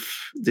on with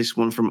this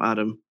one from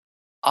Adam.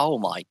 Oh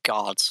my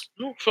God.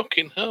 Oh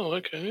fucking hell!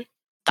 Okay.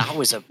 That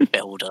was a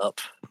build up.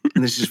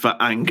 And this is for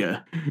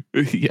anger.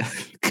 Yeah.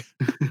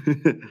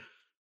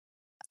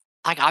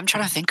 I'm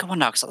trying to think of one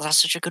now because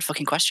that's such a good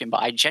fucking question,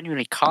 but I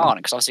genuinely can't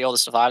because obviously all the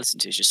stuff I listen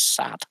to is just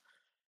sad.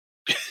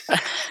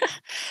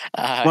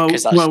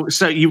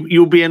 So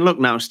you'll be in luck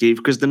now, Steve,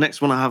 because the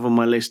next one I have on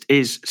my list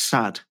is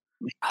sad.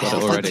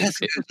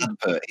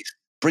 It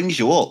brings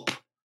you up.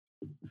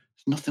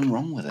 There's nothing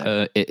wrong with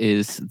it. It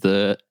is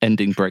the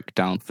ending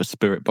breakdown for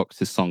Spirit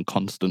Box's song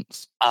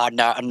 "Constance." Oh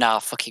no,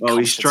 fucking. Oh,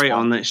 he's straight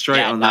on that.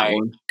 That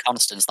one.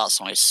 Constance, that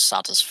song is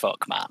sad as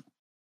fuck, man.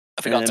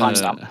 Have we got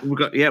timestamp? We've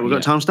got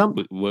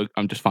timestamp.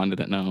 I'm just finding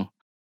it now.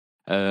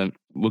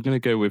 We're going to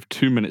go with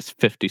 2 minutes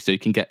 50, so you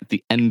can get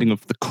the ending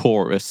of the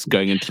chorus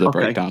going into the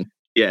breakdown.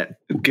 Yeah,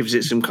 it gives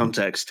it some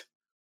context.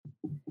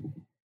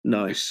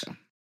 Nice.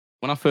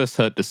 When I first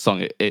heard this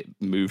song, it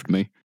moved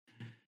me.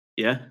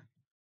 Yeah.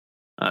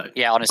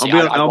 Yeah, honestly,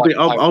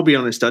 I'll be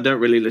honest. I don't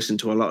really listen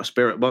to a lot of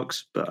Spirit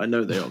Box, but I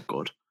know they are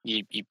good.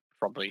 You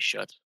probably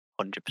should,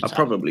 100%. I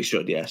probably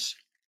should, yes.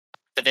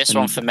 But this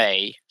one for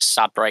me,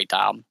 sad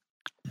breakdown.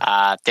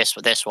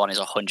 This one is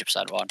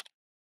 100% one.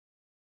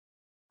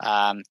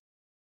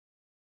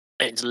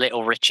 It's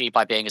Little Richie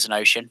by Being as an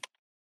Ocean.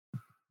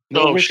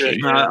 Oh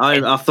shit!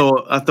 I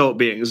thought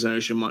Being as an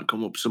Ocean might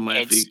come up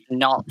somewhere for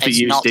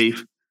you,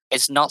 Steve.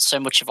 It's not so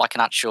much of like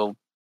an actual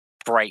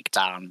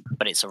breakdown,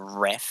 but it's a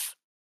riff.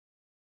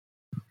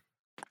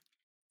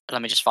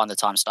 Let me just find the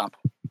timestamp.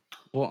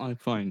 What I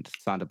find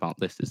sad about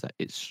this is that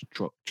it's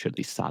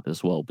structurally sad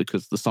as well,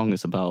 because the song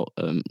is about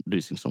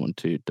losing someone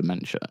to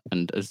dementia,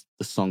 and as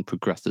the song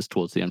progresses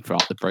towards the end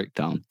throughout the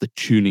breakdown, the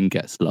tuning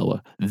gets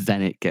lower,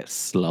 then it gets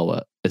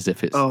slower, as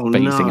if it's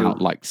phasing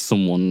out like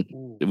someone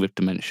with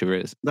dementia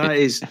is.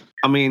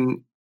 I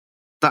mean,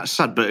 that's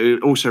sad, but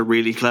also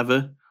really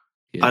clever.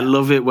 Yeah. I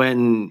love it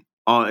when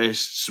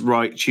artists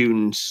write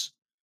tunes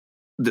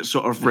that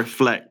sort of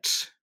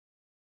reflect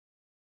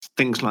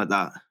things like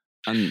that.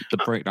 And the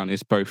breakdown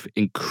is both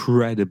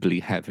incredibly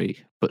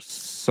heavy, but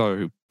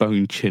so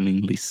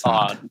bone-chillingly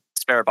sad.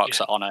 Spirit Box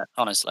are on it,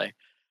 honestly.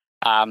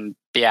 But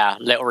yeah,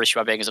 Little Richie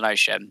by Being as an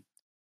Ocean,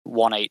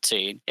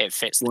 118. It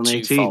fits the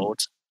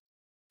twofold.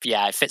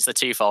 Yeah, it fits the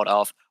twofold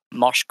of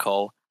mosh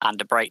call and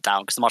a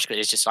breakdown, because the mosh call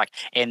is just like,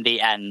 in the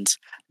end,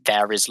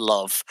 there is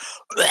love.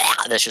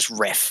 There's just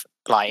riff.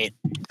 Like,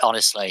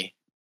 honestly.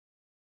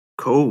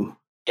 Cool.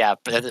 Yeah,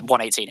 but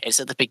 118 is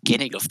at the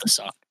beginning of the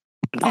song,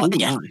 not at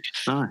the end.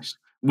 Nice.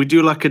 We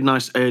do like a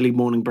nice early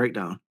morning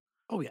breakdown.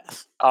 Oh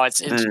yes. Oh,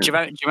 do you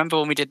remember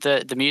when we did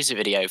the music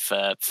video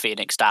for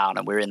Phoenix Down,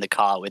 and we were in the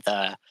car with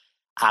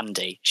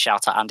Andy?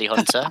 Shout out Andy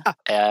Hunter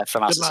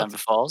from As December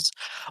Falls.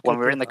 When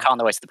we were in the car on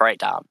the way to the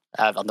breakdown,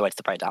 on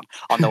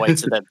the way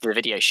to the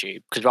video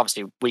shoot, because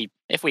obviously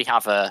if we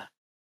have a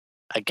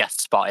guest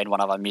spot in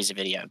one of our music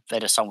video,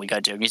 then a song we go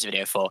do a music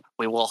video for,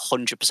 we will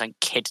 100%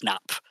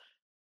 kidnap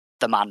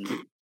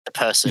the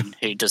person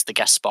who does the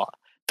guest spot,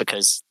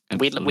 because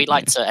we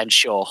like to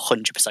ensure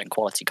 100%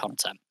 quality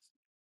content.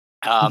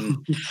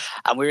 And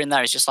we were in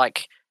there. It's just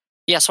like,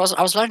 yeah. So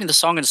I was learning the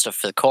song and stuff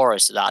for the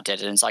chorus that I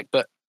did, and it's like,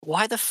 but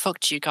why the fuck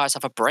do you guys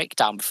have a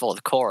breakdown before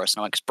the chorus?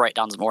 And I'm like, because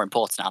breakdowns are more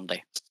important,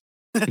 Andy.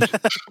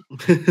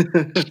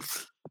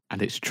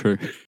 And it's true.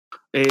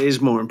 It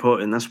is more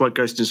important. That's why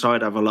Ghost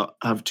Inside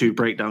have 2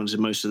 breakdowns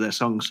in most of their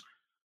songs.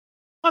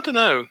 I don't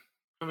know.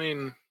 I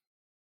mean,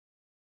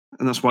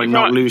 and that's why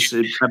Not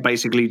Lucid are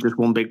basically just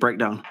one big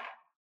breakdown.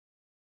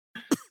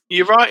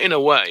 You're right in a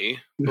way,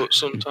 but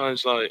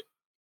sometimes like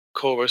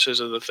choruses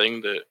are the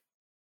thing that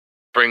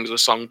brings the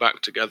song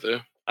back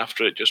together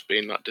after it just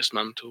being like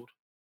dismantled.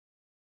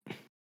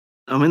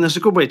 I mean, that's a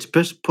good way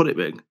to put it,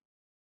 Big.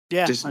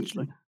 Yeah,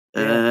 actually.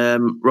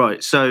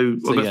 Right, so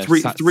we've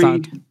got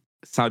three.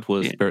 Sad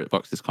was Spirit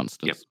Box's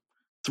constants.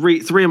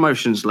 Yep. Three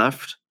emotions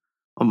left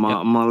on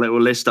my little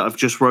list that I've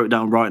just wrote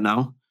down right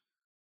now.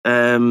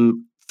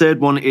 Third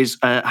one is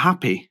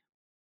happy.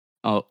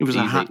 Oh, give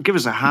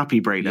us a happy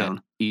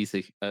breakdown. Yeah,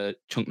 easy.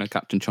 Chunk No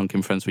Captain, Chunk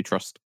in Friends We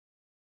Trust.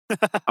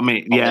 I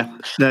mean,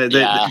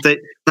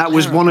 that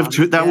was one of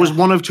two. That was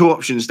one of 2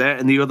 options there,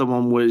 and the other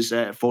one was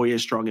 4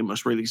 Years Strong. It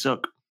Must Really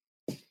Suck.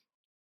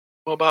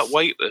 What about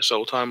Weightless,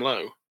 All Time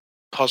Low?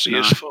 Posse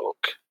as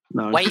fuck.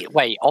 No.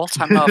 Wait, All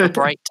Time Low of a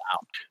breakdown.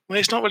 Well,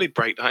 it's not really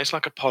breakdown. It's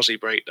like a posse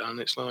breakdown.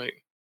 It's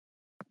like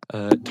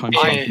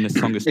timestamp in this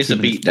song is 2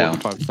 minutes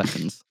 45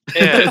 seconds.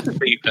 Yeah, it's a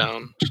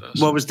beatdown.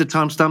 What was the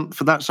timestamp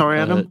for that? Sorry,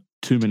 Adam.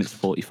 2 minutes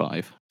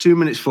 45. 2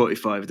 minutes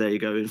 45. There you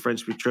go. In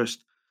Friends We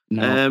Trust.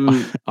 Now,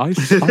 I've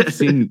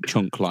seen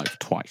Chunk live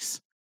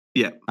twice.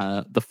 Yeah.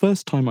 The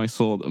first time I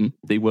saw them,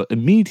 they were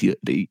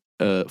immediately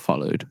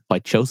followed by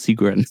Chelsea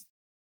Grin.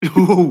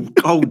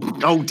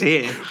 Oh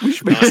dear.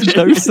 Which makes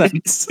no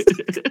sense.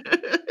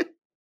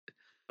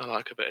 I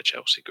like a bit of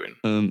Chelsea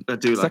Grin. I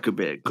do like a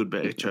good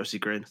bit of Chelsea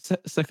Grin.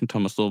 Second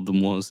time I saw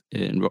them was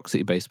in Rock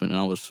City Basement, and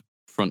I was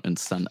front and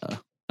center.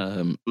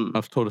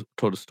 I've told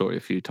a story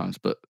a few times,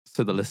 but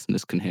so the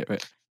listeners can hear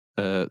it.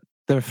 They're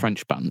a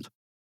French band,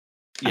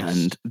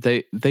 and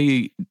they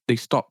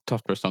stopped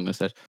after a song and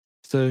said,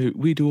 "So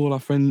we do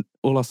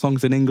all our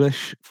songs in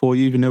English for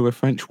you, even though we're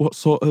French. What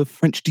sort of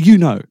French do you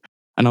know?"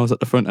 And I was at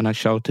the front and I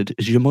shouted,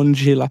 "Je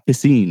mange la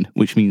piscine,"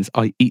 which means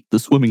I eat the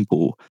swimming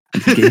pool.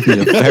 And he gave me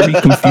a very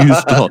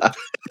confused look.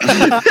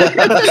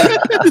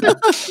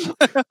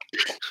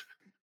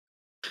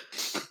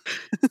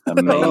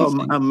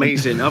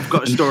 Amazing. I've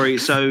got a story.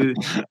 So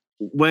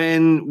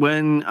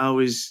when I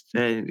was,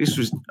 this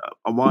was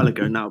a while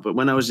ago now, but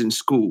when I was in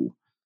school,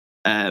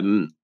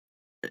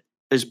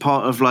 as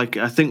part of like,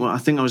 I think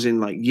I was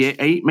in like year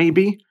 8,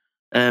 maybe,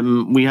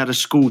 we had a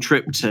school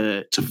trip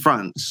to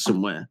France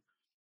somewhere.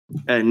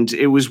 And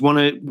it was one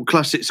of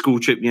classic school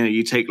trip. You know,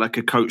 you take like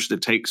a coach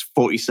that takes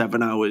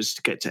 47 hours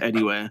to get to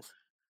anywhere.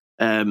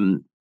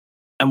 And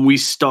we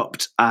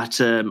stopped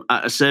at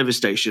a service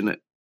station,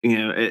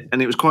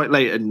 and it was quite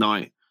late at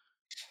night.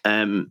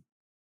 And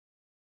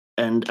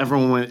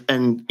everyone went,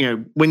 and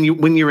when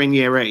you're in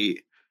year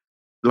 8,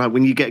 like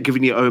when you get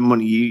given your own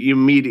money, you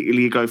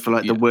immediately go for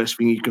like the worst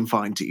thing you can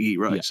find to eat,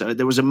 right? Yeah. So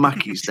there was a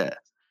Mackey's there.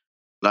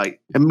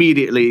 Like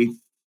immediately,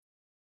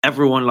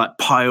 everyone like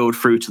piled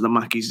through to the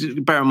Mackey's.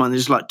 Bear in mind,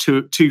 there's like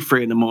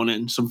 2-3 in the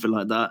morning, something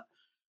like that.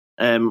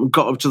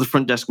 Got up to the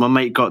front desk. My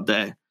mate got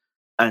there,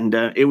 and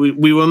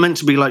we were meant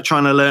to be like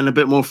trying to learn a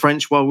bit more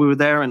French while we were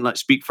there and like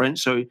speak French.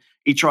 So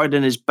he tried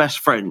in his best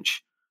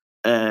French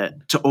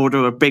to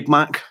order a Big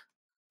Mac.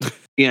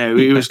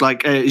 He was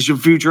like, "Je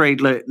voudrais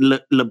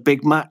le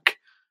Big Mac,"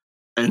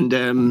 and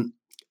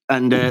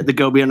the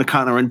girl behind the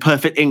counter in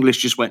perfect English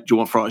just went, "Do you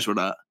want fries with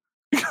that?"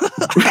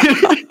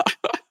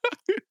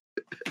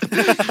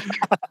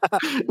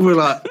 We're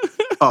like,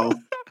 "Oh,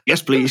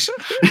 yes, please."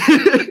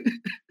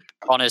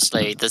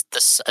 Honestly,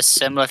 a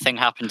similar thing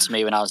happened to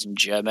me when I was in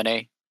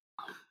Germany.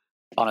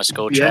 on a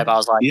school trip. I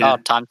was like,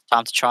 time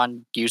to try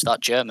and use that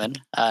German,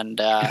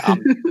 and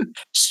I'm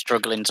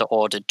struggling to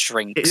order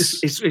drinks.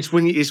 It's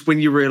when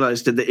you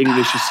realise that the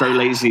English is so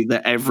lazy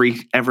that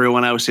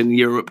everyone else in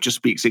Europe just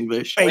speaks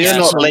English. Well, you're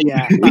not lazy. We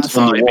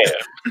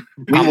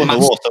won the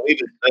war, so we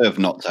deserve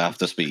not to have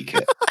to speak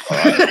it.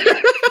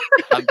 Right.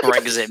 And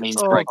Brexit means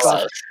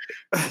Brexit.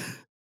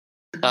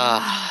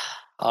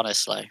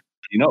 Honestly.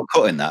 You're not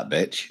cutting that,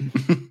 bitch.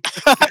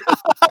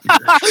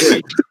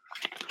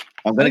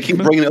 I'm going to keep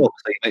bringing it up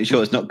so you make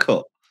sure it's not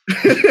cut.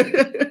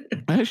 I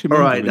actually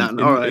all right, Dan.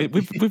 All right.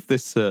 With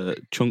this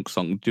Chunk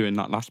song during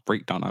that last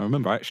breakdown, I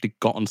remember I actually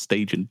got on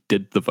stage and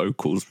did the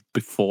vocals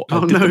before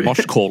I did the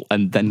mosh call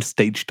and then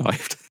stage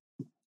dived.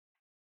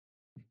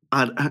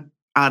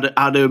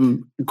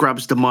 Adam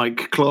grabs the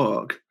mic,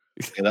 Clark.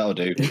 Yeah, that'll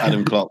do.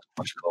 Adam Clark's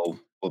mosh call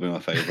will be my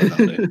favourite.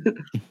 That'll do.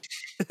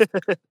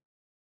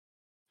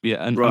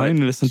 Yeah, and I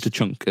only listened to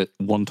Chunk at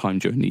one time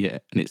during the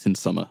year, and it's in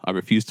summer. I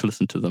refuse to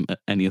listen to them at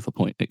any other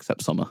point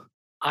except summer.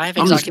 I have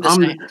exactly the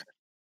same.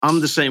 I'm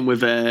the same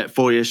with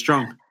 4 Years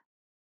Strong.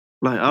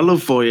 Like, I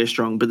love 4 Years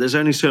Strong, but there's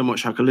only so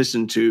much I can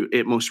listen to.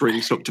 It must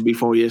really suck to be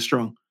 4 Years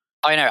Strong.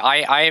 I know.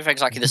 I have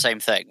exactly the same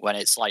thing when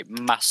it's like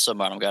mass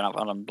summer and I'm going up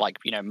and I'm like,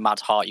 mad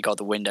heart. You got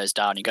the windows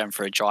down. You're going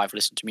for a drive,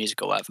 listen to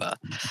music or whatever.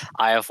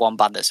 I have one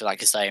band that's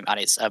like the same, and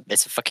it's a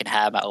fucking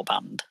hair metal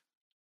band.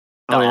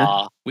 Oh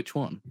yeah. Which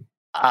one?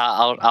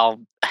 I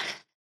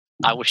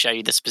will show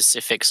you the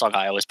specific song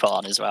I always put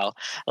on as well.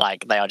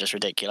 Like, they are just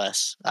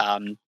ridiculous.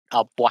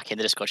 I'll whack in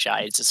the Discord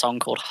chat. It's a song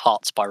called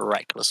 "Hot" by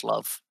Reckless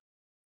Love.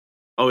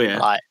 Oh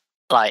yeah.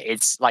 Like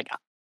it's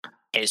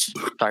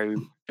so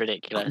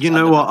ridiculous. You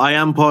know what? I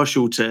am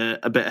partial to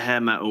a bit of hair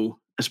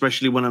metal,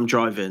 especially when I'm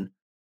driving.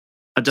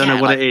 I don't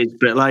know what it is,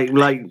 but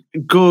like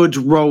good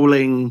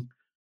rolling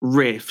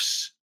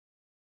riffs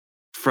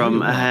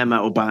from a hair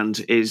metal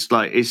band is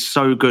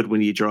so good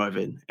when you're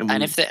driving.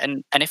 And if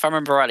I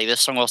remember rightly, this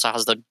song also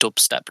has the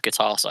dubstep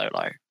guitar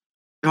solo.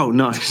 Oh,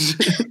 nice.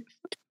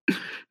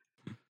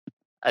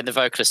 And the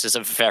vocalist is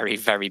a very,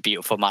 very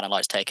beautiful man and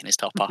likes taking his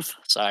top off.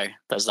 So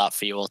there's that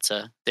for you all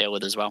to deal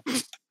with as well.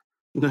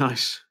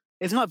 Nice.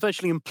 Isn't that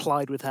virtually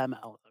implied with hair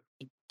metal?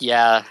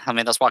 Yeah, I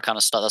mean, that's why I kind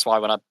of stuck. That's why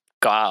when I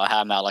got out of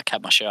hair metal, I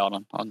kept my shirt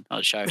on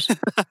shows.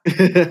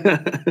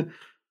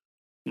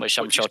 Which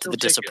I'm sure to the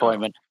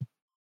disappointment.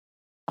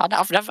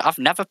 I've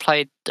never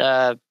played.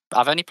 I've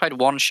only played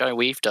one show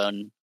we've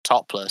done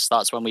topless.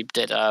 That's when we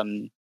did. I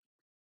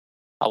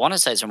want to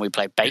say it's when we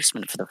played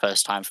Basement for the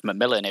first time for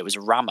Macmillan. It was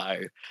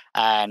Ramo,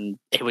 and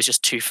it was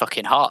just too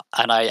fucking hot.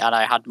 And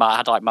I had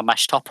my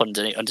mesh top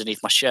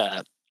underneath my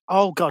shirt.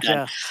 Oh god,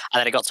 yeah. And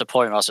then it got to a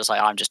point where I was just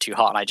like, I'm just too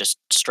hot, and I just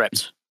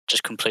stripped,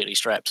 just completely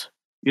stripped.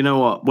 You know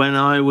what? When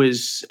I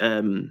was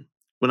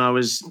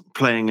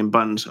playing in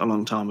bands a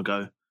long time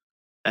ago,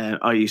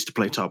 I used to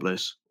play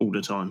topless all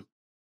the time.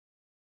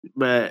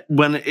 But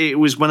when I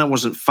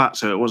wasn't fat,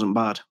 so it wasn't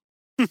bad.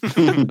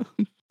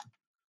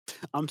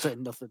 I'm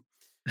saying nothing.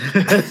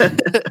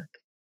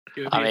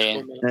 I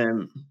mean,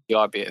 you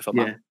are beautiful,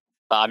 man. Yeah.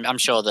 But I'm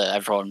sure that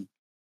everyone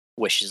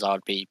wishes I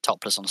would be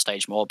topless on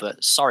stage more.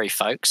 But sorry,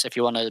 folks, if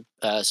you want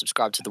to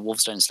subscribe to the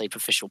Wolves Don't Sleep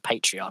official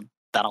Patreon,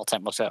 then I'll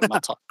take my shirt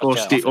off. Or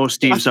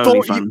Steve's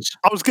OnlyFans.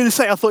 I was going to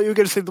say, I thought you were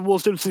going to say the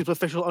Wolves Don't Sleep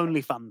official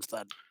OnlyFans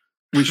then.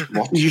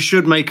 You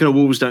should make a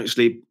Wolves Don't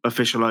Sleep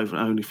official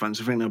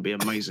OnlyFans. I think that'd be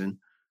amazing.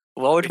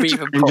 What would we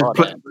even put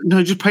on it?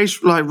 No, just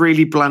post like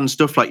really bland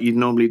stuff like you'd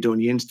normally do on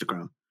your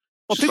Instagram.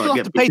 Well, people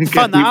have to pay to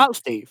find that out,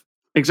 Steve.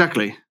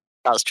 Exactly.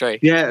 That's true.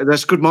 Yeah,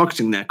 that's good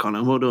marketing there,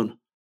 Connor. Well done.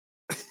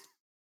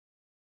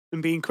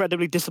 And be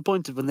incredibly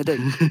disappointed when they do.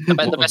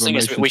 The best thing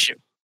is we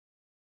should.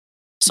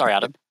 Sorry,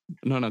 Adam.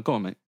 No, go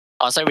on, mate.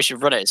 I'll say we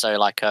should run it so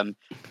like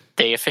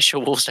the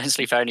official Wolves Don't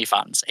Sleep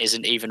OnlyFans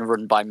isn't even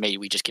run by me.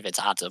 We just give it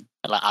to Adam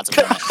and let Adam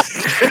run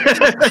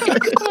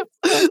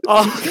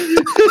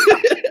it.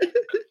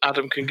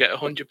 Adam can get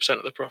 100%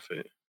 of the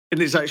profit.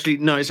 And it's actually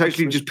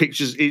just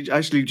pictures. It's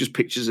actually just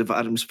pictures of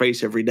Adam's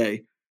face every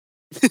day.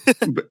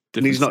 And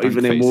he's not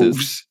even in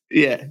Wolves.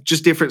 Yeah,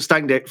 just different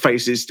stank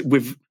faces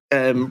with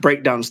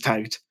breakdowns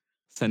tagged.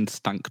 Send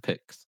stank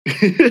pics.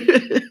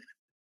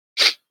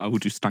 I will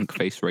do stank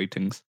face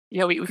ratings.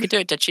 Yeah, we could do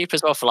it dead cheap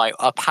as well. For like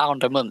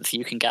 £1 a month,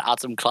 you can get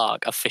Adam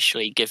Clark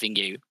officially giving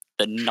you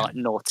the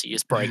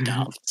naughtiest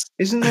breakdowns.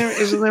 Isn't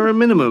there a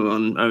minimum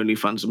on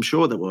OnlyFans? I'm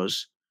sure there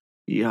was.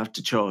 You have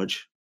to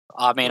charge.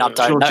 I mean, I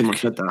don't know. I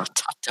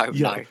don't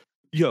know.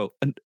 Yo,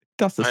 and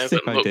that's a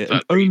sick idea.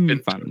 And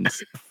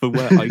OnlyFans for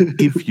where I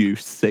give you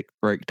sick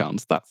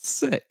breakdowns. That's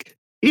sick.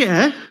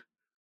 Yeah.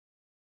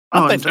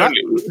 We're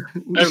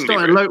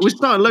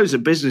starting loads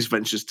of business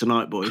ventures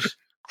tonight, boys.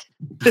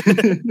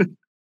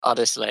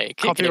 Honestly,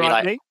 it'd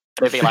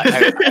be like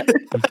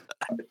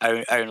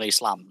only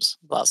slams.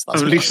 That's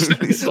only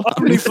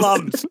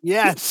slams.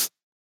 Yes.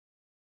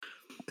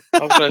 I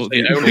was going to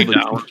say only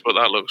downs, but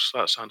that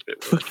sounds a bit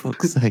weird. For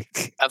fuck's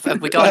sake.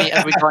 Have we got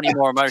any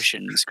more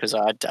emotions? Because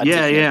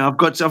yeah.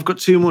 I've got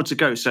 2 more to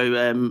go.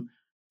 So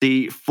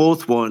the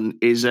fourth one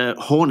is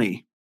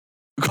horny.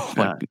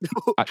 Got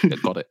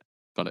it.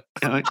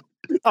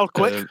 Oh,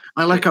 quick!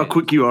 I like how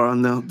quick you are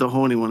on the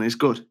horny one. It's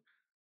good.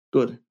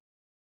 Good.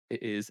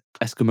 It is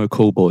Eskimo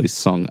Callboy's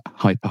song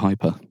 "Hyper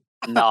Hyper."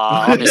 No,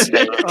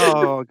 honestly.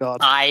 Oh god.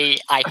 I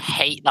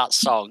hate that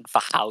song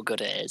for how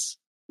good it is.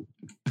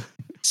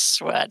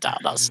 Swear down,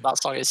 that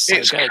song is so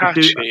It's good.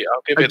 catchy.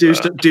 I'll give I it do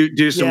that.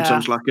 do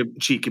sometimes like a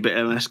cheeky bit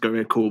of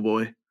Esco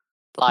Callboy.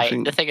 Like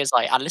the thing is,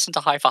 like I listened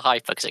to Hyper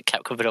Hyper because it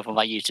kept coming up on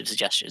my YouTube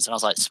suggestions, and I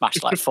was like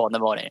smashed like 4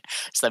 a.m.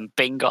 So then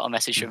Bing got a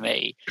message from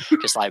me,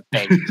 just like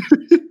Bing,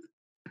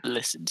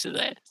 listen to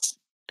this.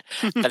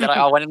 But then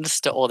I went and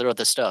listened to all their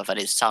other stuff, and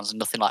it sounds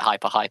nothing like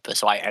Hyper Hyper.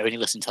 So I only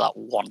listened to that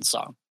one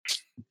song.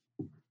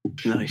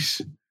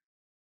 Nice.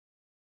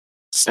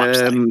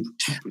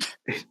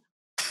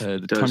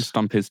 The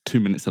timestamp is 2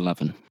 minutes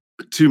 11.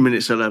 2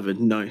 minutes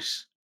 11.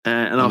 Nice.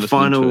 And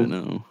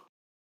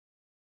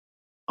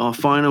our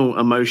final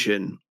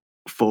emotion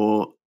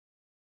for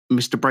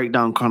Mr.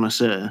 Breakdown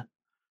Connoisseur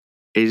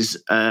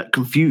is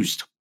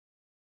confused.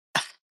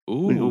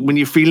 Ooh. When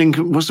you're feeling,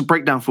 what's the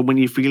breakdown for when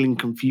you're feeling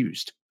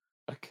confused?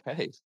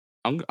 Okay,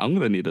 I'm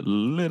gonna need a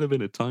little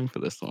bit of time for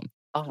this one.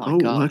 Oh my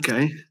god.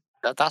 Okay.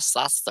 That's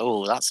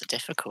a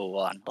difficult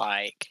one.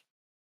 Like,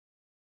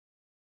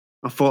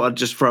 I thought I'd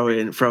just throw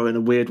in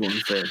a weird one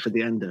for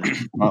the ender.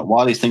 Right,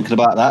 while he's thinking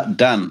about that,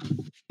 Dan,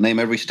 name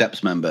every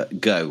Steps member.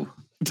 Go.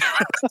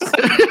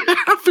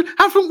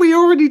 Haven't we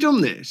already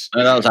done this?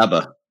 No, that was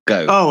ABBA.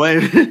 Go. Oh,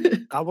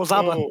 That was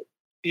ABBA. Oh,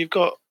 you've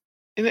got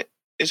in it.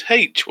 Is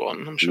H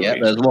one? I'm sure. Yeah,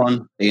 there's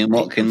one. Ian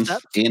Watkins.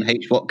 Steps? Ian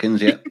H.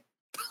 Watkins. Yeah.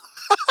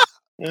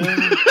 No,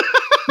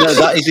 No,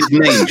 that is his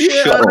name.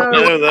 Yeah, Shut I up.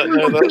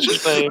 know. that's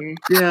his name.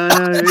 Yeah,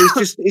 I know.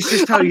 It's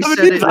just how you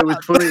said it that was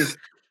funny.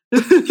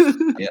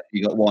 Yeah,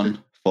 you got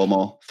 1, 4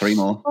 more, 3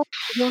 more.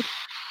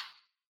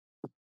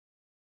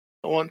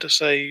 I want to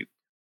say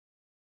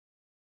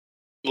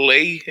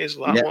Lee. Is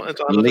that Yeah, one? Is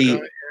that another Lee.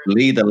 guy?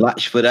 Lee the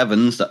Latchford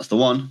Evans. That's the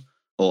one,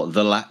 or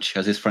the Latch,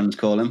 as his friends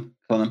call him.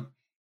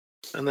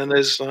 And then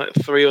there's like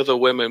 3 other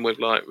women with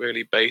like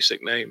really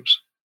basic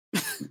names.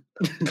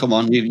 Come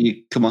on,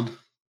 you come on.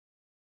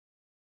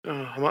 Oh,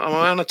 am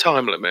I on a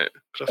time limit?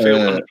 Because I feel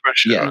under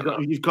pressure. yeah. Right now.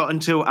 You've got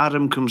until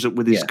Adam comes up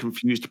with his Yeah.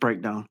 confused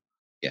breakdown.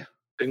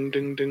 Ding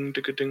ding ding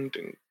ding ding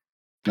ding.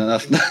 No,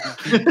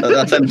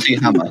 that's MC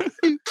Hammer.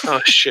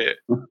 Oh shit!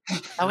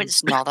 no,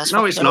 it's not. That's No,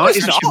 fucking it's not.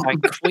 It's Ocean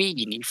by Queen.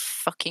 You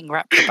fucking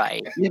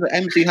reprobate. Yeah, but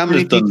MC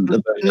Hammer's done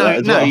the version of that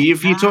as No.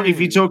 well. If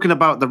you're talking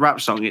about the rap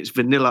song, it's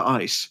Vanilla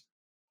Ice.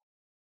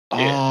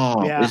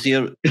 Oh, Yeah. is he?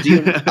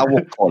 I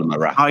won't call him a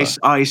rapper.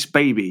 Ice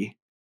Baby.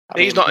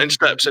 He's not in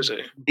Steps, is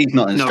he? He's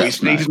not in No, Steps.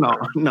 he's not.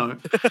 No.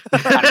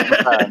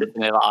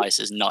 Vanilla Ice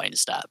is not in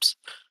Steps.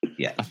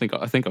 I think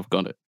I've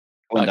got it.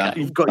 Go on, Okay. Dan.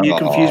 You've got your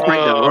confused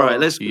breakdown. All right,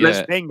 let's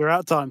Bing, we're out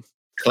of time.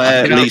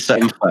 Claire, Lisa,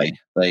 and Faye.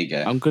 There you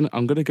go. I'm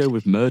gonna go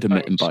with Murder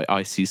Mitten by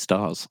Icy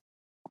Stars.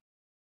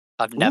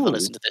 I've never Ooh.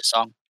 listened to this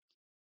song.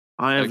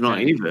 I have not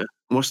Okay. either.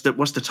 What's the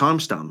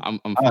timestamp? I'm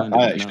finding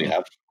I it actually now.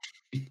 have.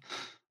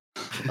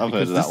 I've heard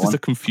Because of that this is one. a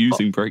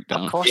confusing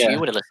breakdown. Of course, Yeah. you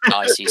would have listened to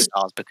Icy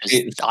Stars because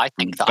It's I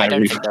don't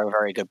very think they're a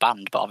very good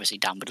band, but obviously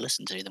Dan would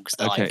listen to them because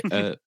they're Okay,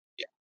 like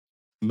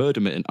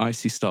Murder Mitten,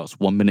 Icy Stars,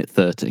 1 minute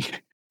 30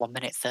 1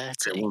 minute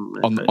 30.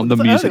 on the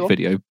That's music early.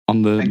 video,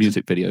 on the Thanks.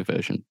 music video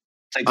version.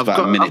 Takes about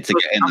a minute to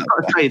get in. I've That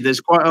got to say, there's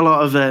quite a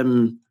lot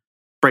of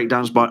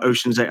breakdowns by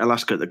Ocean's 8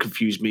 Alaska that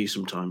confuse me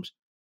sometimes.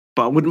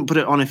 But I wouldn't put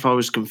it on if I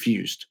was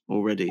confused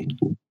already.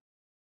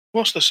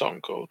 What's the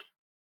song called?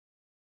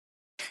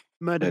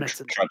 Murder one.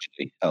 Mitten.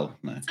 Tragedy. Oh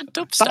no. It's a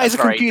dubstep That is a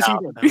confusing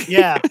breakdown. breakdown.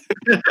 Yeah.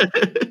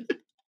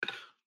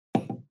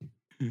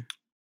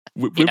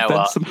 With You know then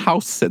what? some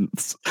house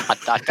synths. I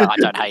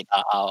don't hate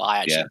that. I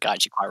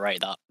actually quite rate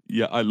that.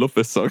 Yeah, I love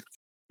this song.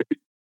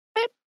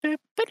 And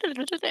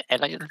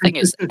like, the thing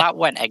is, that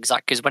went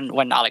exact because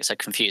when Alex said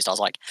confused, I was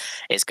like,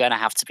 it's going to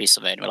have to be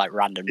something with like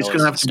random It's noise. going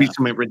to have and to be stuff.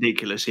 something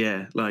ridiculous,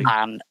 yeah. Like,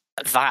 And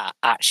that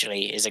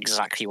actually is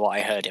exactly what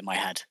I heard in my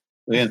head.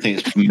 The only thing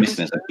it's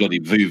missing is a bloody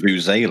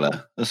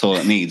vuvuzela. That's all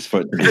it needs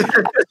for it to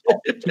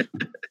be.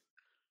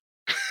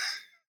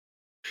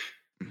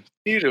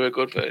 You do a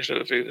good version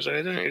of the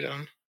Vuvuzela, don't you,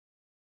 Dan?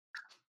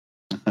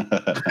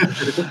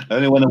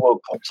 Only when the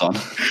World Cup's on.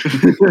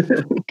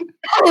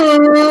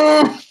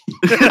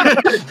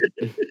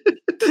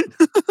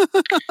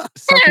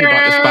 Something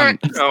about this band.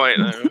 Oh wait,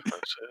 no.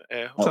 That's,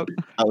 yeah. So-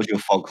 That was your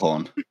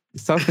foghorn.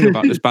 Something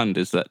about this band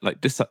is that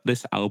like this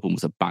album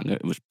was a banger.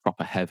 It was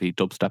proper heavy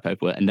dubstep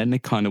everywhere, and then they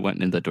kind of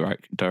went in the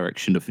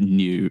direction of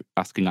new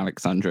Asking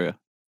Alexandria,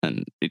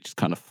 and it just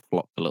kind of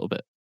flopped a little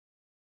bit.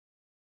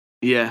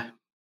 yeah.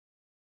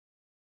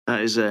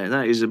 That is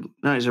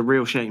a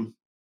real shame.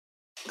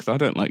 Because I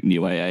don't like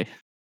new AA.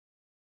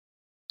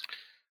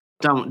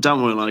 Dan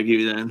won't like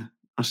you then.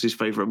 That's his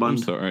favourite I'm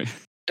band. sorry.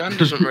 Dan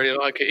doesn't really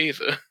like it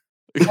either.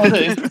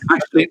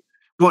 Actually,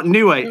 what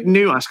new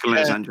Ask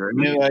Alexandria?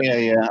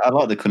 Yeah. I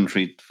like the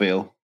country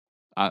feel.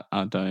 I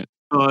don't.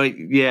 Oh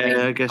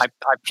yeah, I guess.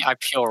 I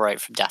pure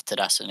rate from Death to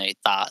Destiny.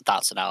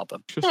 That's an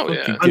album. Just Oh,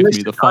 fucking yeah. I give me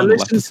listened- the I final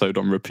listened- episode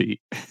on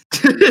repeat.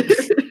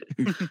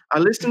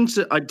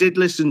 I did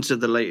listen to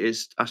the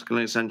latest Ask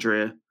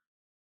Alexandria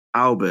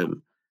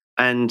album,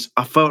 and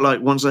I felt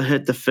like once I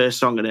heard the first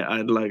song in it,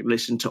 I'd like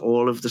listened to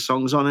all of the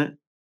songs on it.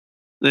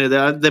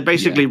 They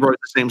basically wrote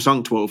the same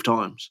song 12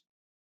 times.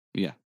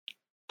 Yeah,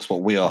 that's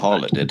what We Are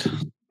Harlot did.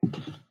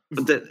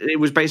 It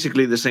was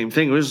basically the same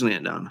thing, wasn't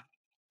it, Dan?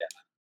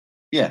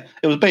 Yeah,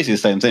 it was basically the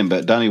same thing.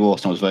 But Danny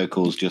Warson's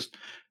vocals, just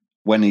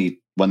when they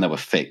were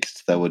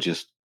fixed, they were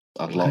just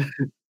a lot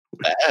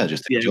better.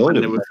 Just enjoyed when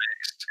it. They were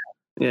fixed.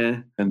 Yeah,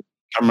 and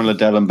Cameron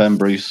Liddell and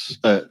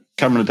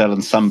Cameron Liddell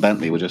and Sam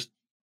Bentley were just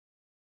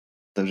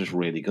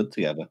really good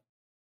together.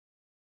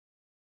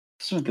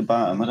 Something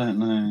about them, I don't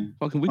know.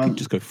 Well, we could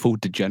just go full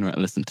degenerate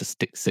and listen to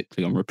Stick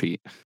Sickly on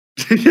repeat.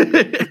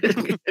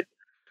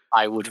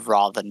 I would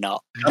rather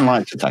not. I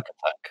like Attack.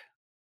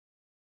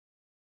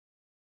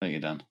 Thank you,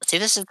 Dan. See,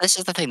 this is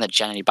the thing that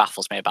genuinely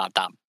baffles me about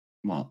Dan.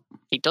 What?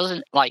 He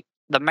doesn't like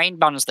the main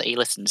bands that he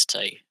listens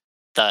to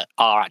that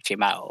are actually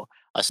metal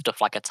are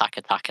stuff like Attack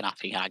and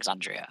Happy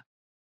Alexandria.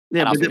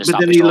 Yeah, but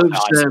then he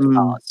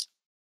loves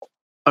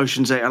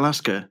Ocean's 8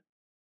 Alaska.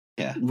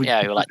 Yeah. Who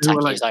are like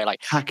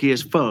tacky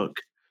as fuck.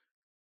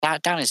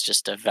 Dan is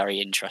just a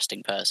very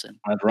interesting person.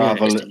 I'd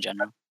rather in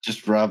general.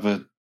 Just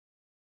rather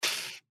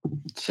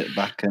sit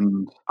back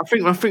and. I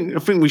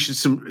think we should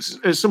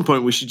at some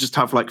point we should just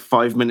have like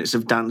 5 minutes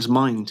of Dan's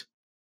mind.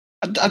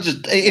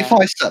 If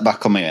I sat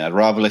back on my own, I'd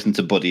rather listen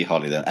to Buddy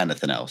Holly than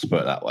anything else.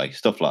 Put it that way,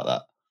 stuff like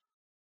that.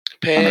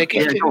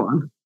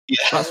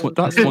 That's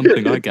one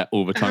thing I get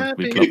all the time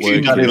from people at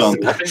work.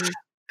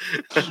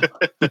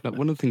 Like,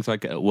 one of the things I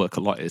get at work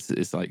a lot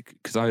is like,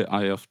 because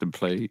I often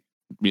play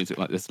music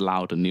like this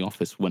loud in the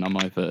office when I'm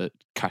either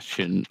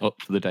cashing up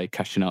for the day,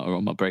 cashing out, or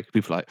on my break.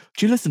 People are like,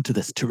 do you listen to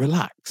this to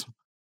relax?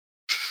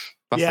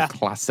 That's a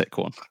classic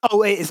one.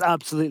 Oh, it is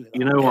absolutely.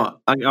 You know what?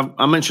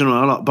 I mentioned it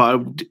a lot, but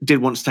I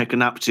did once take a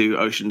nap to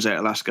Ocean's 8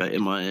 Alaska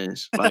in my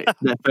ears. Like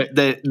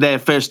their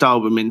first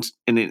album in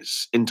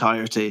its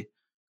entirety.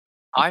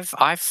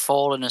 I've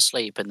fallen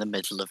asleep in the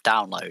middle of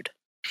download,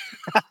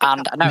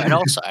 and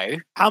also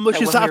how much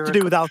does that have to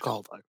do with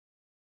alcohol though?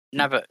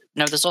 No, but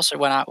no. There's also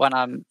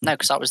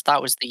because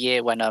that was the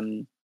year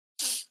when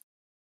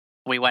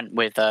we went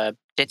with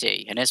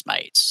Diddy and his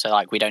mates. So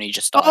like we'd only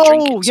just started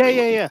drinking. Oh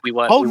yeah. We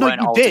weren't old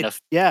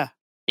enough. Yeah.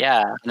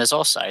 Yeah, and there's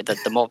also the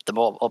more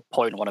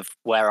point one of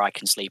where I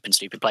can sleep in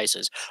stupid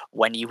places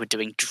when you were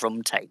doing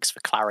drum takes for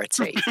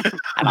Clarity,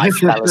 and I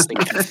fell asleep.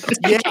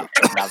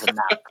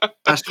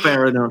 That's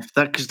fair enough.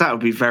 Because that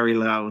would be very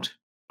loud.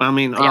 I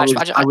mean, I was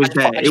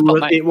there.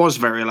 It was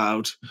very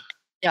loud.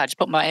 Yeah, I just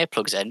put my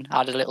earplugs in. I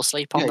had a little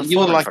sleep on the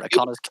floor in front of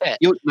Connor's kit.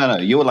 You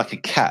were like a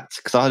cat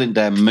because I didn't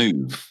dare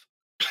move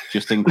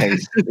just in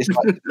case. It's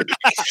like,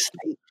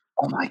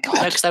 oh my god!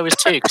 No, because there was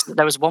two. Cause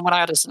there was one when I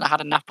had a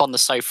nap on the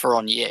sofa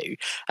on you,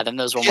 and then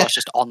there was one where I was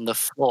just on the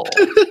floor.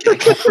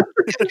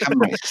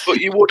 But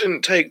you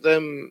wouldn't take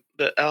them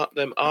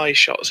eye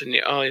shots in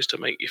your eyes to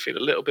make you feel a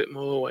little bit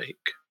more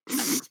awake.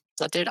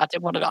 I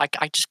didn't want to. I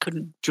just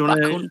couldn't. Do you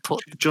want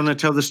to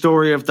tell the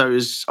story of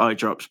those eye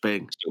drops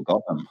being? Still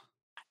got them.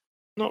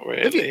 Not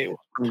really.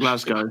 From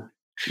Glasgow.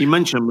 You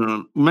mentioned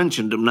them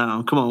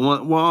now. Come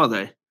on, what are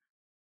they?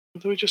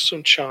 There were just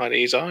some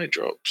Chinese eye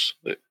drops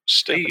that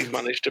Steve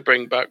managed to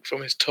bring back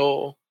from his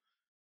tour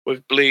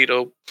with Bleed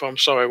or from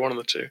one of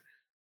the two,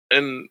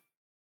 and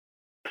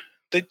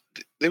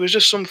there was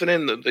just something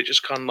in them that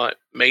just kind of like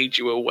made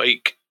you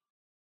awake.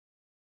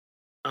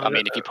 I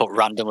mean, if you put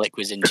random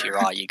liquids into your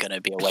eye, you're going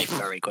to be awake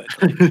very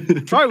quickly.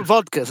 Try it with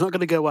vodka; it's not going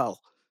to go well.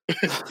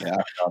 Yeah,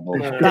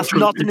 that's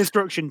not an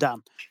instruction,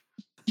 Dan.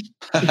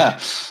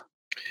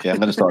 Yeah, I'm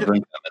going to start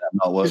drinking.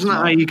 Isn't that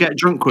how you get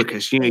drunk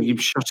quickest? You know, you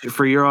shot it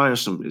through your eye or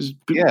something.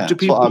 Do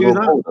people do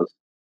that?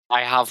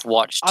 I have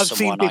watched someone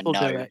seen people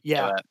I know do it.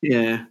 Yeah.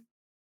 Yeah.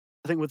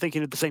 I think we're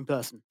thinking of the same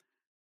person.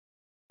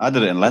 I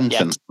did it in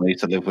Lenton. I used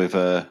to live with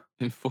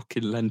in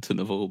fucking Lenton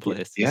of all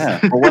places.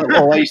 Yeah.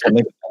 Well, I used to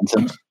live in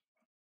Lenton.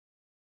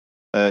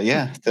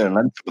 Yeah, there in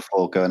Lenton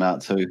before going out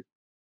to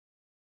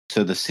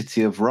the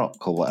City of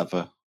Rock or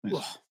whatever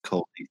it's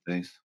called these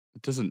days.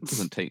 It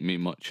doesn't take me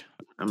much.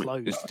 I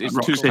mean, it's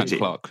Toucan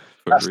Clark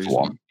for a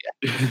reason.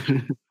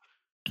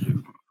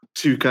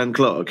 Toucan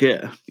Clark,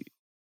 yeah.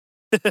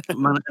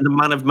 The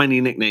man of many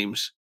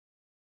nicknames.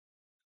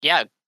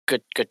 Yeah,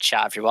 good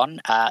chat,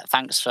 everyone.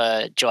 Thanks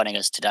for joining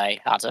us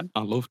today, Adam.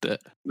 I loved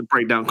it. The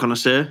breakdown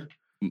connoisseur.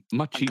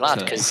 My I'm glad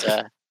because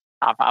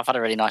I've had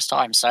a really nice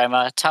time. So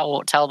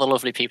tell the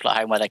lovely people at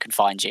home where they can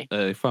find you.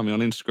 Find me on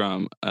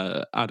Instagram,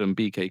 Adam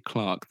BK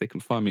Clark. They can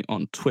find me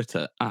on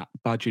Twitter at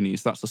Badger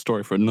News. That's a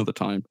story for another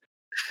time.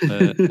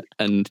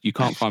 And you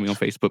can't find me on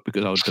Facebook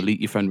because I'll delete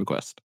your friend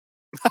request.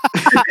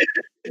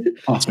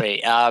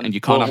 Sweet. And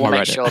you can't have my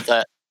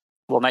Reddit.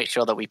 We'll make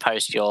sure that we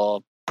post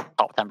your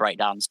top 10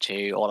 breakdowns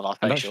to all of our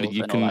socials.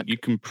 Actually, you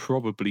can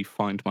probably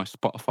find my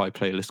Spotify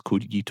playlist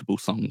called Yeatable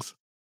Songs.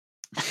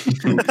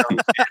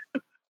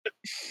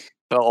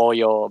 For all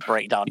your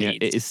breakdown needs.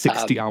 It is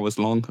 60 hours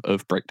long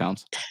of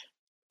breakdowns.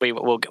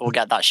 We'll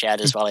get that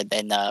shared as well in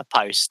the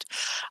post.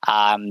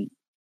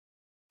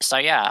 So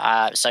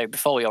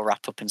before we all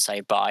wrap up and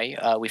say bye,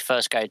 we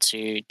first go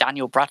to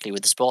Daniel Bradley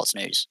with the sports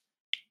news.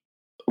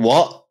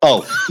 What?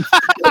 Oh.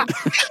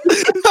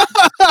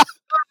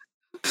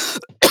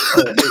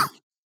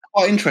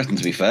 Quite interesting,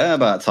 to be fair,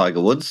 about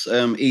Tiger Woods.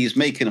 He's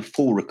making a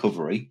full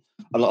recovery.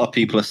 A lot of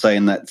people are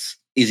saying that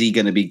is he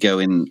going to be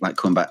coming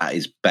back at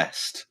his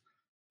best?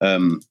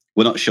 We're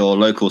not sure.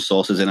 Local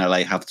sources in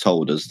LA have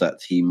told us that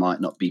he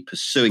might not be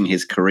pursuing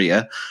his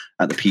career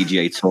at the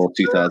PGA Tour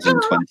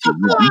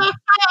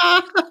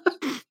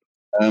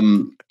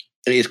 2021.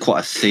 It is quite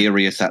a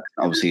serious accident.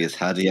 Obviously, he has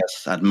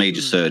had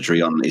major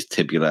surgery on his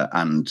tibia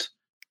and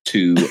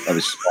 2 of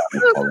his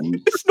spinal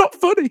columns. It's not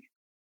funny.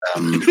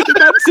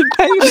 That's in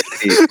pain.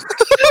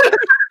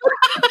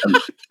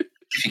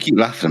 If you keep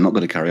laughing, I'm not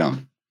going to carry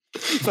on.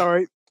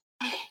 Sorry.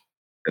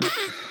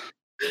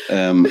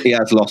 He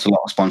has lost a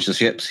lot of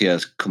sponsorships. He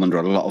has come under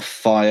a lot of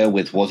fire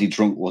with was he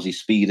drunk, was he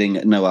speeding?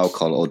 No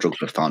alcohol or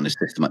drugs were found in his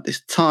system at this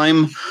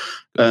time.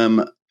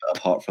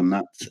 Apart from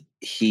that,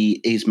 he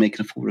is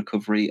making a full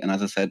recovery. And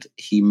as I said,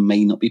 he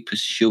may not be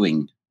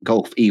pursuing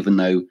golf, even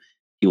though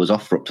he was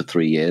off for up to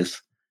 3 years,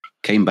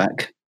 came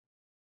back,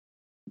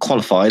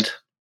 qualified,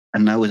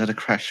 and now he's had a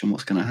crash. And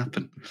what's going to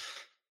happen?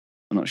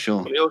 I'm not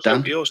sure. But he also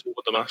won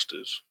the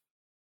Masters.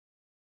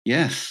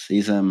 Yes,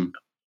 he's one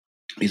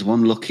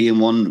lucky and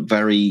one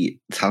very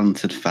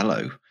talented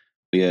fellow.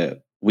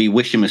 We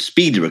wish him a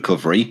speedy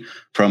recovery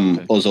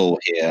from us all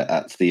here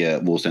at the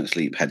Wolves Don't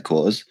Sleep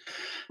headquarters.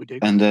 We do.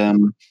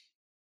 And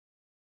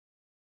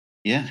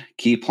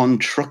keep on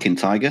trucking,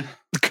 Tiger.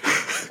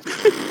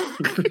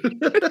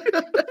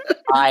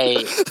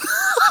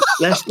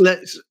 Let's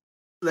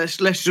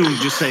all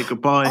just say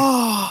goodbye.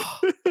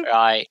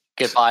 Right,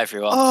 goodbye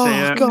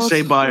everyone.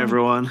 Say bye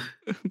everyone.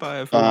 Bye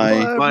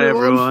everyone. Bye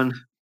everyone.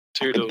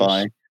 Toodles.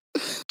 Goodbye.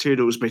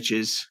 Toodles,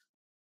 bitches.